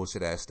a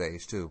bullshit ass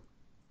stage too.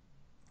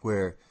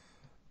 Where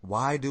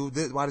why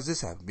does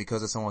this happen?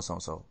 Because it's so and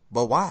so.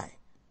 But why?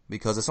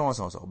 Because it's so and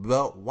so.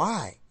 But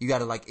why? You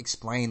gotta like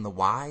explain the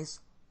whys,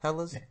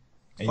 fellas.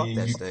 Fuck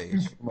that stage.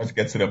 You must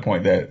get to the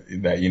point that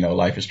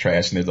life is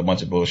trash and there's a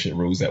bunch of bullshit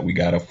rules that we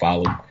gotta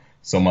follow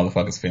so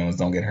motherfuckers' feelings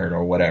don't get hurt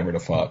or whatever the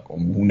fuck. Or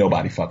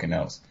nobody fucking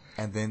knows.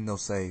 And then they'll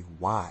say,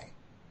 why?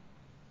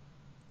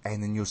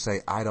 And then you'll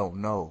say, I don't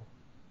know.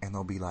 And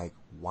they'll be like,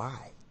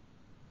 why?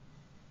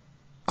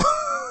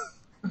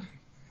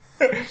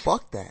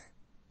 Fuck that.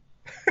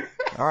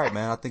 All right,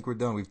 man. I think we're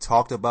done. We've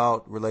talked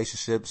about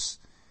relationships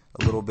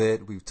a little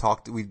bit. We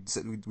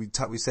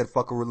said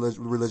fuck a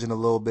religion a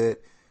little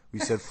bit. We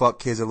said fuck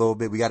kids a little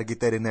bit. We got to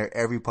get that in there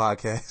every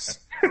podcast.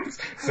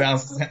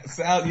 sounds.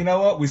 You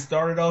know what? We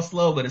started off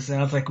slow, but it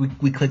sounds like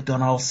we clicked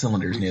on all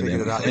cylinders near the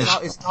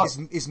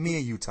end. It's me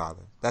and you,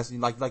 Tyler. That's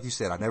like you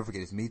said. I never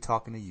forget. It's me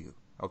talking to you.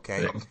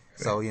 Okay.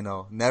 So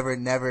never.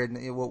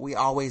 We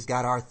always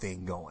got our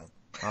thing going.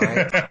 All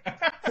right.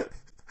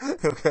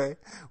 Okay.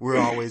 We're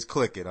always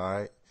clicking. All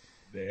right.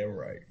 Damn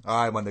right.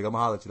 All right, my nigga. I'm gonna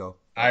holler at you though.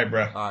 All right,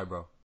 bro. All right,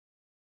 bro.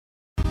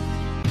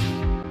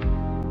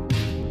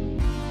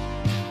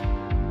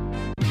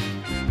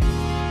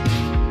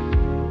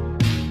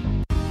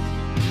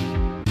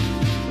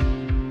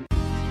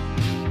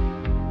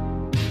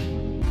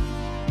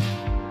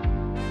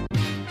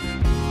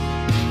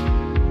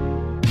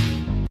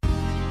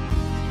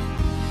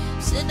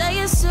 Should I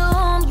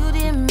assume you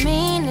didn't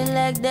mean it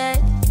like that?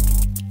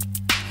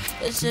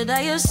 Or should I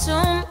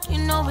assume you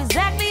know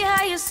exactly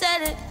how you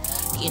said it?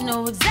 You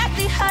know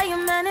exactly how you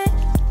meant it?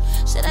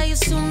 Should I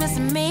assume it's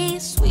me?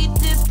 Sweet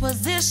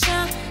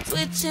disposition,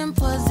 switching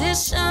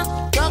position,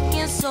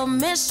 broken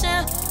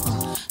submission.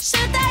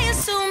 Should I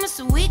assume it's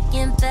a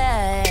weekend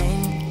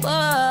thing?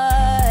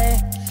 Boy,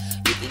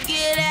 you could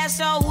get ass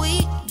all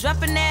week,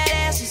 dropping that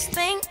ass, just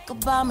think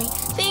about me,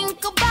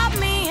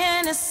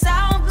 and it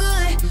sound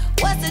good.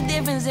 What's the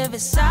difference if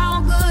it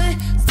sound good?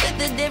 Split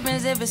the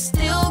difference if it's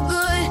still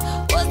good.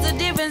 What's the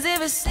difference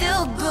if it's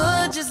still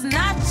good? Just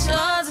not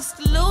yours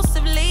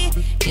exclusively.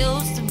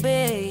 Used to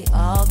be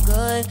all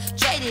good.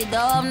 Traded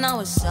up, now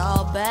it's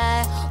all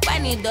bad.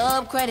 Wind it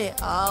up, credit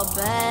all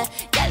bad.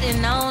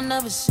 Getting on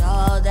of it's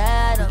all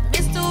that. A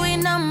mystery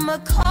number,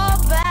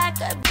 call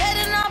back. I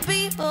better not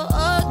be for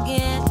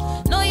again.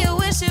 Know you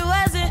wish it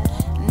wasn't.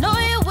 Know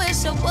you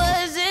wish I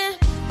wasn't.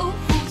 Ooh,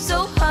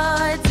 so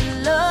hard to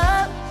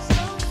love.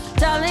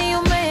 Darling,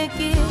 you make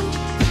it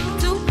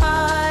too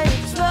hard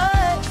to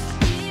trust.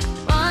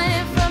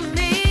 Running from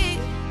me,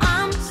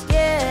 I'm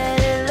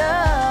scared of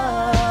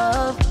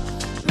love.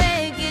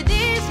 Make it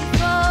easy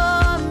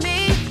for me.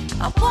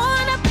 I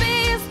wanna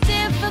be as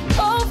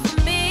difficult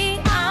for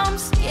me. I'm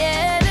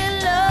scared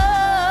of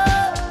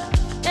love.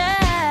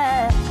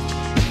 Yeah,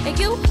 make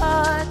you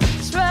hard to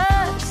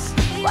trust.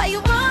 Why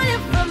you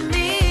running from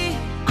me?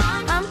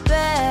 I'm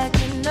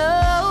backing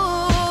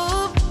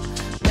up.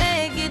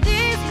 Make it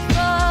easy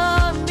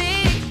for me.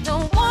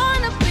 Don't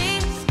wanna be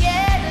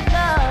scared of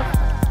love.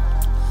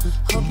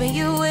 Hoping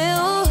you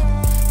will,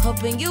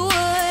 hoping you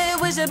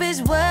would. Wish a bitch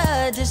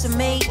would just to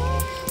me.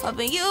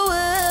 Hoping you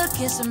would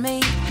kiss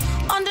me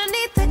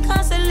underneath the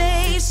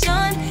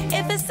constellation.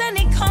 If it's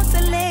any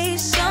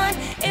consolation,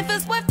 if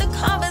it's worth the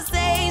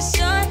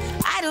conversation.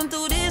 I don't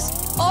do this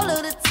all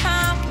of the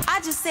time.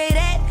 I just say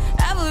that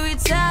every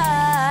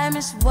time.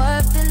 It's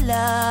worth the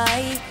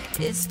life.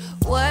 It's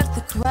worth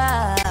the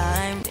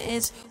crime.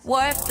 It's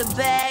worth the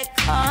bad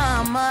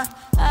karma.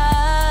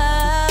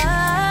 I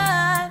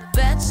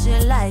bet you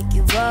like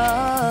it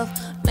rough.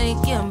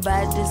 Making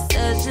bad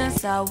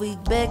decisions, how we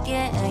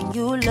beckon and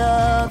you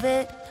love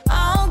it.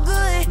 All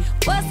good,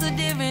 what's the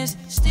difference?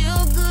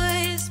 Still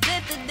good,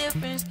 split the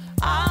difference.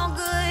 All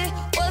good,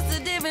 what's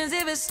the difference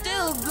if it's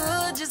still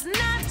good? Just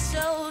not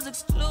chose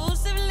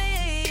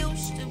exclusively.